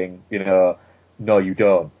saying, no, you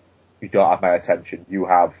don't. You don't have my attention. You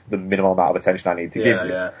have the minimal amount of attention I need to give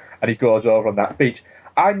you. Yeah. And he goes over on that speech.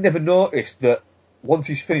 I never noticed that once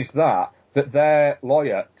he's finished that their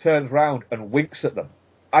lawyer turns round and winks at them.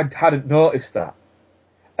 I hadn't noticed that.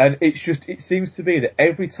 And it seems to be that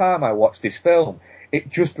every time I watch this film, it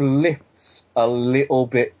just lifts a little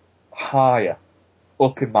bit higher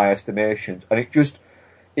up in my estimations, and it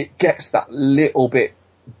gets that little bit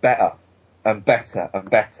better and better and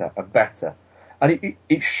better and better. And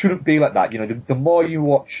it shouldn't be like that. The more you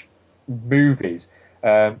watch movies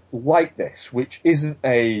like this, which isn't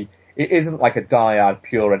like a die-hard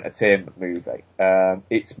pure entertainment movie.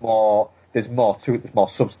 There's more to it, there's more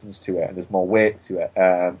substance to it, and there's more weight to it.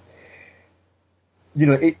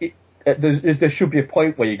 There should be a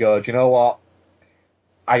point where you go, do you know what?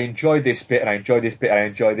 I enjoy this bit, and I enjoy this bit, and I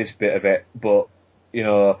enjoy this bit of it, but,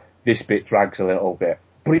 this bit drags a little bit.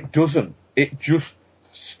 But it doesn't. It just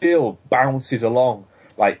still bounces along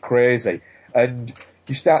like crazy. And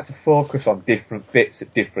you start to focus on different bits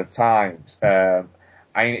at different times.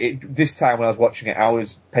 This time when I was watching it, I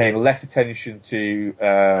was paying less attention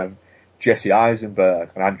to Jesse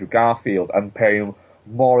Eisenberg and Andrew Garfield, and paying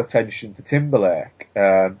more attention to Timberlake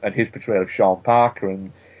and his portrayal of Sean Parker.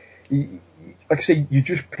 And like I say, you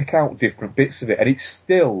just pick out different bits of it, and it's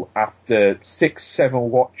still, after 6-7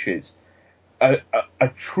 watches, a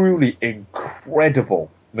truly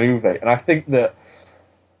incredible movie. And I think that,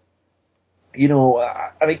 you know,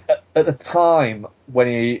 I mean, at the time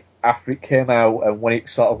after it came out and when it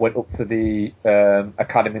sort of went up for the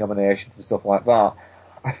Academy nominations and stuff like that,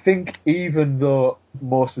 I think even though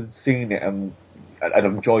most had seen it and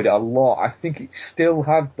enjoyed it a lot, I think it still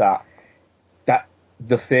had that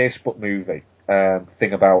the Facebook movie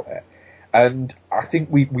thing about it. And I think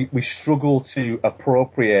we struggle to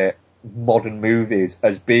appropriate modern movies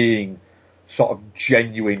as being sort of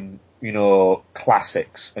genuine, you know,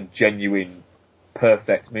 classics and genuine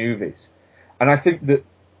perfect movies. And I think that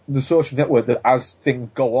The Social Network, that as things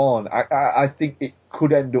go on, I think it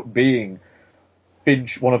could end up being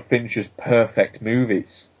one of Fincher's perfect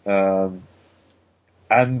movies. And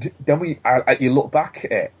then you look back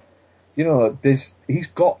at it, you know, he's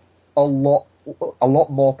got a lot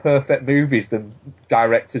more perfect movies than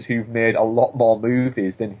directors who've made a lot more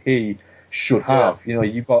movies than he should have. Yeah. You know,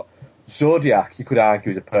 you've got Zodiac, you could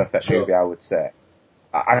argue is a perfect movie, I would say.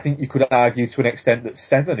 I think you could argue to an extent that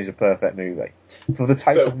Seven is a perfect movie. For the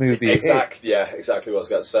type of movie exactly what I was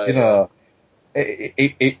going to say. You know,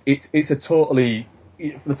 it's a totally,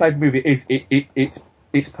 for the type of movie it is,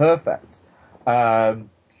 it's perfect.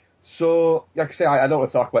 So, like I say, I don't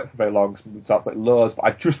want to talk about it for very long, because we talk about loads, but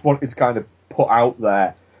I just wanted to kind of put out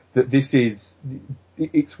there that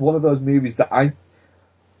it's one of those movies that I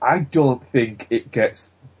don't think it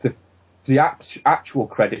gets the actual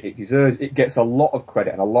credit it deserves. It gets a lot of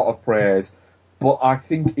credit and a lot of praise, but I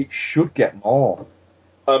think it should get more.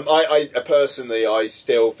 I personally, I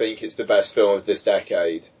still think it's the best film of this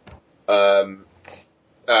decade.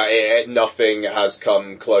 Nothing has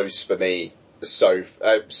come close for me so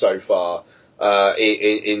far. I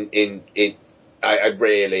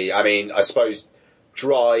suppose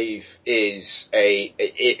Drive is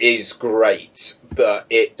great, but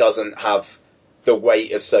it doesn't have the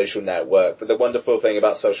weight of Social Network. But the wonderful thing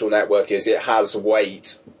about Social Network is it has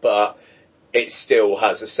weight, but it still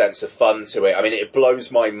has a sense of fun to it. I mean, it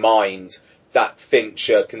blows my mind that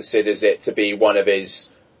Fincher considers it to be one of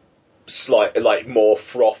his more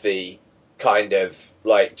frothy kind of,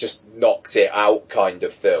 just knocked it out kind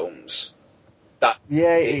of films.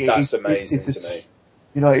 That's amazing to me.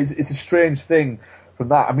 You know, it's a strange thing from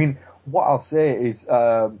that. I mean, what I'll say is,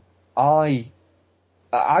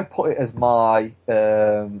 I put it as my,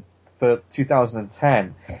 for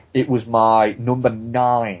 2010, it was my number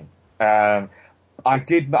 9. I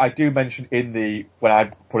do mention when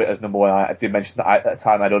I put it as number 1, I did mention that at the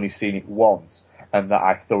time I'd only seen it once, and that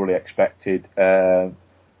I thoroughly expected,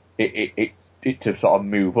 it to sort of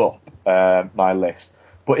move up, my list.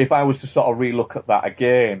 But if I was to sort of relook at that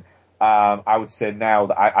again, I would say now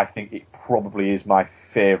that I think it probably is my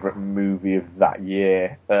favourite movie of that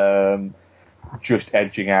year. Just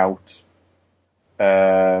edging out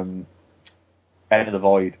Enter the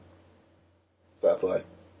Void. Fair play.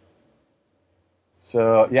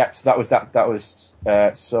 So yeah, so that was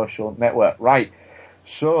Social Network. Right.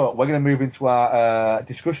 So we're going to move into our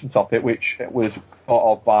discussion topic, which was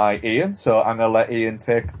thought of by Ian. So I'm going to let Ian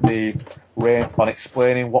take the reins on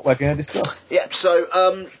explaining what we're going to discuss. Yeah.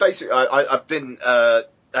 So basically, I've been.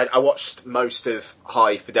 I watched most of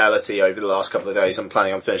High Fidelity over the last couple of days. I'm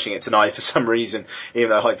planning on finishing it tonight for some reason, even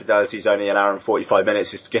though High Fidelity is only an hour and 45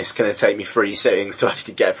 minutes. It's going to take me 3 sittings to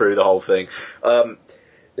actually get through the whole thing.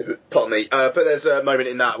 Pardon me. But there's a moment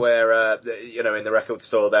in that where, in the record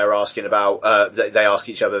store, they're asking about, they ask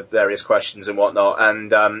each other various questions and whatnot.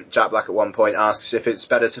 And, Jack Black at one point asks if it's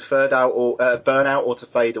better to burn out or to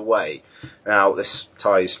fade away. Now, this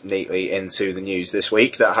ties neatly into the news this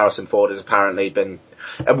week that Harrison Ford has apparently been,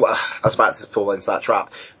 I was about to fall into that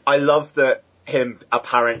trap. I love that him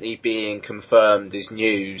apparently being confirmed is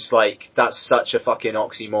news. That's such a fucking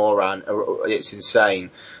oxymoron. It's insane.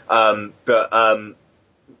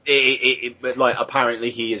 Apparently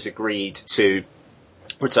he has agreed to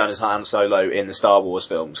return as Han Solo in the Star Wars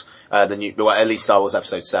films, at least Star Wars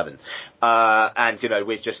Episode 7. And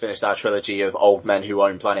we've just finished our trilogy of Old Men Who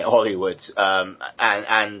Own Planet Hollywood, and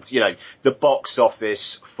the box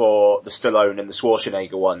office for the Stallone and the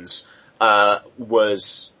Schwarzenegger ones,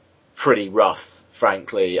 was pretty rough.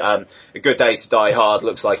 Frankly, A Good Day to Die Hard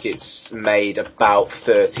looks like it's made about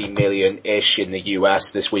 30 million-ish in the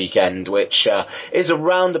US this weekend, which is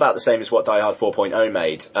around about the same as what Die Hard 4.0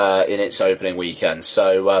 made in its opening weekend.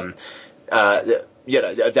 So,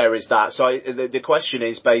 there is that. So the question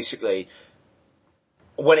is basically,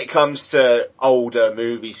 when it comes to older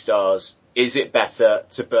movie stars, is it better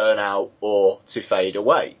to burn out or to fade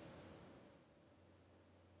away?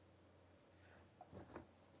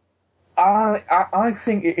 I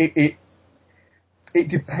think It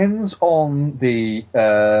depends on the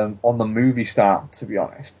movie star, to be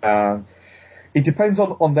honest. It depends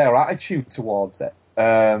on their attitude towards it.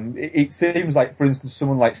 It seems like, for instance,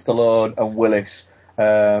 someone like Stallone and Willis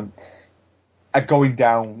are going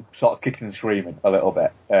down, sort of kicking and screaming a little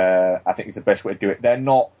bit. I think is the best way to do it. They're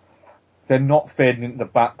not fading into the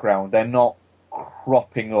background. They're not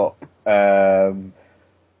cropping up,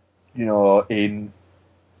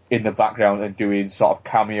 in the background and doing sort of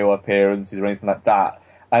cameo appearances or anything like that.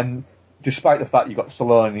 And despite the fact you've got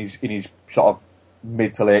Stallone in his sort of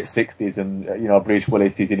mid to late 60s and, Bruce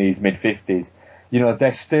Willis is in his mid 50s,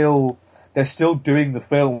 they're still doing the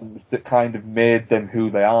films that kind of made them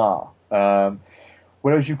who they are.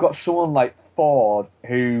 Whereas you've got someone like Ford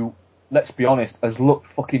who, let's be honest, has looked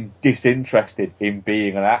fucking disinterested in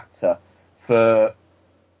being an actor for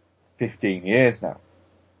 15 years now.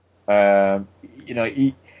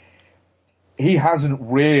 He hasn't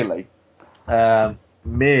really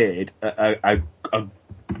made a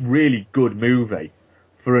really good movie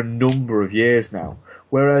for a number of years now.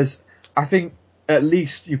 Whereas I think at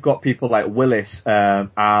least you've got people like Willis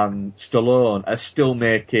and Stallone are still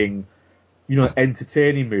making,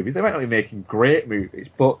 entertaining movies. They might not be making great movies,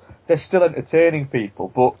 but they're still entertaining people.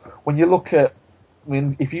 But when you look at,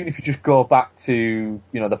 if you just go back to,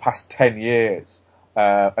 the past 10 years,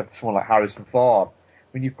 of someone like Harrison Ford,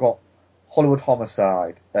 you've got Hollywood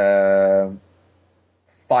Homicide,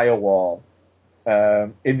 Firewall,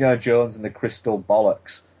 Indiana Jones and the Crystal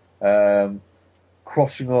Bollocks,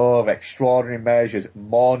 Crossing Over, Extraordinary Measures,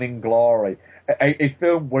 Morning Glory, a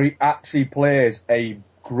film where he actually plays a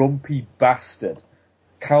grumpy bastard,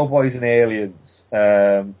 Cowboys and Aliens,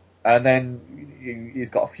 and then he's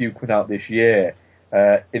got a few coming out this year.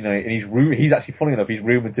 He's actually, funny enough, he's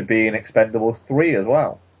rumoured to be in Expendables 3 as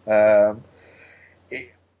well.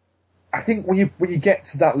 I think when you get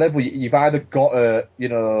to that level, you've either got to,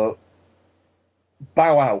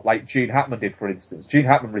 bow out like Gene Hackman did, for instance. Gene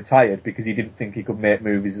Hackman retired because he didn't think he could make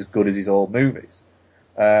movies as good as his old movies.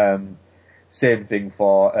 Same thing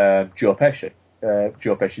for Joe Pesci.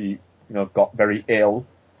 Joe Pesci, got very ill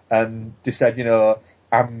and just said,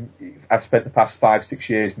 I've spent the past 5-6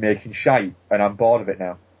 years making shite and I'm bored of it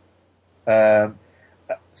now.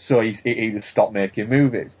 So he just stopped making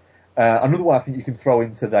movies. Another one I think you can throw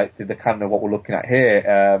into the kind of what we're looking at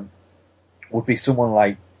here would be someone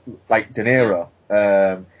like De Niro.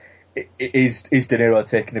 Is De Niro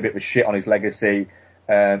taking a bit of a shit on his legacy,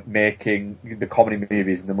 making the comedy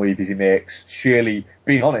movies and the movies he makes, surely,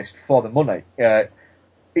 being honest, for the money?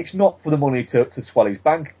 It's not for the money to swell his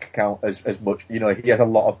bank account as much. He has a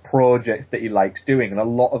lot of projects that he likes doing, and a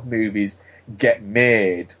lot of movies get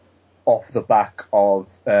made off the back of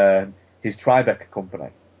his Tribeca company.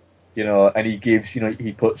 And he gives,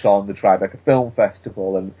 he puts on the Tribeca Film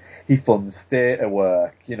Festival and he funds theatre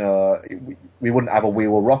work. We wouldn't have a We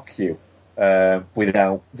Will Rock You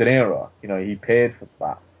without De Niro. He paid for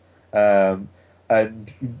that.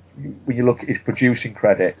 And when you look at his producing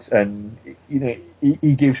credits and,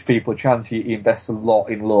 he gives people a chance, he invests a lot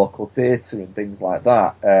in local theatre and things like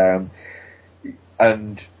that.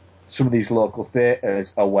 And some of these local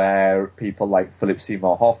theatres are where people like Philip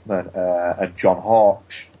Seymour Hoffman and John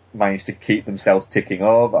Hawkes managed to keep themselves ticking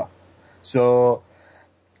over. So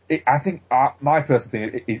I think my personal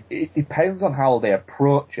thing is it depends on how they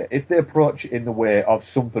approach it. If they approach it in the way of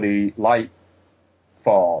somebody like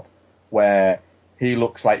Ford, where he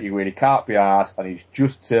looks like he really can't be arsed and he's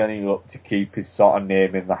just turning up to keep his sort of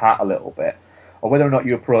name in the hat a little bit, or whether or not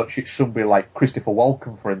you approach it somebody like Christopher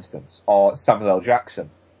Walken, for instance, or Samuel L. Jackson,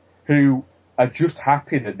 who are just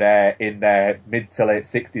happy that they're in their mid to late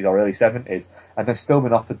 60s or early 70s and they've still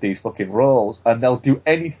been offered these fucking roles, and they'll do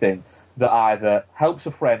anything that either helps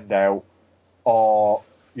a friend out or,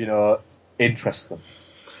 interests them.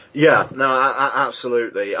 Yeah, no,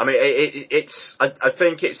 absolutely. I mean, I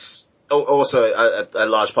think it's also a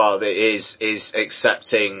large part of it is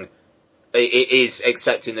accepting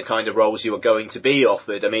the kind of roles you are going to be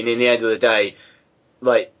offered. I mean, in the end of the day,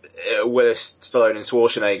 like Willis, Stallone and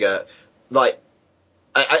Schwarzenegger, like,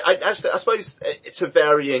 I suppose to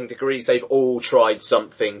varying degrees they've all tried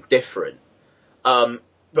something different.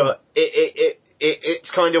 But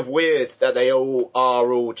it's kind of weird that they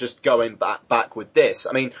all just going back with this.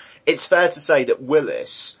 I mean, it's fair to say that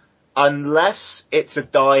Willis, unless it's a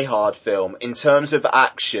Die Hard film, in terms of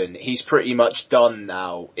action, he's pretty much done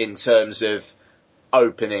now in terms of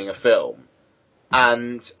opening a film.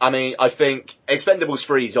 And, I mean, I think Expendables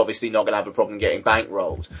 3 is obviously not going to have a problem getting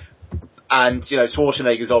bankrolled. And,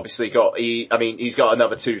 Schwarzenegger's obviously he's got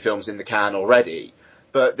another 2 films in the can already.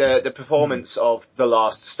 But the performance of The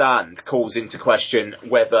Last Stand calls into question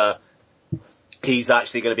whether he's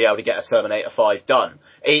actually going to be able to get a Terminator 5 done.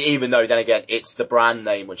 Even though, then again, it's the brand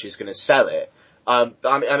name which is going to sell it. Out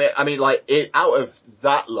of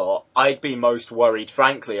that lot, I'd be most worried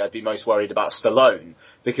about Stallone,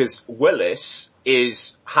 because Willis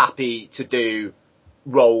is happy to do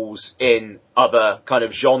roles in other kind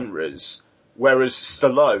of genres, whereas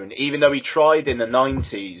Stallone, even though he tried in the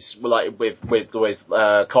 90s, like with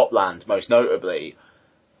Copland most notably,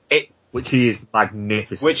 which he is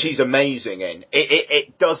magnificent, which he's amazing in,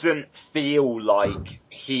 it doesn't feel like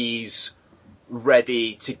he's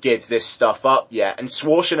ready to give this stuff up yet, and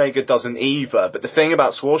Schwarzenegger doesn't either. But the thing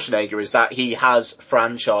about Schwarzenegger is that he has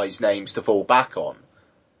franchise names to fall back on,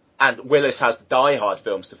 and Willis has the Die Hard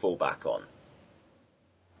films to fall back on.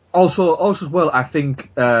 Also as well, I think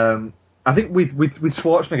with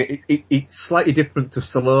Schwarzenegger, it's slightly different to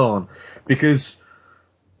Stallone, because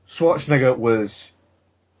Schwarzenegger was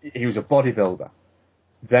a bodybuilder,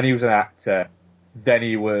 then he was an actor, then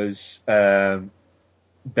he was a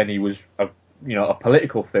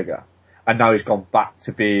political figure, and now he's gone back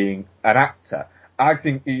to being an actor. I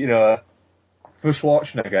think, for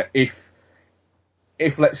Schwarzenegger, if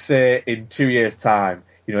let's say in 2 years' time,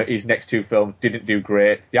 his next two films didn't do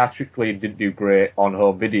great theatrically and didn't do great on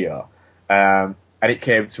home video, and it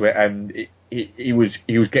came to it, and he was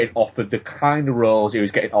getting offered the kind of roles he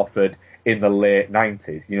was getting offered in the late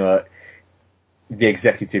 90s, the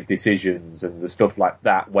executive decisions and the stuff like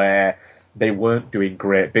that, where they weren't doing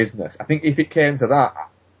great business. I think if it came to that,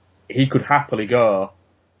 he could happily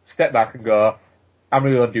step back and go, I'm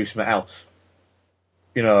going to go and do something else.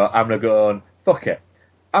 I'm going to go and, fuck it,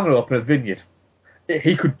 I'm going to open a vineyard.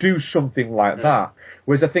 He could do something like that.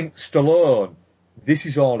 Whereas I think Stallone, this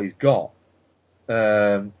is all he's got.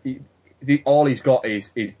 All he's got is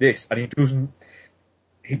this, and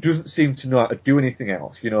he doesn't seem to know how to do anything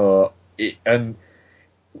else, and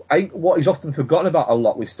I think what he's often forgotten about a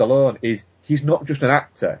lot with Stallone is he's not just an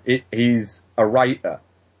actor. He's a writer,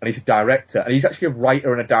 and he's a director, and he's actually a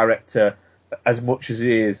writer and a director as much as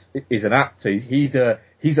he is an actor. He's a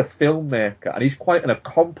filmmaker, and he's quite an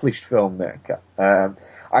accomplished filmmaker.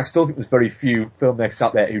 I still think there's very few filmmakers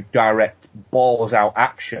out there who direct balls out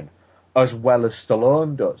action as well as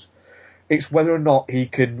Stallone does. It's whether or not he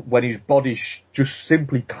can, when his body just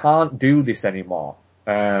simply can't do this anymore.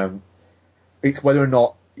 It's whether or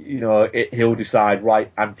not, he'll decide, right,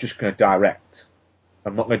 I'm just going to direct.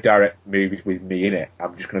 I'm not going to direct movies with me in it.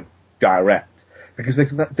 I'm just going to direct. Because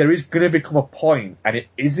there is going to become a point, and it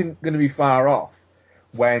isn't going to be far off,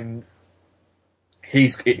 when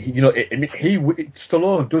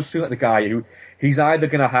Stallone does seem like the guy who, he's either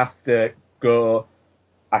going to have to go,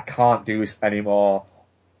 I can't do this anymore,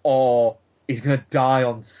 or he's going to die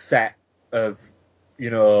on set of,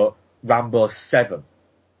 Rambo 7.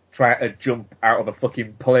 Try to jump out of a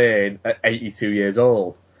fucking plane at 82 years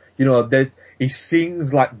old. He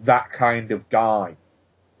seems like that kind of guy,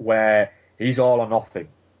 where he's all or nothing.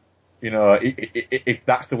 If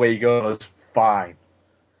that's the way he goes, fine.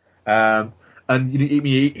 And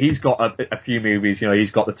he's got a few movies.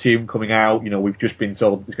 He's got The Tomb coming out. We've just been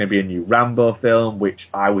told there's going to be a new Rambo film, which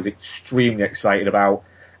I was extremely excited about.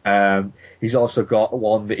 He's also got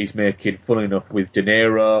one that he's making, funnily enough, with De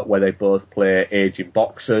Niro, where they both play aging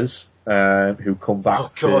boxers, who come back. Oh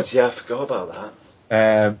God, yeah, I forgot about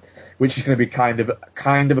that. Which is going to be kind of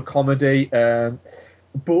a comedy.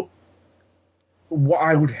 But what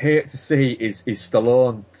I would hate to see is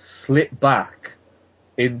Stallone slip back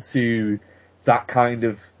into that kind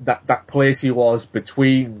of, that place he was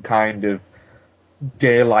between kind of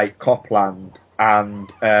Daylight Copland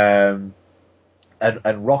and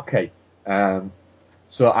Rocky.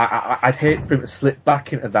 So I'd hate for him to slip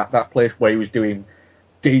back into that place where he was doing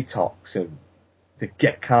Detox and the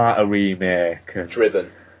Get Carter remake and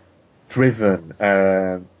Driven,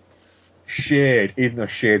 Shade, even though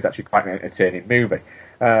Shade's actually quite an entertaining movie.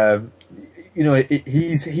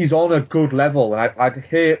 He's on a good level, and I'd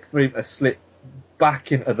hate for him to slip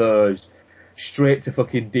back into those straight to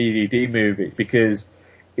fucking DVD movies, because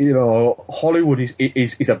Hollywood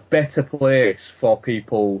is a better place for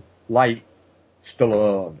people like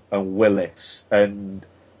Stallone and Willis and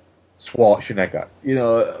Schwarzenegger.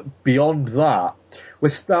 Beyond that, we're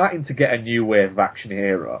starting to get a new wave of action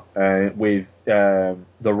hero with The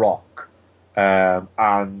Rock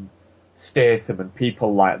and Statham and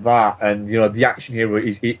people like that, and the action hero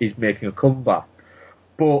is making a comeback.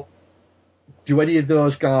 But do any of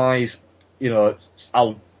those guys, I'm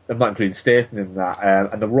not including Statham in that,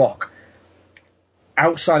 and The Rock,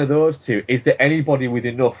 outside of those two, is there anybody with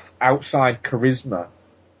enough outside charisma,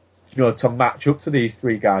 to match up to these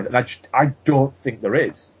three guys? And I don't think there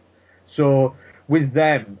is. So with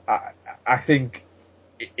them, I think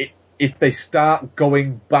if they start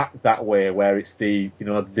going back that way, where it's the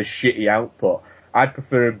shitty output, I'd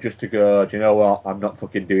prefer him just to go, do you know what, I'm not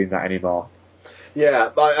fucking doing that anymore. Yeah,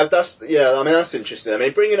 that's interesting. I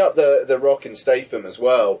mean, bringing up the Rock and Statham as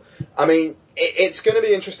well. I mean, it's going to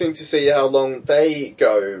be interesting to see how long they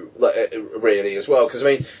go, really, as well. Because I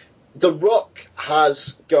mean, the Rock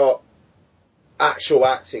has got actual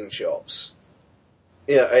acting chops.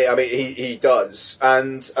 I mean, he does,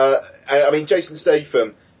 and I mean, Jason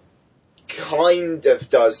Statham kind of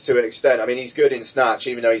does to an extent. I mean, he's good in Snatch,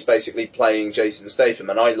 even though he's basically playing Jason Statham,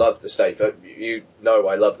 and I love the Statham. I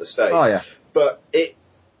love the Statham. Oh yeah. But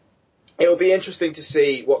it'll be interesting to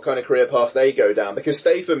see what kind of career path they go down, because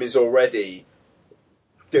Statham is already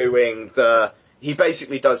doing he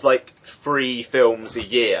basically does like 3 films a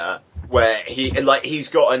year where he's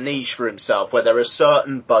got a niche for himself where there are a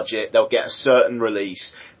certain budget, they'll get a certain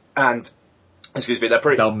release, and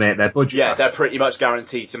they'll make their budget. Yeah, they're pretty much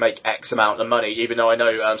guaranteed to make X amount of money, even though I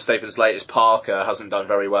know Statham's latest Parker hasn't done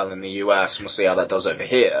very well in the US, and we'll see how that does over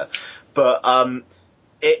here. But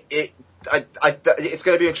it's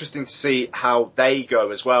going to be interesting to see how they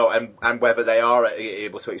go as well, and whether they are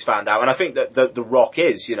able to expand out. And I think that the Rock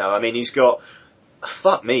is, I mean, he's got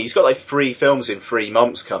like 3 films in 3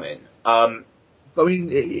 months coming. I mean,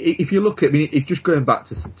 if you look at just going back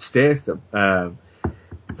to Statham,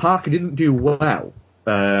 Parker didn't do well,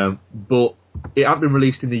 but it hasn't been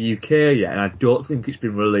released in the UK yet, and I don't think it's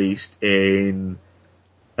been released in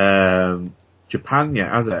Japan yet,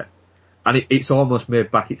 has it? And it's almost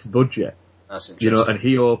made back its budget. That's interesting. And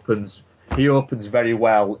he opens very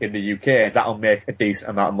well in the UK. That'll make a decent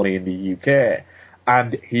amount of money in the UK.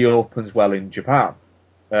 And he opens well in Japan.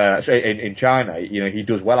 In China. He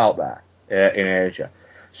does well out there, in Asia.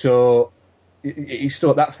 So,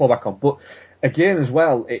 that's fall back on. But, again as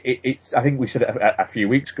well, it's, I think we said it a few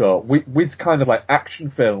weeks ago, with kind of like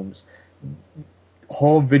action films,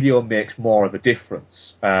 home video makes more of a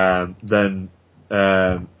difference, than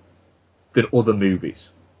other movies.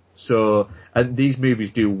 So, and these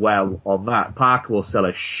movies do well on that. Parker will sell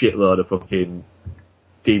a shitload of fucking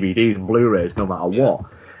DVDs and Blu-rays no matter what.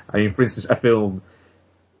 I mean, for instance, a film,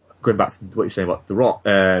 going back to what you're saying about The Rock,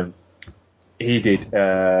 he did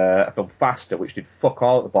a film Faster, which did fuck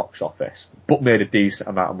all at the box office, but made a decent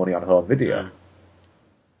amount of money on home video.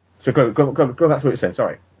 So go back to what you're saying,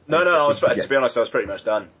 sorry. No, to be honest, I was pretty much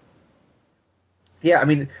done. Yeah, I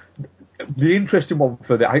mean, the interesting one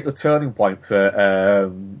I think the turning point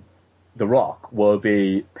for The Rock will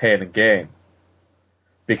be Pain and Gain.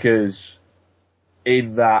 Because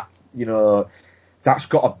in that, that's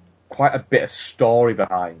got quite a bit of story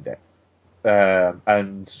behind it.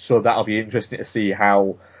 And so that'll be interesting to see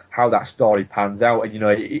how that story pans out. And,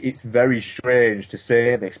 it's very strange to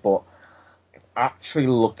say this, but actually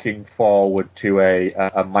looking forward to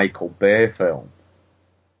a Michael Bay film.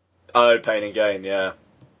 Oh, Pain and Gain, yeah.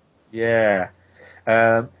 Yeah.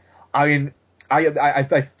 I mean,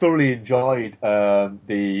 I thoroughly enjoyed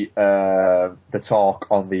the talk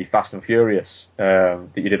on the Fast and Furious that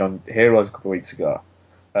you did on Heroes a couple of weeks ago,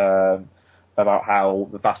 about how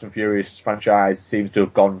the Fast and Furious franchise seems to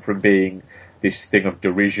have gone from being this thing of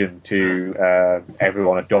derision to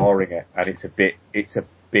everyone adoring it, and it's a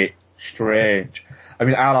bit strange. I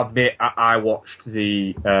mean, I'll admit I watched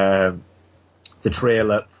the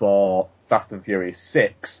trailer for Fast and Furious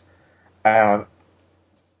 6 about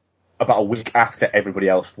a week after everybody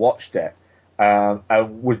else watched it,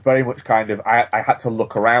 and was very much kind of, I had to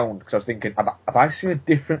look around because I was thinking, have I seen a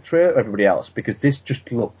different trailer to everybody else? Because this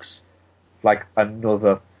just looks like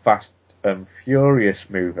another Fast and Furious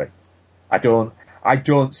movie. I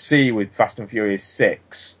don't see with Fast and Furious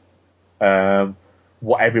 6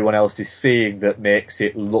 what everyone else is seeing that makes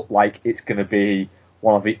it look like it's going to be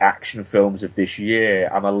one of the action films of this year.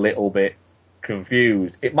 I'm a little bit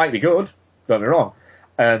confused. It might be good, don't get me wrong,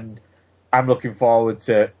 and I'm looking forward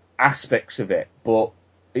to aspects of it, but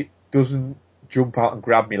it doesn't jump out and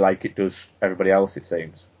grab me like it does everybody else, it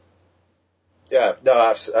seems. Yeah,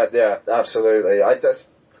 no, absolutely.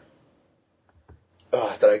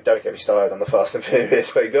 Don't get me started on the Fast and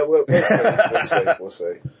Furious thing. We'll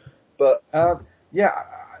see. But yeah,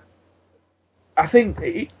 I think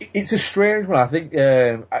it's a strange one. I think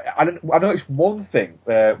I noticed one thing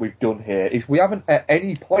we've done here is we haven't at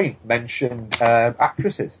any point mentioned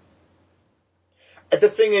actresses. The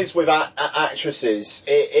thing is with actresses,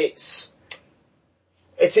 it's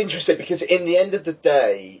interesting because in the end of the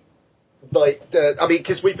day,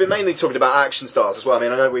 because we've been mainly talking about action stars as well. I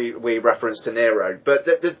mean, I know we referenced De Niro, but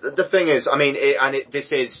the thing is, I mean,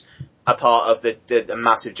 this is a part of the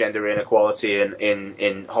massive gender inequality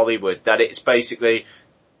in Hollywood, that it's basically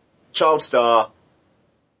child star,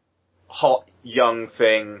 hot young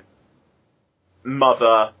thing,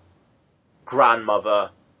 mother,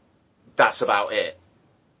 grandmother, that's about it.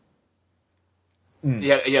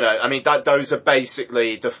 Yeah, you know, I mean, those are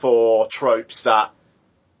basically the 4 tropes that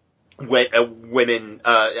women,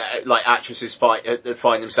 like actresses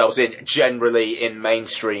find themselves in, generally in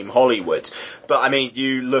mainstream Hollywood. But I mean,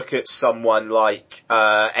 you look at someone like,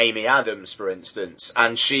 Amy Adams, for instance,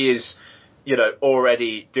 and she is, you know,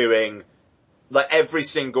 already doing, like, every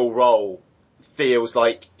single role feels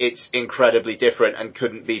like it's incredibly different and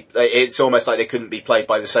it's almost like they couldn't be played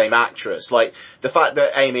by the same actress. Like, the fact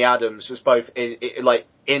that Amy Adams was both in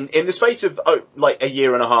the space of, like, a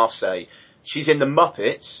year and a half, say, she's in The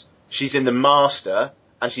Muppets, she's in The Master,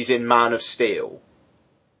 and she's in Man of Steel.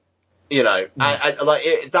 You know,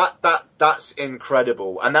 that's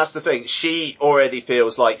incredible. And that's the thing, she already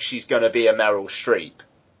feels like she's gonna be a Meryl Streep.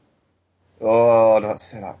 Oh, don't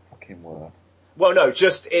say that fucking word. Well, no,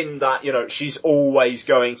 just in that, you know, she's always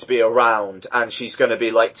going to be around and she's going to be,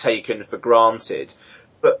 like, taken for granted.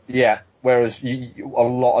 But yeah, whereas a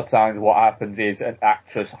lot of times what happens is an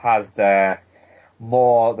actress has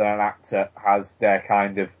more than an actor has their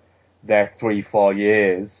 3-4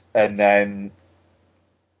 years, and then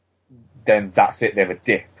that's it. They have a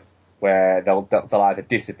dip where they'll either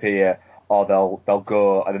disappear or they'll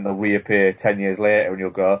go and then they'll reappear 10 years later, and you'll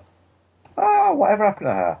go, oh, whatever happened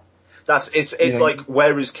to her? It's like,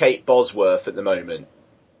 where is Kate Bosworth at the moment?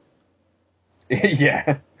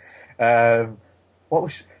 Yeah. What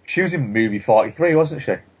was she was in movie 43, wasn't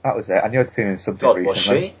she? That was it. I knew I'd seen her in something recently. Was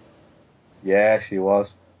she? Yeah, she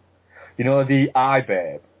was. You know the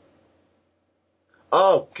iBabe?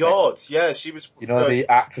 Oh God, yeah, she was. You know the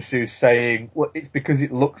actress who's saying, well, it's because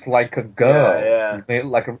it looks like a girl. Yeah. You made it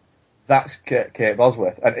like that's Kate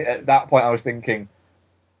Bosworth. And at that point I was thinking,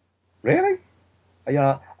 really? You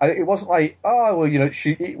know, it wasn't like, oh, well, you know,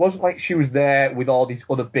 it wasn't like she was there with all these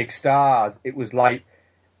other big stars. It was like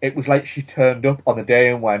she turned up on the day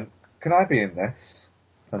and went, can I be in this?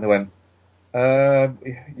 And they went,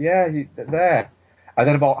 yeah, there. And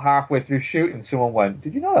then about halfway through shooting, someone went,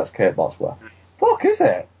 did you know that's Kate Bosworth? Fuck, is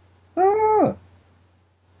it? Oh,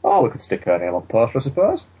 we could stick her name on poster, I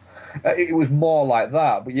suppose. It was more like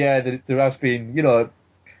that. But yeah, there has been, you know,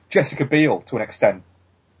 Jessica Biel to an extent.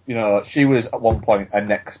 You know, she was at one point a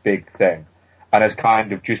next big thing, and has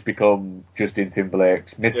kind of just become Justin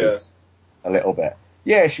Timberlake's missus a little bit.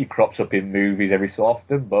 Yeah, she crops up in movies every so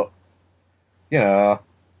often, but, you know,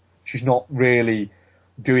 she's not really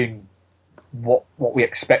doing what we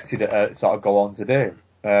expected her to sort of go on to do.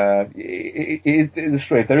 It is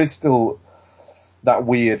straight. There is still that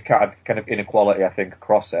weird kind of inequality, I think,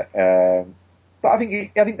 across it. But I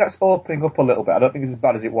think that's opening up a little bit. I don't think it's as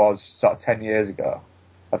bad as it was sort of 10 years ago.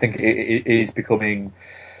 I think it is becoming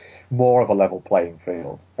more of a level playing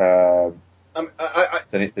field than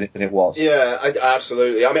it was. Yeah,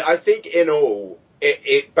 absolutely. I mean, I think in all,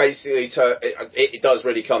 it basically it does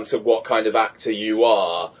really come to what kind of actor you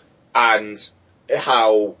are and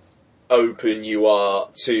how open you are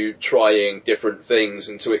to trying different things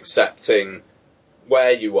and to accepting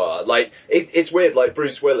where you are. Like, it's weird, like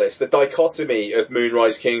Bruce Willis, the dichotomy of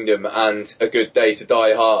Moonrise Kingdom and A Good Day to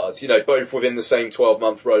Die Hard, you know, both within the same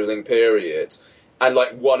 12-month rolling period. And,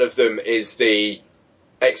 like, one of them is the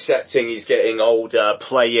accepting he's getting older,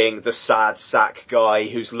 playing the sad sack guy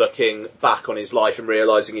who's looking back on his life and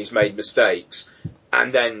realising he's made mistakes,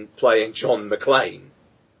 and then playing John McClane.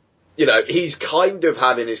 You know, he's kind of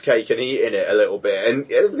having his cake and eating it a little bit, and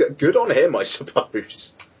good on him, I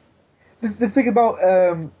suppose. The thing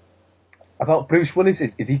about Bruce Willis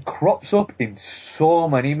is he crops up in so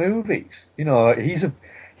many movies. You know, he's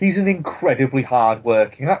an incredibly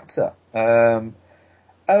hard-working actor,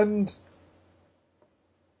 and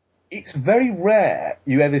it's very rare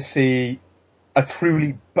you ever see a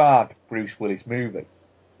truly bad Bruce Willis movie.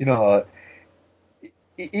 You know,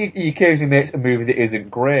 he occasionally makes a movie that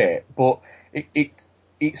isn't great, but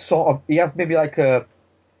it's sort of, he has maybe like a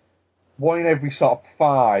 1 in every sort of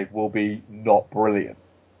 5 will be not brilliant.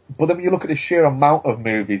 But then when you look at the sheer amount of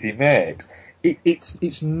movies he makes,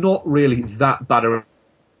 it's not really that bad a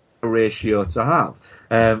ratio to have.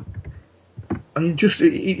 I mean, just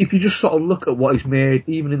if you just sort of look at what he's made,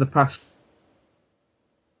 even in the past,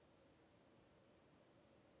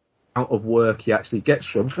 amount of work he actually gets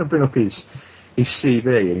from. I'm just going to bring up his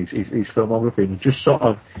CV and his filmography, and just sort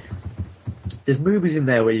of, there's movies in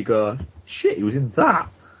there where you go, shit, he was in that.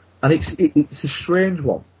 And it's a strange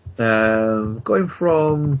one. Going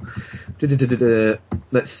from,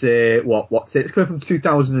 let's say, let's go from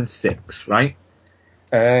 2006, right?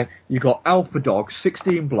 You got Alpha Dog,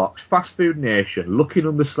 16 Blocks, Fast Food Nation, Lucky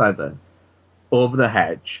Number 7, Over the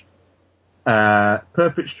Hedge,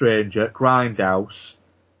 Perfect Stranger, Grindhouse,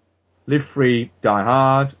 Live Free, Die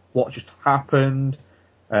Hard, What Just Happened,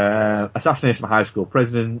 Assassination of a High School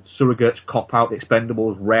President, Surrogates, Cop Out,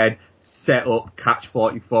 Expendables, Red, Set Up, Catch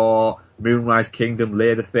 44, Moonrise Kingdom,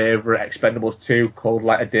 Lay the Favourite, Expendables 2, Cold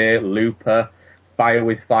Like a Day, Looper, Fire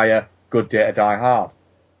with Fire, Good Day to Die Hard.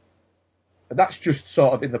 And that's just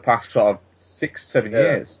sort of in the past sort of 6-7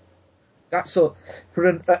 years. That's for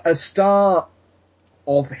a star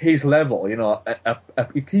of his level, you know,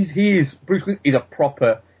 Bruce Willis is a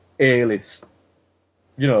proper A-list,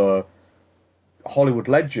 you know, Hollywood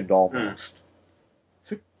legend almost.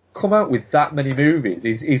 To come out with that many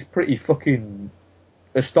movies is pretty fucking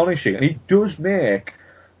astonishing, and he does make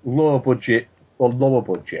lower budget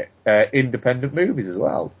independent movies as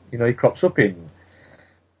well. You know, he crops up in,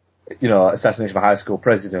 you know, Assassination of a High School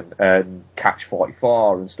President and Catch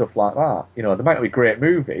 44 and stuff like that. You know, they might not be great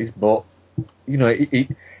movies, but you know,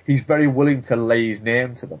 he's very willing to lay his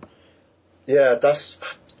name to them. Yeah, that's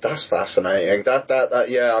fascinating. That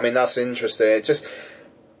yeah, I mean, that's interesting. It just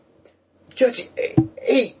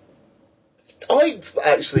I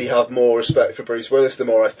actually have more respect for Bruce Willis the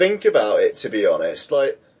more I think about it, to be honest.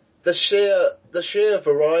 Like, the sheer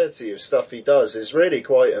variety of stuff he does is really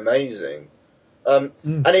quite amazing. And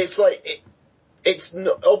it's like, it's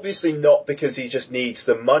obviously not because he just needs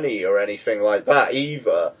the money or anything like that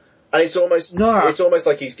either. And it's almost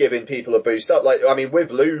like he's giving people a boost up. Like, I mean, with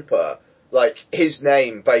Looper, like, his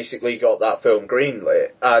name basically got that film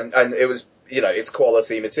greenlit, and it was, you know, it's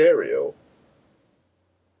quality material.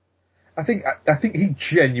 I think he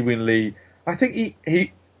genuinely,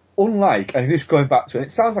 he unlike, and just going back to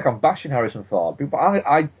it sounds like I'm bashing Harrison Ford, but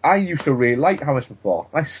I used to really like Harrison Ford.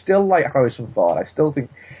 I still like Harrison Ford. I still think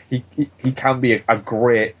he can be a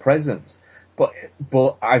great presence. But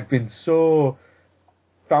I've been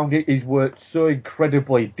found his work so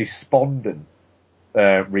incredibly despondent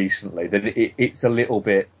recently that it's a little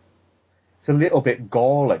bit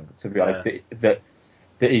galling, to be honest, that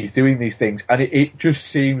he's doing these things, and it just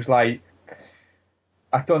seems like,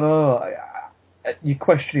 I don't know, you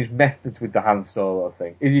question his methods with the Han Solo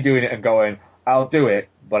thing. Is he doing it and going, I'll do it,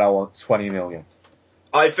 but I want 20 million?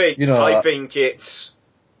 I think it's,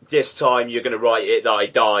 this time you're going to write it that I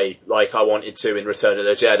die like I wanted to in Return of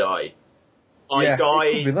the Jedi. I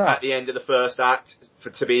die at the end of the first act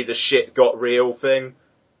to be the shit got real thing.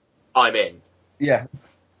 I'm in. Yeah.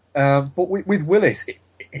 But with Willis,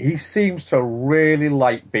 he seems to really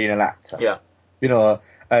like being an actor. Yeah. You know,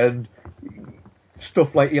 and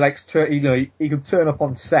stuff like he likes to, you know, he can turn up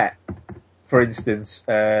on set, for instance,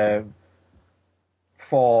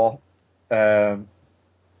 for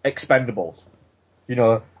Expendables, you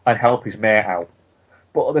know, and help his mate out.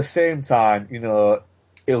 But at the same time, you know,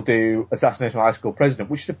 he'll do Assassination of a High School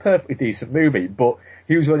President, which is a perfectly decent movie, but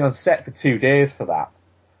he was only on set for 2 days for that.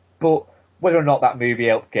 But whether or not that movie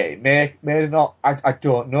helped get it made or not, I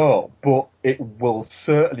don't know, but it will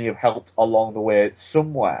certainly have helped along the way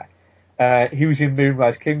somewhere. He was in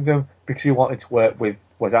Moonrise Kingdom because he wanted to work with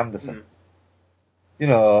Wes Anderson. You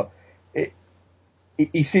know,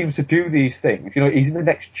 he seems to do these things. You know, he's in the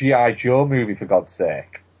next G.I. Joe movie, for God's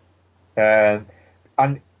sake.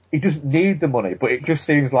 And he doesn't need the money, but it just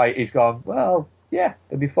seems like he's gone, well, yeah,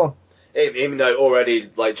 it'll be fun. Even though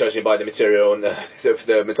already, like, judging by the material and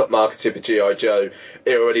the marketing for G.I. Joe,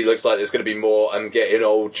 it already looks like there's going to be more I'm getting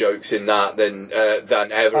old jokes in that than ever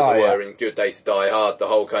there were in Good Day to Die Hard. The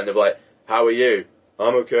whole kind of like, how are you?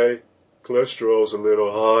 I'm okay. Cholesterol's a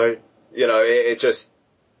little high. You know, it just...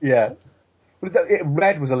 Yeah.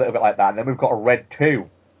 Red was a little bit like that, and then we've got a Red 2.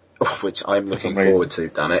 Which I'm looking forward to,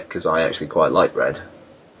 damn it, because I actually quite like Red.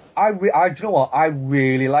 Do you know what? I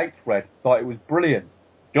really liked Red. Thought it was brilliant.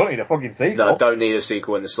 Don't need a fucking sequel. No, don't need a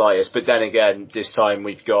sequel in the slightest. But then again, this time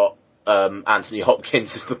we've got Anthony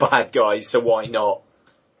Hopkins as the bad guy, so why not?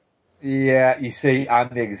 Yeah, you see, I'm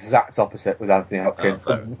the exact opposite with Anthony Hopkins.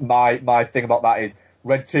 My thing about that is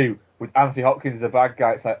Red 2 with Anthony Hopkins as the bad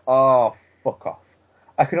guy. It's like, oh, fuck off.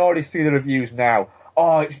 I can already see the reviews now.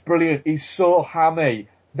 Oh, it's brilliant. He's so hammy.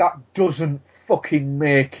 That doesn't fucking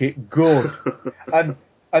make it good. and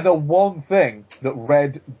the one thing that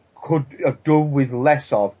Red could have done with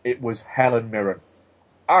less of, it was Helen Mirren.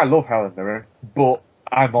 I love Helen Mirren, but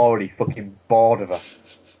I'm already fucking bored of her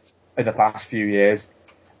in the past few years.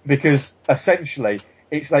 Because essentially,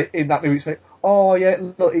 it's like, in that movie, it's like, oh yeah,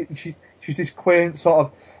 look, she's this quaint sort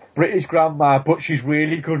of British grandma, but she's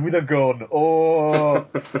really good with a gun. Oh,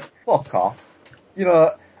 fuck off. You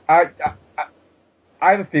know,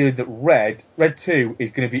 I have a feeling that Red 2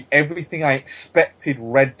 is going to be everything I expected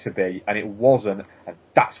Red to be, and it wasn't, and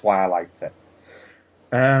that's why I liked it.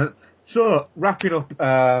 So, wrapping up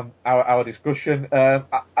our discussion,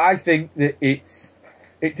 I think that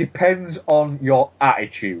it depends on your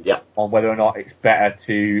attitude on whether or not it's better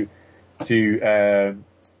to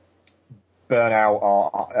burn out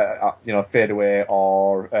or fade away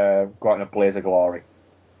or go out in a blaze of glory.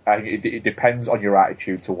 I think it depends on your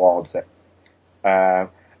attitude towards it.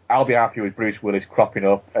 I'll be happy with Bruce Willis cropping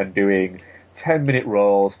up and doing 10-minute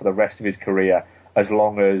roles for the rest of his career, as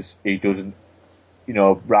long as he doesn't,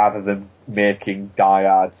 rather than making Die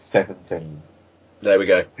Hard 17. There we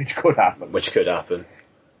go. Which could happen.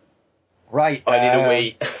 Right. I need a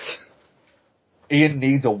wee. Ian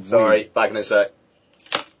needs a wee. Sorry, back in a sec.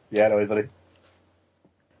 Yeah, no worries, buddy.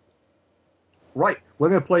 Right, we're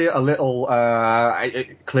going to play a little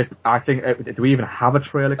clip. I think, do we even have a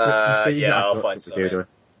trailer clip? Yeah, I'll find something.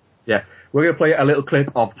 Yeah, we're going to play a little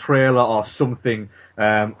clip of trailer or something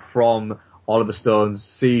from Oliver Stone's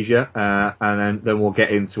Seizure, and then we'll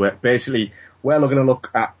get into it. Basically, we're going to look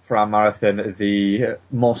at, for our marathon, the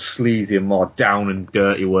more sleazy and more down and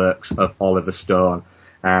dirty works of Oliver Stone.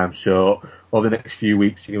 So over the next few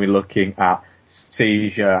weeks, you're going to be looking at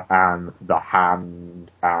Seizure and The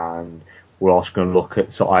Hand, and we're also going to look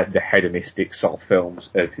at sort of like the hedonistic sort of films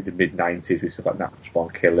of the mid-90s with stuff like Natural Born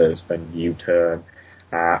Killers and U-Turn.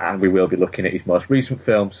 And we will be looking at his most recent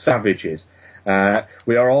film, Savages.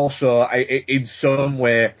 We are also, in some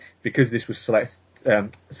way, because this was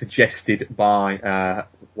suggested by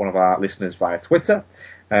one of our listeners via Twitter,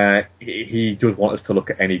 he does want us to look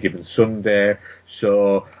at Any Given Sunday.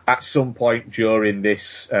 So at some point during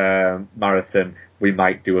this marathon, we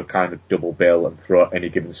might do a kind of double bill and throw Any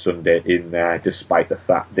Given Sunday in there, despite the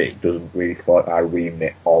fact that it doesn't really fall our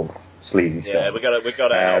remit of sleazy stuff. Yeah, we got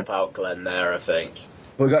to help out Glenn there, I think.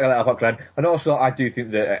 We've got to help out Glenn. And also, I do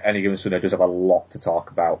think that Any Given Sunday does have a lot to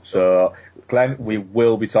talk about. So, Glenn, we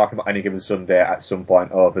will be talking about Any Given Sunday at some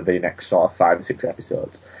point over the next sort of 5 or 6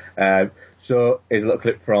 episodes. So, here's a little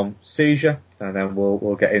clip from Seizure, and then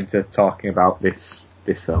we'll get into talking about this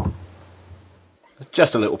film.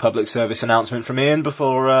 Just a little public service announcement from Ian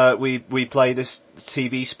before we play this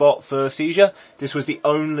TV spot for Seizure. This was the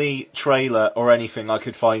only trailer or anything I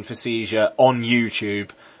could find for Seizure on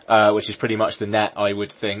YouTube, which is pretty much the net, I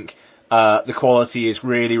would think. The quality is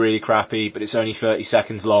really, really crappy, but it's only 30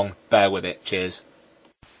 seconds long. Bear with it. Cheers.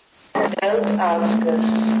 Don't ask us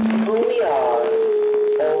who we are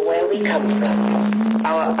or where we come from.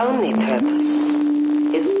 Our only purpose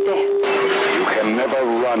is death. You can never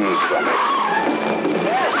run from it.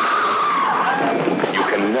 You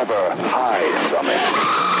can never hide from it.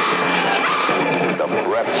 The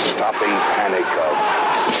breath-stopping panic of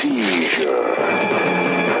Seizure.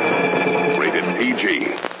 Rated PG.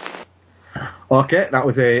 Okay, that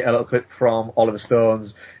was a little clip from Oliver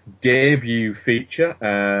Stone's debut feature,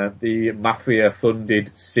 the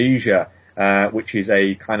Mafia-funded Seizure, which is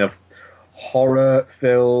a kind of horror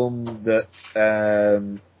film that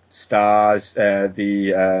stars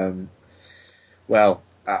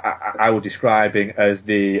I would describe him as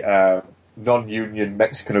the non-union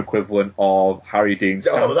Mexican equivalent of Harry Dean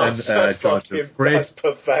Stanton. That's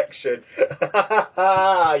perfection.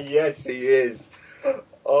 Yes, he is.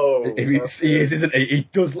 Oh, he is, isn't he? He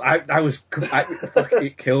does.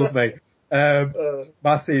 It killed me.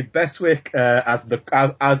 Marcy Beswick as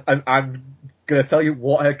and I'm gonna tell you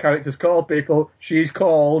what her character's called, people. She's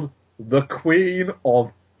called the Queen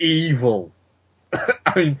of Evil.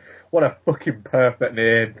 I mean, what a fucking perfect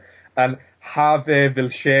name. And Harvey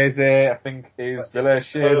Vilachese, I think is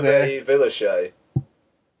Harvey Vilachese.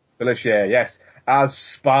 Vilachese, yes, as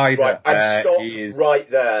Spider. Right, and stop right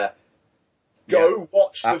there. Go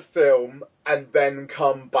watch the film and then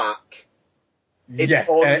come back. It's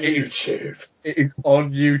on YouTube. It is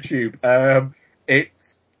on YouTube.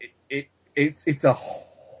 It's a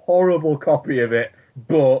horrible copy of it,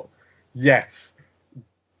 but yes,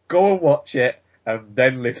 go and watch it and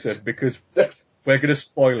then listen, because we're going to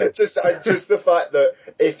spoil it. Just the fact that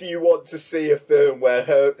if you want to see a film where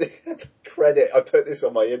her credit, I put this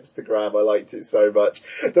on my Instagram, I liked it so much.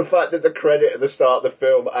 The fact that the credit at the start of the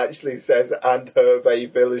film actually says and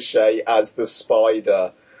Hervé Villachet as the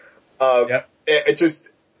Spider. It just,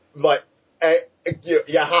 like, you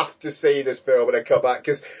have to see this film and then come back,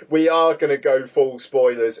 because we are going to go full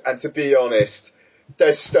spoilers, and to be honest,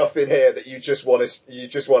 there's stuff in here that you just want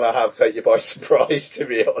to have take you by surprise, to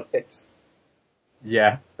be honest.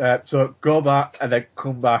 Yeah, so go back and then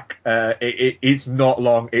come back. It's not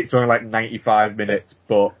long, it's only like 95 minutes,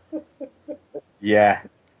 but yeah.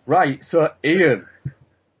 Right, so Ian,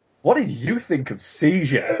 What did you think of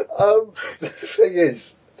Seizure? The thing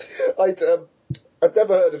is, I've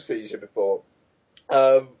never heard of Seizure before.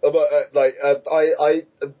 I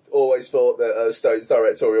always thought that Stone's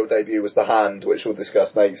directorial debut was The Hand, which we'll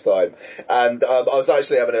discuss next time. And I was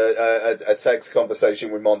actually having a text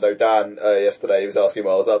conversation with Mondo Dan yesterday. He was asking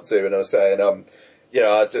what I was up to, and I was saying, I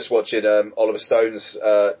was just watching Oliver Stone's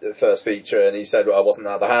first feature, and he said, well, I wasn't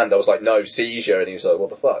at The Hand. I was like, no, Seizure, and he was like,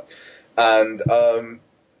 what the fuck? And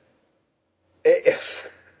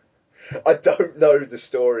I don't know the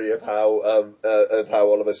story of how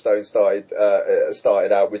Oliver Stone started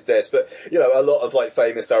out with this, but a lot of like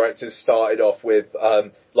famous directors started off with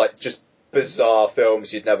like just bizarre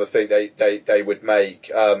films you'd never think they would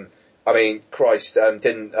make. I mean, Christ,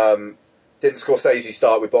 didn't Scorsese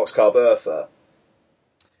start with Boxcar Bertha?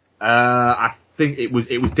 I think it was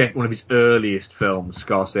definitely one of his earliest films,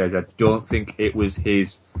 Scorsese. I don't think it was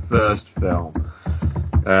his first film.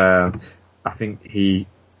 I think he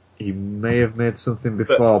may have made something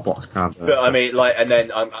before Boxcar Bertha. But I mean, like, and then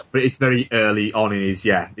but it's very early on in his.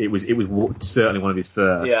 Yeah, it was certainly one of his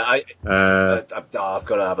first. Yeah, I've got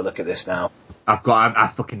to have a look at this now.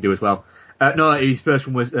 I fucking do as well. No, his first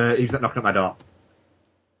one was he was Knocking at My Door.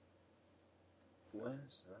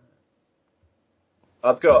 Where's that?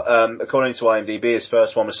 I've got according to IMDb, his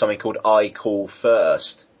first one was something called I Call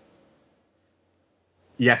First.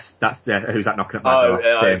 Yes, that's who's that Knocking at My Door.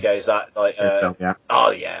 Oh, okay, is that like, yeah.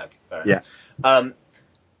 Oh, yeah, fair enough. Yeah.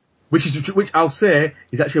 Which I'll say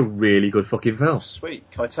is actually a really good fucking film.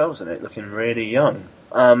 Sweet. Keitel's in it, looking really young.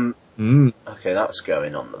 Okay, that's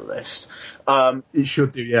going on the list. It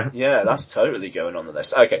should do, yeah. Yeah, that's totally going on the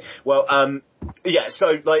list. Okay, well, yeah,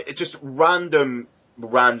 so, like, just random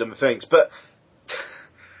things, but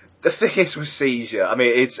the thing is with Seizure, I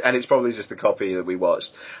mean, it's probably just the copy that we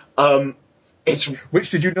watched,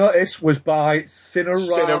 which did you notice was by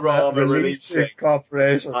Cinerama Releasing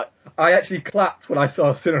Corporation. I actually clapped when I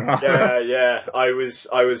saw Cinerama. Yeah, I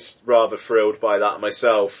was rather thrilled by that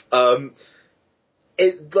myself. The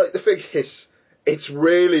thing is, it's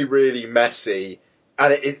really, really messy,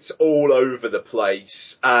 and it's all over the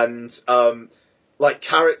place, and like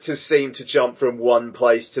characters seem to jump from one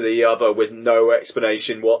place to the other with no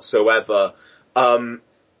explanation whatsoever. And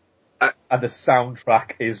the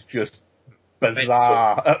soundtrack is just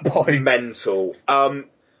bizarre at points. Mental.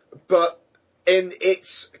 But in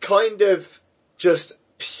its kind of just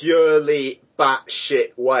purely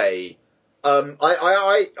batshit way,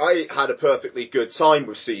 I had a perfectly good time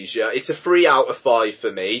with Seizure. It's a 3 out of 5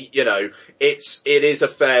 for me. It is a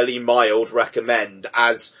fairly mild recommend,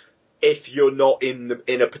 as if you're not in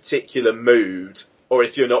a particular mood, or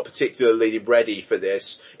if you're not particularly ready for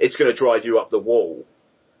this, it's going to drive you up the wall.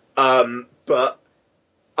 But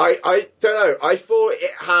I don't know. I thought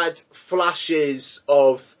it had flashes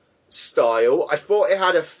of style. I thought it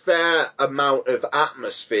had a fair amount of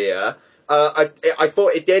atmosphere. I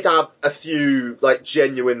thought it did have a few, like,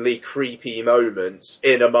 genuinely creepy moments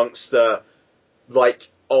in amongst the, like,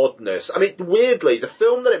 oddness. I mean, weirdly, the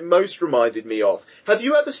film that it most reminded me of, have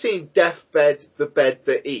you ever seen Deathbed, the Bed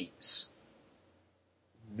That Eats?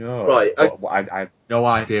 No. Right. I have no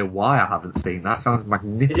idea why I haven't seen that. Sounds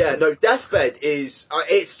magnificent. Yeah, no, Deathbed is,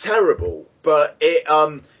 it's terrible, but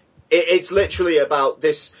it's literally about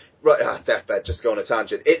this, right, Deathbed, just to go on a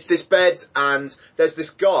tangent. It's this bed, and there's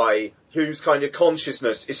this guy whose kind of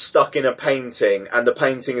consciousness is stuck in a painting, and the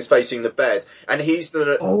painting is facing the bed, and he's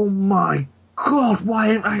the... Oh my God, why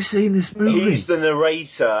haven't I seen this movie? He's the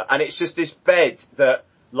narrator, and it's just this bed that,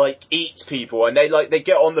 like, eats people, and they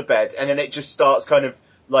get on the bed, and then it just starts kind of,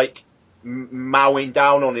 like, mowing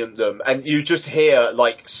down on them, and you just hear,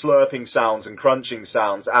 like, slurping sounds and crunching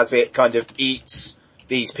sounds as it kind of eats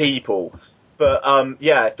these people. But,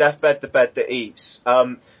 yeah, Deathbed, the Bed That Eats.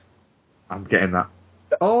 I'm getting that.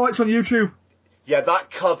 Oh, it's on YouTube. Yeah,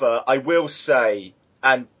 that cover, I will say,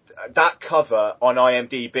 and that cover on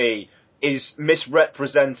IMDb is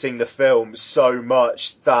misrepresenting the film so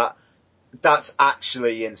much that that's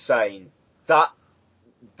actually insane. That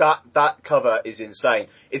cover is insane.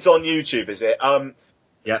 It's on YouTube, is it?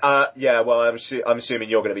 Yeah. Yeah, well, I'm assuming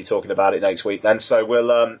you're going to be talking about it next week then, so we'll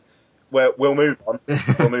move on.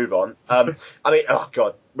 We'll move on. I mean, oh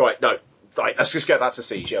God. Right, no. Right, let's just get back to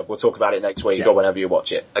Seizure. We'll talk about it next week or whenever you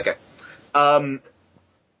watch it. Okay.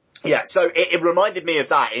 Yeah, so it reminded me of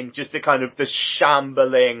that in just the kind of the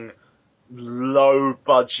shambling, low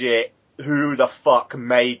budget, who the fuck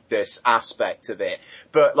made this aspect of it.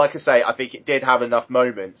 But like I say, I think it did have enough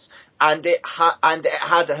moments, and it had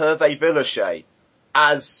Hervé Villechaize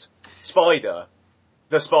as Spider,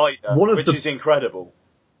 the Spider, which is incredible.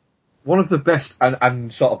 One of the best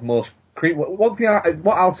and sort of most creep. One thing,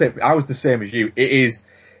 what I'll say, I was the same as you.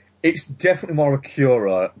 It's definitely more a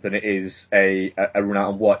cure than it is a run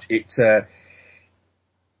out and watch. It's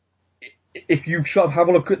if you sort of have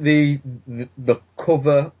a look at the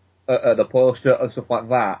cover, the poster and stuff like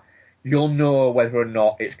that, you'll know whether or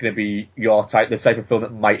not it's going to be the type of film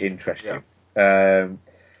that might interest you.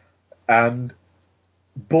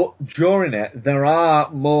 But during it, there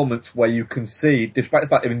are moments where you can see, despite the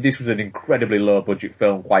fact, I mean, this was an incredibly low budget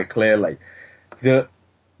film, quite clearly, that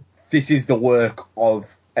this is the work of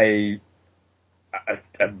a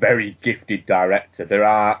very gifted director. There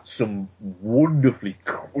are some wonderfully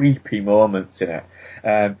creepy moments in it.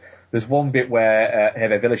 There's one bit where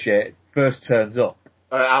Hervé Villechaize first turns up.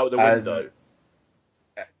 Out of the window.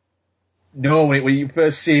 No, when you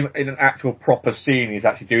first see him in an actual proper scene, he's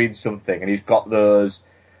actually doing something, and he's got those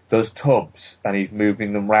tubs, and he's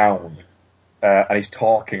moving them round, and he's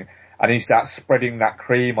talking, and he starts spreading that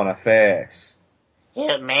cream on her face.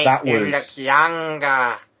 You make you look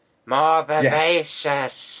younger, more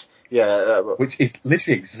vivacious. Yeah. Which is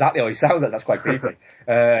literally exactly how he sounds. That's quite creepy.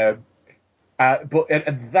 But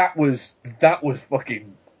that was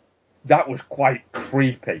quite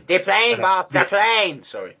creepy. The plane, boss, the plane!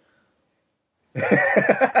 Sorry.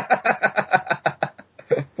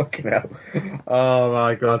 Fucking hell. Oh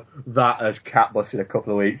my god. That as cat bus in a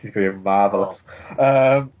couple of weeks is going to be marvellous.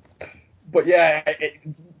 But yeah,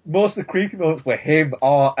 most of the creepy moments were him,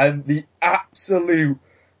 and the absolute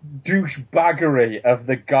douchebaggery of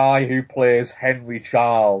the guy who plays Henry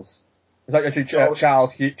Charles. Is that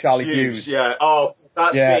actually Charlie Hughes? Yeah. Oh,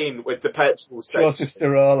 that scene with the petrol station. Joseph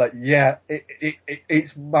Cirola, yeah.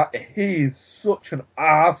 He's such an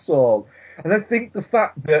arsehole. And I think the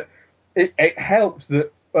fact that it helps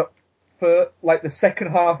that for like the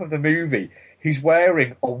second half of the movie, he's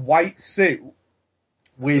wearing a white suit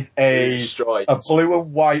with a blue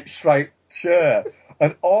and white striped shirt.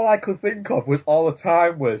 And all I could think of all the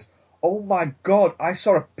time was, oh my god, I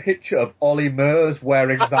saw a picture of Ollie Murs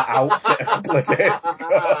wearing that outfit a couple of days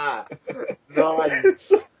ago.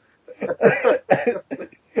 Nice.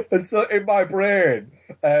 And so in my brain,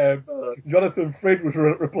 Jonathan Frid was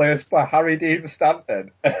replaced by Harry Dean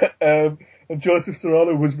Stanton, and Joseph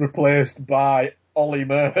Cirola was replaced by Ollie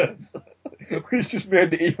Murs, which just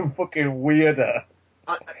made it even fucking weirder.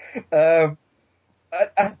 There's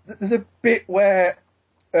a bit where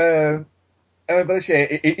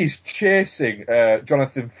he's chasing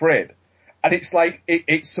Jonathan Frid, and it's like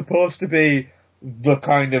it's supposed to be the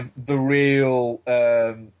kind of the real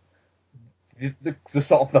the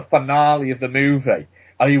sort of the finale of the movie,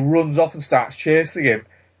 and he runs off and starts chasing him,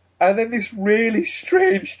 and then this really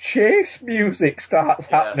strange chase music starts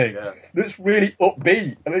happening that's really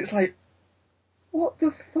upbeat, and it's like, what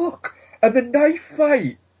the fuck? And the knife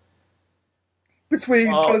fight between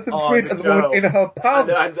Jonathan Frid and the woman in her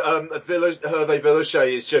pants. And Hervé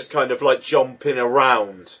Villechaize is just kind of like jumping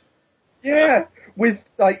around. Yeah, with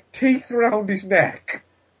like teeth around his neck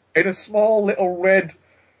in a small little red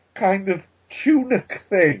kind of tunic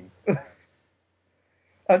thing.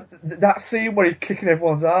 And that scene where he's kicking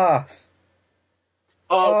everyone's ass.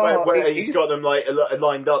 Where he's got them like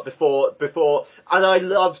lined up before, and I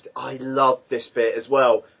loved this bit as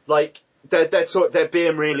well. Like, they're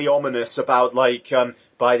being really ominous about like,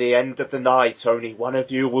 by the end of the night, only one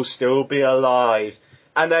of you will still be alive.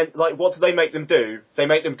 And then, like, what do they make them do? They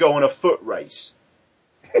make them go on a foot race.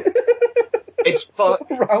 It's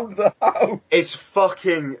around the house. It's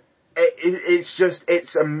fucking,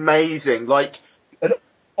 it's amazing. Like, and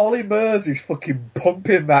Ollie Murs is fucking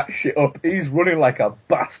pumping that shit up. He's running like a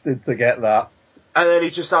bastard to get that. And then he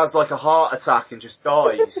just has like a heart attack and just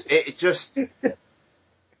dies. It just,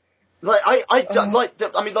 like,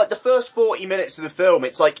 the first 40 minutes of the film,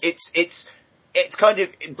 it's like, it's kind of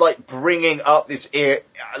like bringing up this air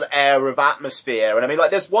of atmosphere. And I mean, like,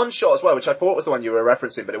 there's one shot as well, which I thought was the one you were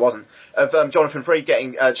referencing, but it wasn't, of Jonathan Frid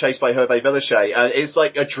getting chased by Hervé Villechaize, and it's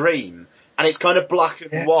like a dream, and it's kind of black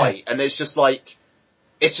and white, and it's just like,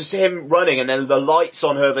 it's just him running, and then the lights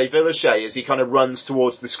on Hervé Villechaize as he kind of runs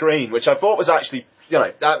towards the screen, which I thought was actually,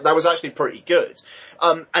 that was actually pretty good.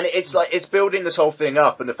 And it's like, it's building this whole thing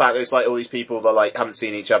up, and the fact that it's like all these people that like haven't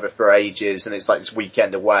seen each other for ages, and it's like this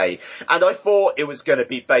weekend away. And I thought it was going to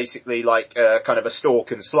be basically like kind of a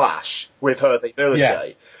stalk and slash with Hervé Villechaize.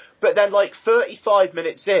 Yeah. But then like 35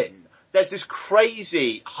 minutes in, there's this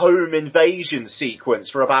crazy home invasion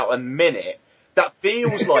sequence for about a minute that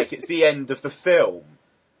feels like it's the end of the film.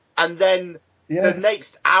 And then the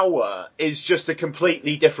next hour is just a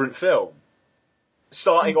completely different film.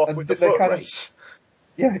 Starting off with the foot race.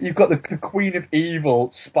 You've got the Queen of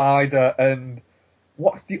Evil, Spider, and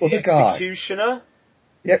what's the other guy? Executioner?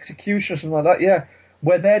 The Execution or something like that, yeah.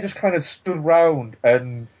 Where they're just kind of stood round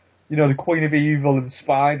and, you know, the Queen of Evil and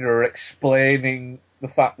Spider are explaining the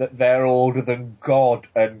fact that they're older than God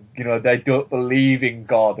and, you know, they don't believe in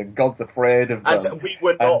God and God's afraid of them. And we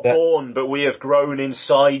were not born, but we have grown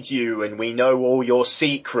inside you and we know all your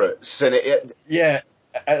secrets. And yeah,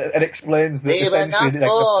 it explains that we were not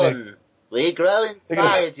born. We grow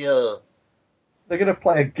inside you. They're going to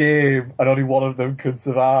play a game and only one of them can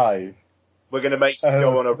survive. We're going to make you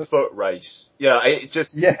go on a foot race. Yeah, it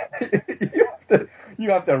just... Yeah, you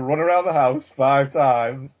have to run around the house 5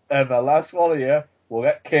 times and the last one of you will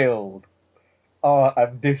get killed. Oh,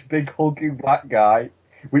 and this big hulking black guy,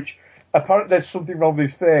 which apparently there's something wrong with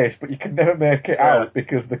his face, but you can never make it out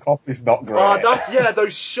because the cop is not great. Oh,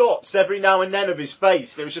 those shots every now and then of his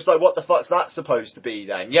face. It was just like, what the fuck's that supposed to be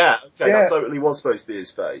then? Yeah, okay, that totally was supposed to be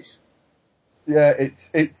his face. Yeah, it's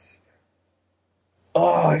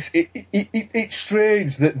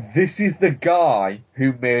strange that this is the guy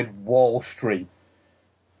who made Wall Street.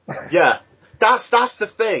 Yeah, that's the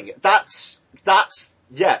thing. That's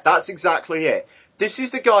exactly it. This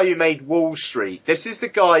is the guy who made Wall Street. This is the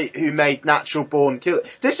guy who made Natural Born Killer.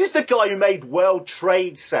 This is the guy who made World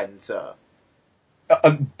Trade Center.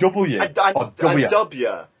 W.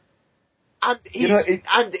 And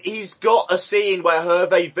he's got a scene where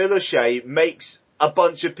Hervé Villachet makes a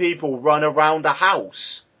bunch of people run around a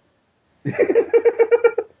house. This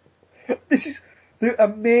is, the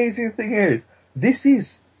amazing thing is, this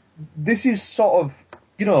is sort of,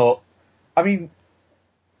 you know, I mean,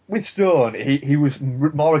 with Stone, he was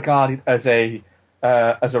more regarded as a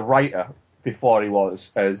writer before he was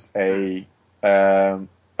as a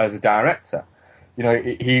director. You know,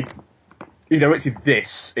 he directed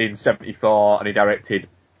this in 74 and he directed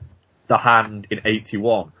The Hand in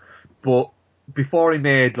 81. But before he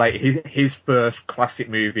made like his first classic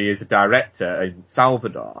movie as a director in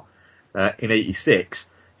Salvador, in 86,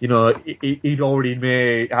 you know, he'd already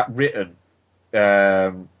written,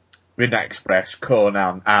 Midnight Express,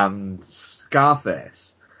 Conan, and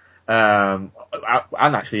Scarface, and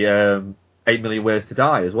actually 8 Million Ways to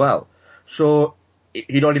Die as well. So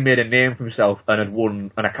he'd already made a name for himself and had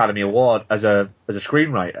won an Academy Award as a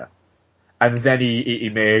screenwriter. And then he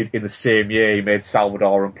made, in the same year, he made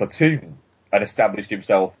Salvador and Platoon and established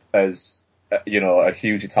himself as, you know, a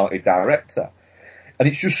hugely talented director. And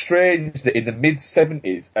it's just strange that in the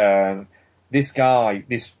mid-70s, this guy,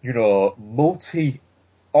 this, you know,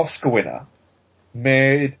 multi-Oscar winner,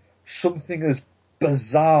 made something as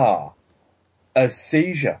bizarre as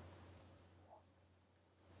Seizure.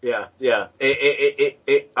 Yeah.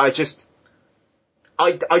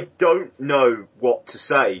 I don't know what to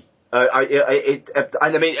say. And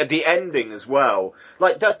I mean, the ending as well.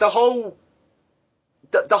 Like, the whole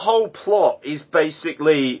plot is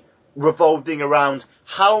basically revolving around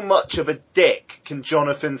how much of a dick can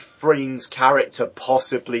Jonathan Frakes' character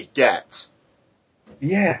possibly get?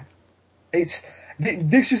 Yeah.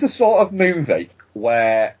 This is the sort of movie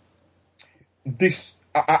where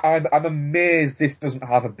I'm amazed this doesn't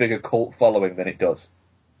have a bigger cult following than it does.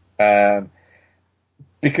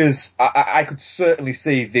 Because I could certainly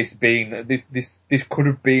see this being, this could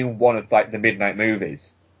have been one of like the midnight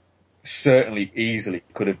movies. Certainly easily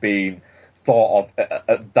could have been thought of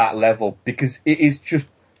at that level because it is just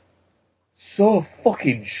so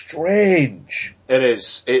fucking strange. It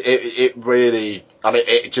is. It really, I mean,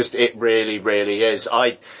 it really is.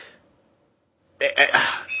 I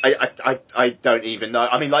don't even know.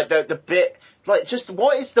 I mean, like the bit, like just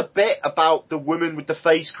what is the bit about the woman with the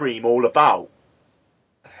face cream all about?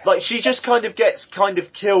 Like she just kind of gets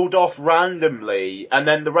killed off randomly, and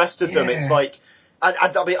then the rest of them, it's like, and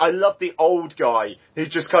I mean, I love the old guy who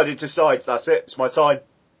just kind of decides that's it, it's my time.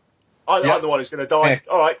 I'm the one who's going to die.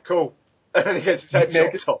 All right, cool. And then he gets his head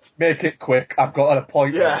chopped off. Make it quick. I've got an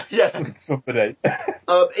appointment with somebody.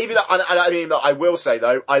 Even I mean, I will say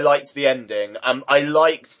though, I liked the ending. I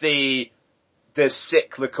liked the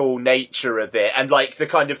cyclical nature of it, and like the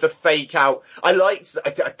kind of the fake out. I liked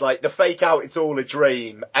like the fake out. It's all a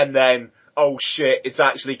dream, and then oh shit, it's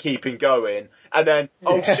actually keeping going, and then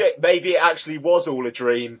oh shit, maybe it actually was all a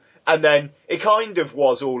dream, and then it kind of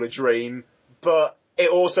was all a dream, but it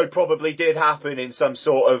also probably did happen in some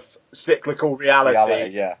sort of cyclical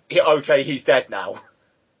reality. Okay, he's dead now.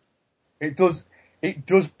 It does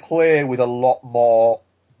play with a lot more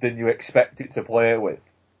than you expect it to play with.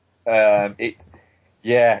 It's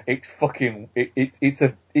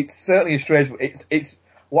certainly a strange. It's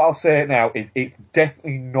what I'll say now is it's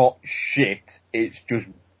definitely not shit. It's just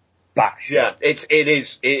batshit. Yeah, it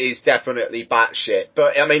is definitely batshit.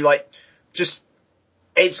 But I mean, like, just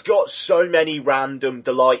It's got so many random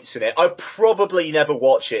delights in it. I'll probably never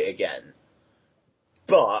watch it again.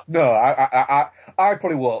 But no, I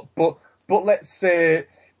probably won't. But let's say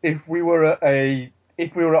if we were at a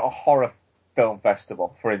horror film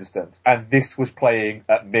festival, for instance, and this was playing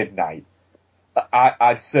at midnight,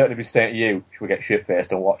 I'd certainly be saying to you, should we get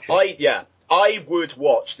shit-faced and watch it? I would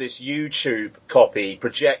watch this YouTube copy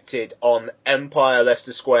projected on Empire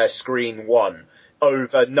Leicester Square Screen 1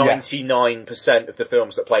 over 99% of the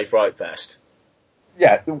films that play Fright Fest.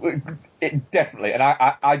 Yeah, definitely, and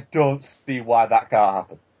I don't see why that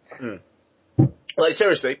can't happen. Like,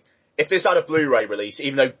 seriously, if this had a Blu-ray release,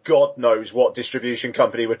 even though God knows what distribution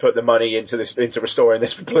company would put the money into restoring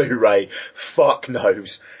this Blu-ray, fuck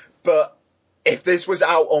knows. But if this was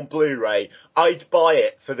out on Blu-ray, I'd buy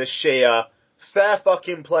it for the sheer fair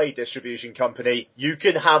fucking play distribution company. You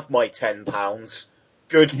can have my £10.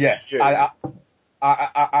 Good for you. I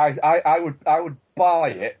would buy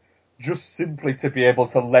it just simply to be able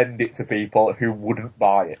to lend it to people who wouldn't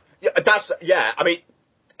buy it. I mean,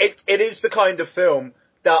 it is the kind of film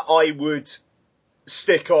that I would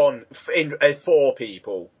stick on for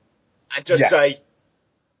people and just say,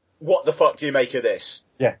 what the fuck do you make of this?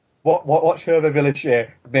 Yeah. Watch Hervé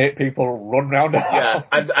Villechaize make people run round the house.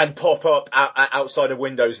 Yeah, and pop up outside of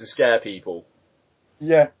windows and scare people.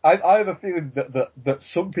 Yeah, I have a feeling that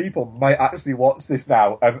some people might actually watch this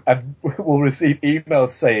now and will receive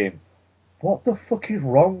emails saying, what the fuck is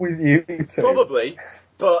wrong with you two? Probably,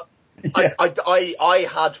 but I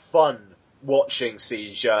had fun watching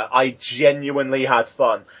Seizure. I genuinely had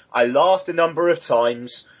fun. I laughed a number of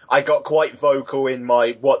times. I got quite vocal in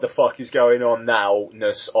my what the fuck is going on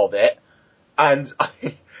now-ness of it. And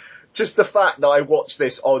just the fact that I watched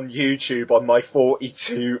this on YouTube on my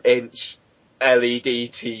 42-inch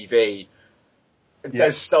LED TV,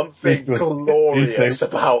 there's something glorious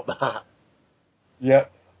about that. Yeah.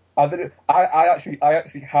 I actually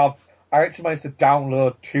managed to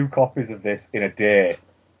download 2 copies of this in a day,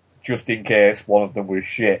 just in case one of them was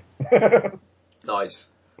shit.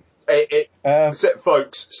 Nice.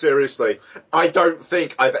 Folks, seriously, I don't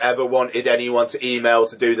think I've ever wanted anyone to email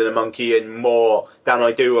to Do the Monkey in more than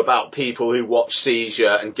I do about people who watch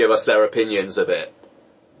Seizure and give us their opinions of it.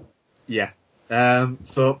 Yeah.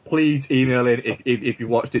 So please email in if you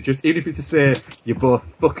watched it, just even if it's to say you're both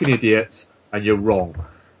fucking idiots and you're wrong.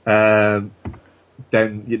 Then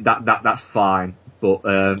that's fine. But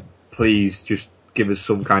please just give us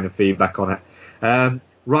some kind of feedback on it.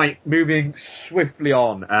 Right, moving swiftly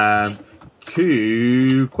on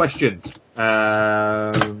to questions.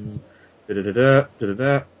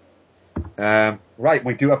 Right,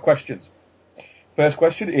 we do have questions. First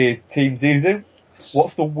question is Team Zizu.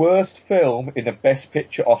 What's the worst film in the Best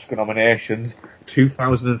Picture Oscar nominations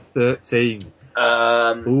 2013?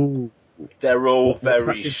 They're all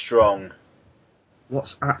very strong.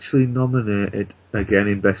 What's actually nominated again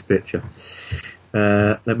in Best Picture?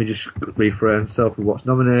 Let me just reframe myself with what's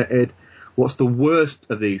nominated. What's the worst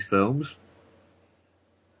of these films?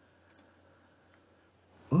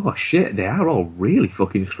 Oh shit, they are all really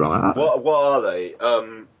fucking strong, aren't they? What are they?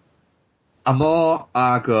 Amor,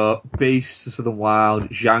 Argo, Beasts of the Wild,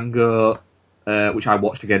 Django, which I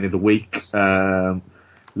watched again in the week, Les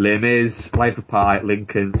Mis, Life of Pi,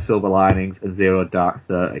 Lincoln, Silver Linings, and Zero Dark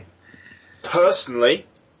 30. Personally,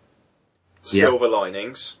 Silver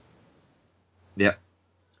Linings. Yep.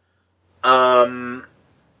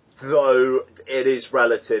 Though it is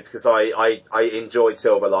relative because I enjoyed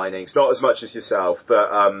Silver Linings, not as much as yourself, but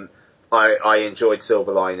I enjoyed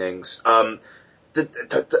Silver Linings. I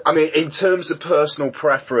mean, in terms of personal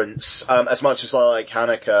preference, as much as I like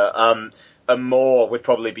Haneke, Amor would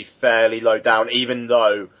probably be fairly low down, even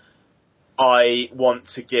though I want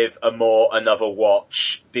to give Amor another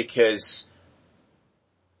watch because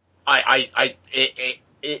I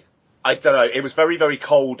don't know, it was very, very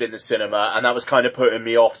cold in the cinema and that was kind of putting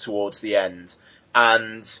me off towards the end.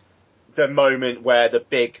 And the moment where the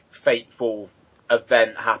big fateful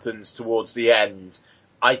event happens towards the end,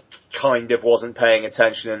 I kind of wasn't paying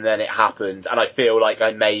attention and then it happened and I feel like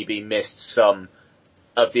I maybe missed some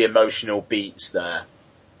of the emotional beats there.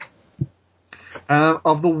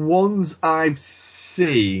 Of the ones I've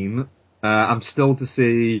seen, I'm still to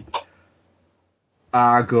see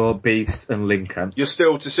Argo, Beasts, and Lincoln. You're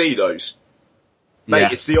still to see those?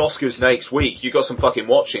 Mate, It's the Oscars next week. You got some fucking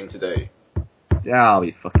watching to do. Yeah, I'll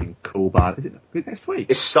be fucking cool, bud. Is it next week?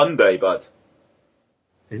 It's Sunday, bud.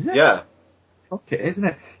 Is it? Yeah. Fuck it, isn't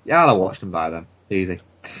it? Yeah, I'll watch them by then. Easy.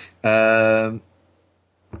 Les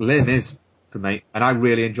Mis for me, and I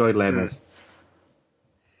really enjoyed Les Mis.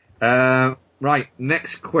 Right,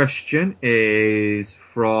 next question is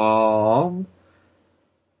from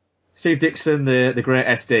Steve Dixon, the great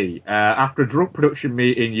SD. After a drunk production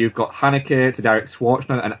meeting, you've got Haneke to direct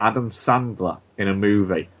Schwarzenegger and Adam Sandler in a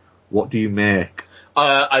movie. What do you make?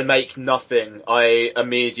 I make nothing. I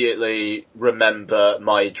immediately remember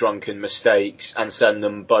my drunken mistakes and send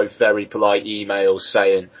them both very polite emails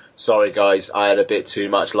saying, sorry guys, I had a bit too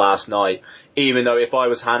much last night. Even though if I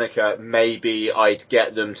was Haneke, maybe I'd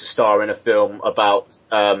get them to star in a film about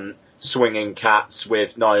swinging cats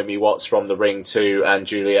with Naomi Watts from The Ring 2 and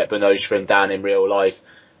Juliette Binoche from Dan in Real Life.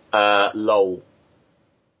 Lol.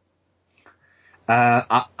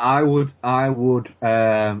 I would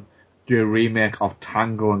do a remake of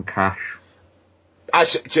Tango and Cash.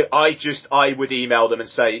 I would email them and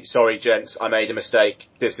say, sorry gents, I made a mistake,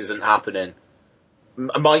 this isn't happening.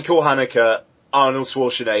 Michael Haneke, Arnold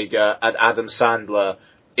Schwarzenegger and Adam Sandler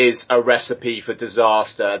is a recipe for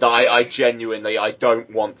disaster that I genuinely, I don't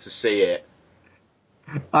want to see it.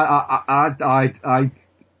 I'd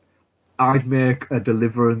make a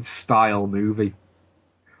Deliverance style movie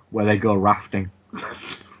where they go rafting.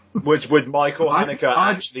 Would Michael Haneke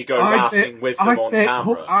actually go rafting with them on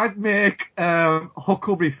camera? I'd make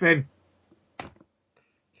Huckleberry Finn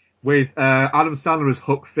with Adam Sandler as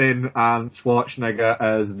Huck Finn and Schwarzenegger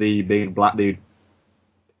as the big black dude.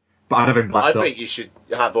 But I'd have him blacked up. I think you should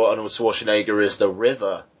have Arnold Schwarzenegger as the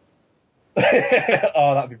river. Oh,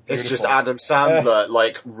 that'd be beautiful. It's just Adam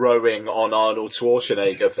Sandler rowing on Arnold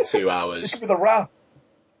Schwarzenegger for 2 hours. He could be the raft.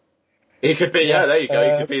 He could be, there you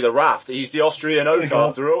go, he could be the raft. He's the Austrian oak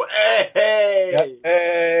after all. Hey! Yeah,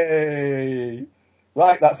 hey!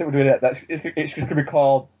 Right, that's it, we're doing it. It's just going to be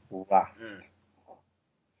called Raft.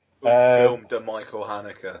 Filmed by Michael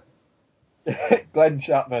Haneke. Glenn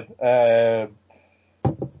Chapman.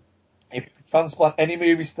 If you transplant any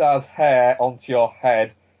movie star's hair onto your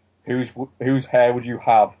head, whose hair would you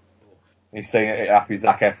have? He's saying it after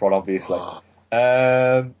Zac Efron, obviously.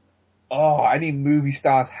 Any movie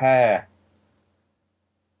star's hair.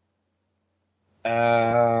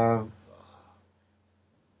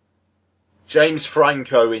 James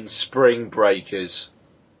Franco in Spring Breakers.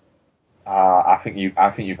 I think you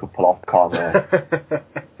could pull off Conroy.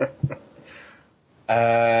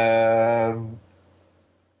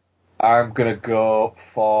 I'm gonna go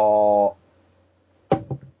for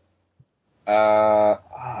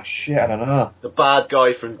I don't know. The bad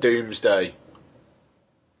guy from Doomsday.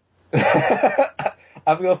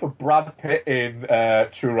 I'm going for Brad Pitt in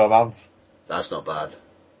True Romance. That's not bad.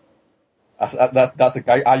 That's a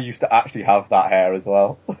guy. I used to actually have that hair as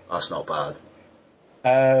well. That's not bad.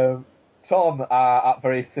 Tom,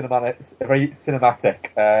 very cinematic.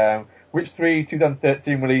 Which 3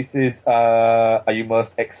 2013 releases are you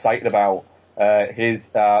most excited about? His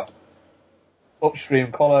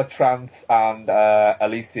Upstream, Color, Trance, and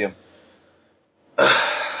Elysium.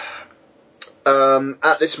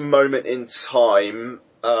 At this moment in time,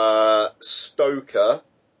 Stoker.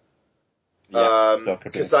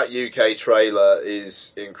 Because that UK trailer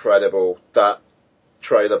is incredible. That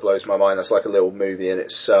trailer blows my mind. That's like a little movie in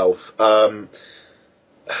itself.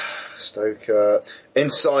 Stoker.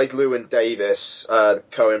 Inside Llewyn Davis,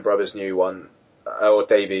 Coen Brothers' new one, or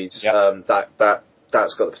Davies. Yep.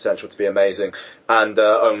 That's got the potential to be amazing. And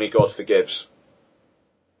Only God Forgives.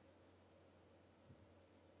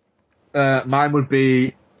 Mine would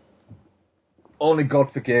be Only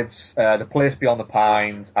God Forgives, The Place Beyond the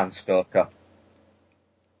Pines, and Stoker.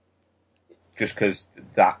 Just because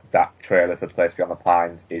that trailer for The Place Beyond the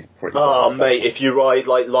Pines is pretty good. Mate, if you ride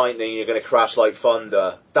like lightning, you're going to crash like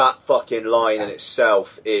thunder. That fucking line in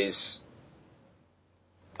itself is...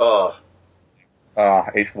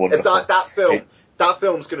 it's wonderful. That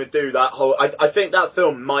film's going to do that whole... I think that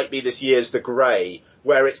film might be this year's The Grey,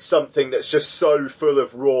 where it's something that's just so full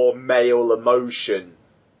of raw male emotion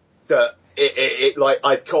that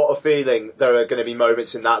I've got a feeling there are going to be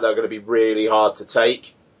moments in that are going to be really hard to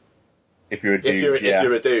take. If you're a dude, if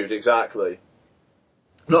you're a dude, exactly.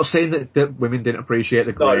 I'm not saying that women didn't appreciate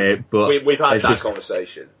The Grey, but we've had that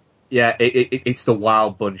conversation. Yeah, it's the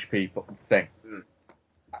Wild Bunch people thing.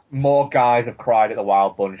 More guys have cried at the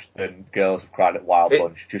Wild Bunch than girls have cried at Wild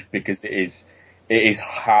Bunch, just because it is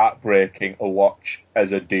heartbreaking to watch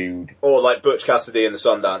as a dude. Or like Butch Cassidy and the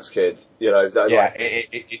Sundance Kid, you know.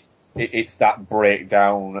 It's that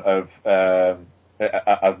breakdown of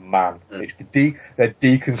man. It's the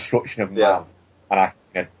deconstruction of man, and I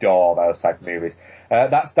adore those type of movies.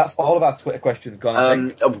 That's all of our Twitter questions gone. I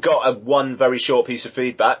think. I've got one very short piece of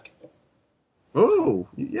feedback. Oh,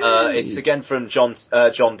 it's again from John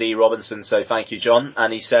D. Robinson, so thank you, John.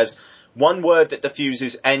 And he says, one word that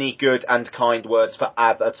diffuses any good and kind words for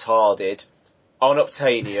avatarded,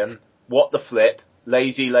 unobtainium, what the flip,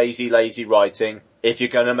 lazy writing, If you're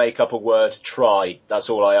going to make up a word, try. That's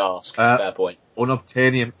all I ask. Fair point.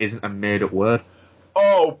 Unobtainium isn't a made-up word.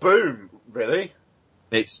 Oh, boom! Really?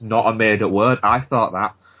 It's not a made-up word. I thought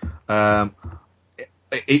that.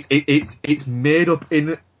 It's made up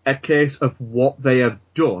in a case of what they have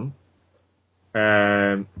done.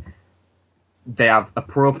 They have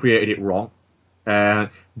appropriated it wrong.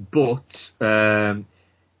 But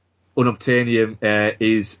unobtainium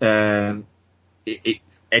is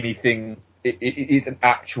anything. It's an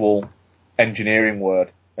actual engineering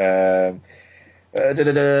word. The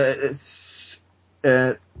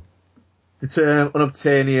term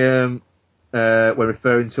unobtainium, when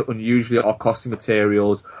referring to unusually or costly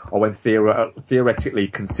materials, or when theoretically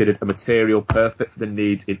considered a material perfect for the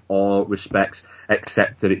needs in all respects,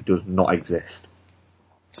 except that it does not exist.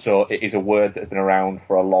 So it is a word that's been around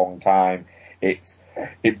for a long time. It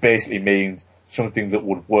basically means something that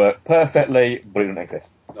would work perfectly, but it doesn't exist.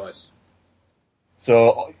 Nice.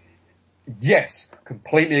 So, yes,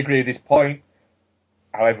 completely agree with this point.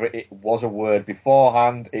 However, it was a word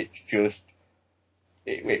beforehand. It's just,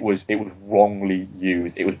 it was wrongly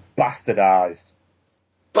used. It was bastardized.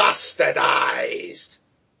 Bastardized!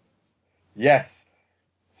 Yes.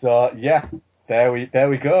 So, yeah, there we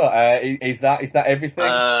go. Is that everything?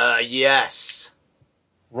 Yes.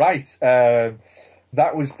 Right.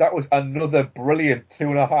 That was another brilliant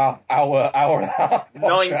 2.5 hour and a half.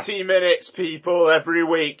 90 minutes, people, every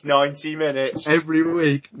week, 90 minutes. Every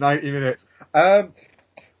week, 90 minutes.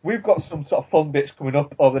 We've got some sort of fun bits coming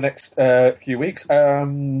up over the next few weeks. What are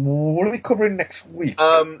we covering next week?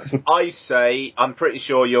 I say, I'm pretty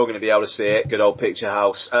sure you're going to be able to see it, good old Picture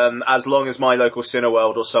House. As long as my local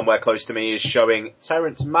Cineworld or somewhere close to me is showing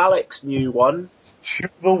Terrence Malick's new one. To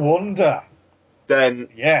the Wonder. Then,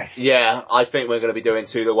 yes. Yeah, I think we're going to be doing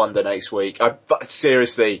To the Wonder next week. But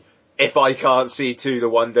seriously, if I can't see To the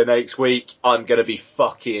Wonder next week, I'm going to be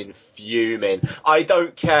fucking fuming. I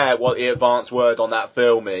don't care what the advanced word on that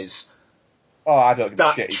film is. Oh, I don't give a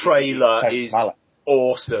That shit. trailer is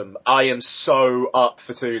awesome. I am so up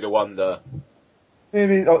for To the Wonder.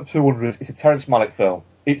 Maybe To the Wonder is, it's a Terrence Malick film.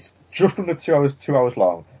 It's just under 2 hours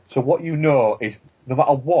long. So what you know is, no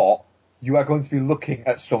matter what, you are going to be looking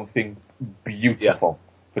at something beautiful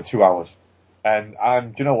for 2 hours. And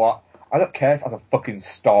do you know what? I don't care if it has a fucking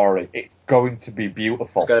story. It's going to be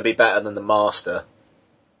beautiful. It's going to be better than The Master.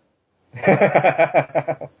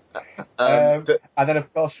 And then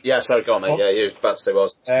of course... Yeah, sorry, go on, mate. Yeah, you were about to say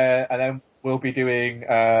what and then we'll be doing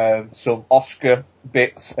some Oscar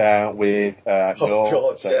bits with... God,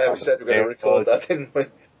 yeah, we said we were going to record that, didn't we?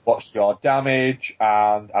 What's Your Damage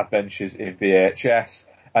and Adventures in VHS.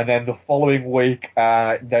 And then the following week,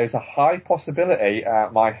 there's a high possibility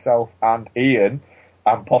myself and Ian,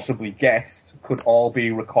 and possibly guests, could all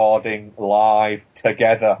be recording live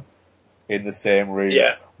together in the same room.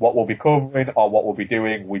 Yeah. What we'll be covering or what we'll be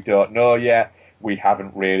doing, we don't know yet. We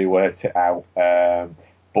haven't really worked it out. But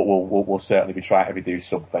we'll certainly be trying to do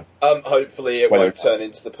something. Hopefully it won't turn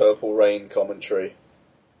into the Purple Rain commentary.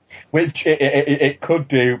 Which it could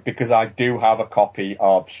do, because I do have a copy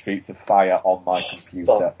of Streets of Fire on my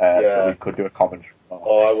computer. So we could do a commentary.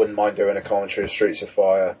 Oh, I wouldn't mind doing a commentary of Streets of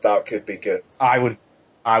Fire. That could be good. I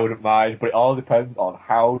wouldn't mind, but it all depends on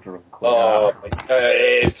how drunk we are.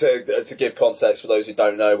 To give context for those who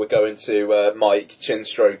don't know, we're going to Mike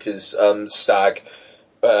Chinstroker's stag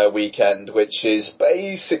weekend, which is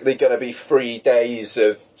basically going to be 3 days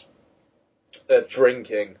of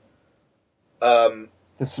drinking.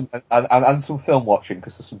 There's some, and some film watching,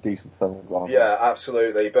 because there's some decent films on. Yeah,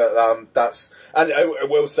 absolutely. But that's, and I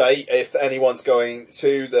will say, if anyone's going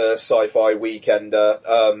to the Sci-Fi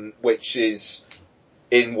Weekender, which is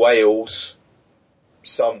in Wales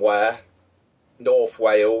somewhere, North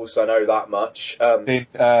Wales, I know that much. Is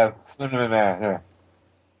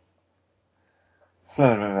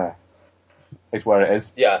where it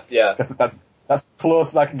is. Yeah. That's close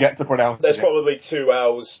as I can get to pronounce. There's probably 2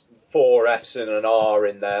 hours, 4 F's and an R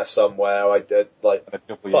in there somewhere. I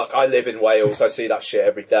live in Wales. I see that shit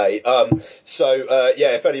every day.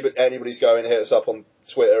 If anybody's going, hit us up on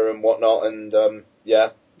Twitter and whatnot, and yeah.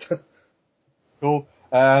 Cool.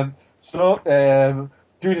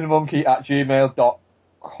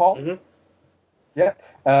 dudeandthemonkey@gmail.com. Mm-hmm. Yeah.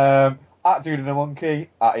 At dudeandthemonkey,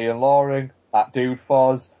 at Ian Loring, at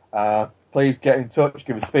DudeFoz. Please get in touch,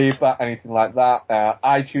 give us feedback, anything like that.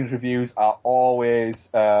 iTunes reviews are always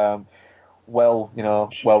well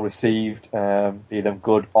received, be them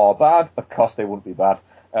good or bad. Of course, they wouldn't be bad.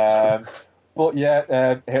 But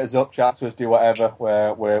yeah, hit us up, chat to us, do whatever.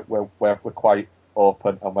 We're quite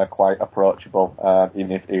open and we're quite approachable,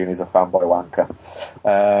 even if Ian is a fanboy wanker.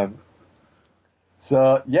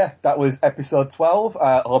 So, yeah, that was episode 12.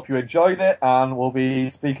 I hope you enjoyed it, and we'll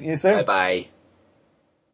be speaking to you soon. Bye-bye.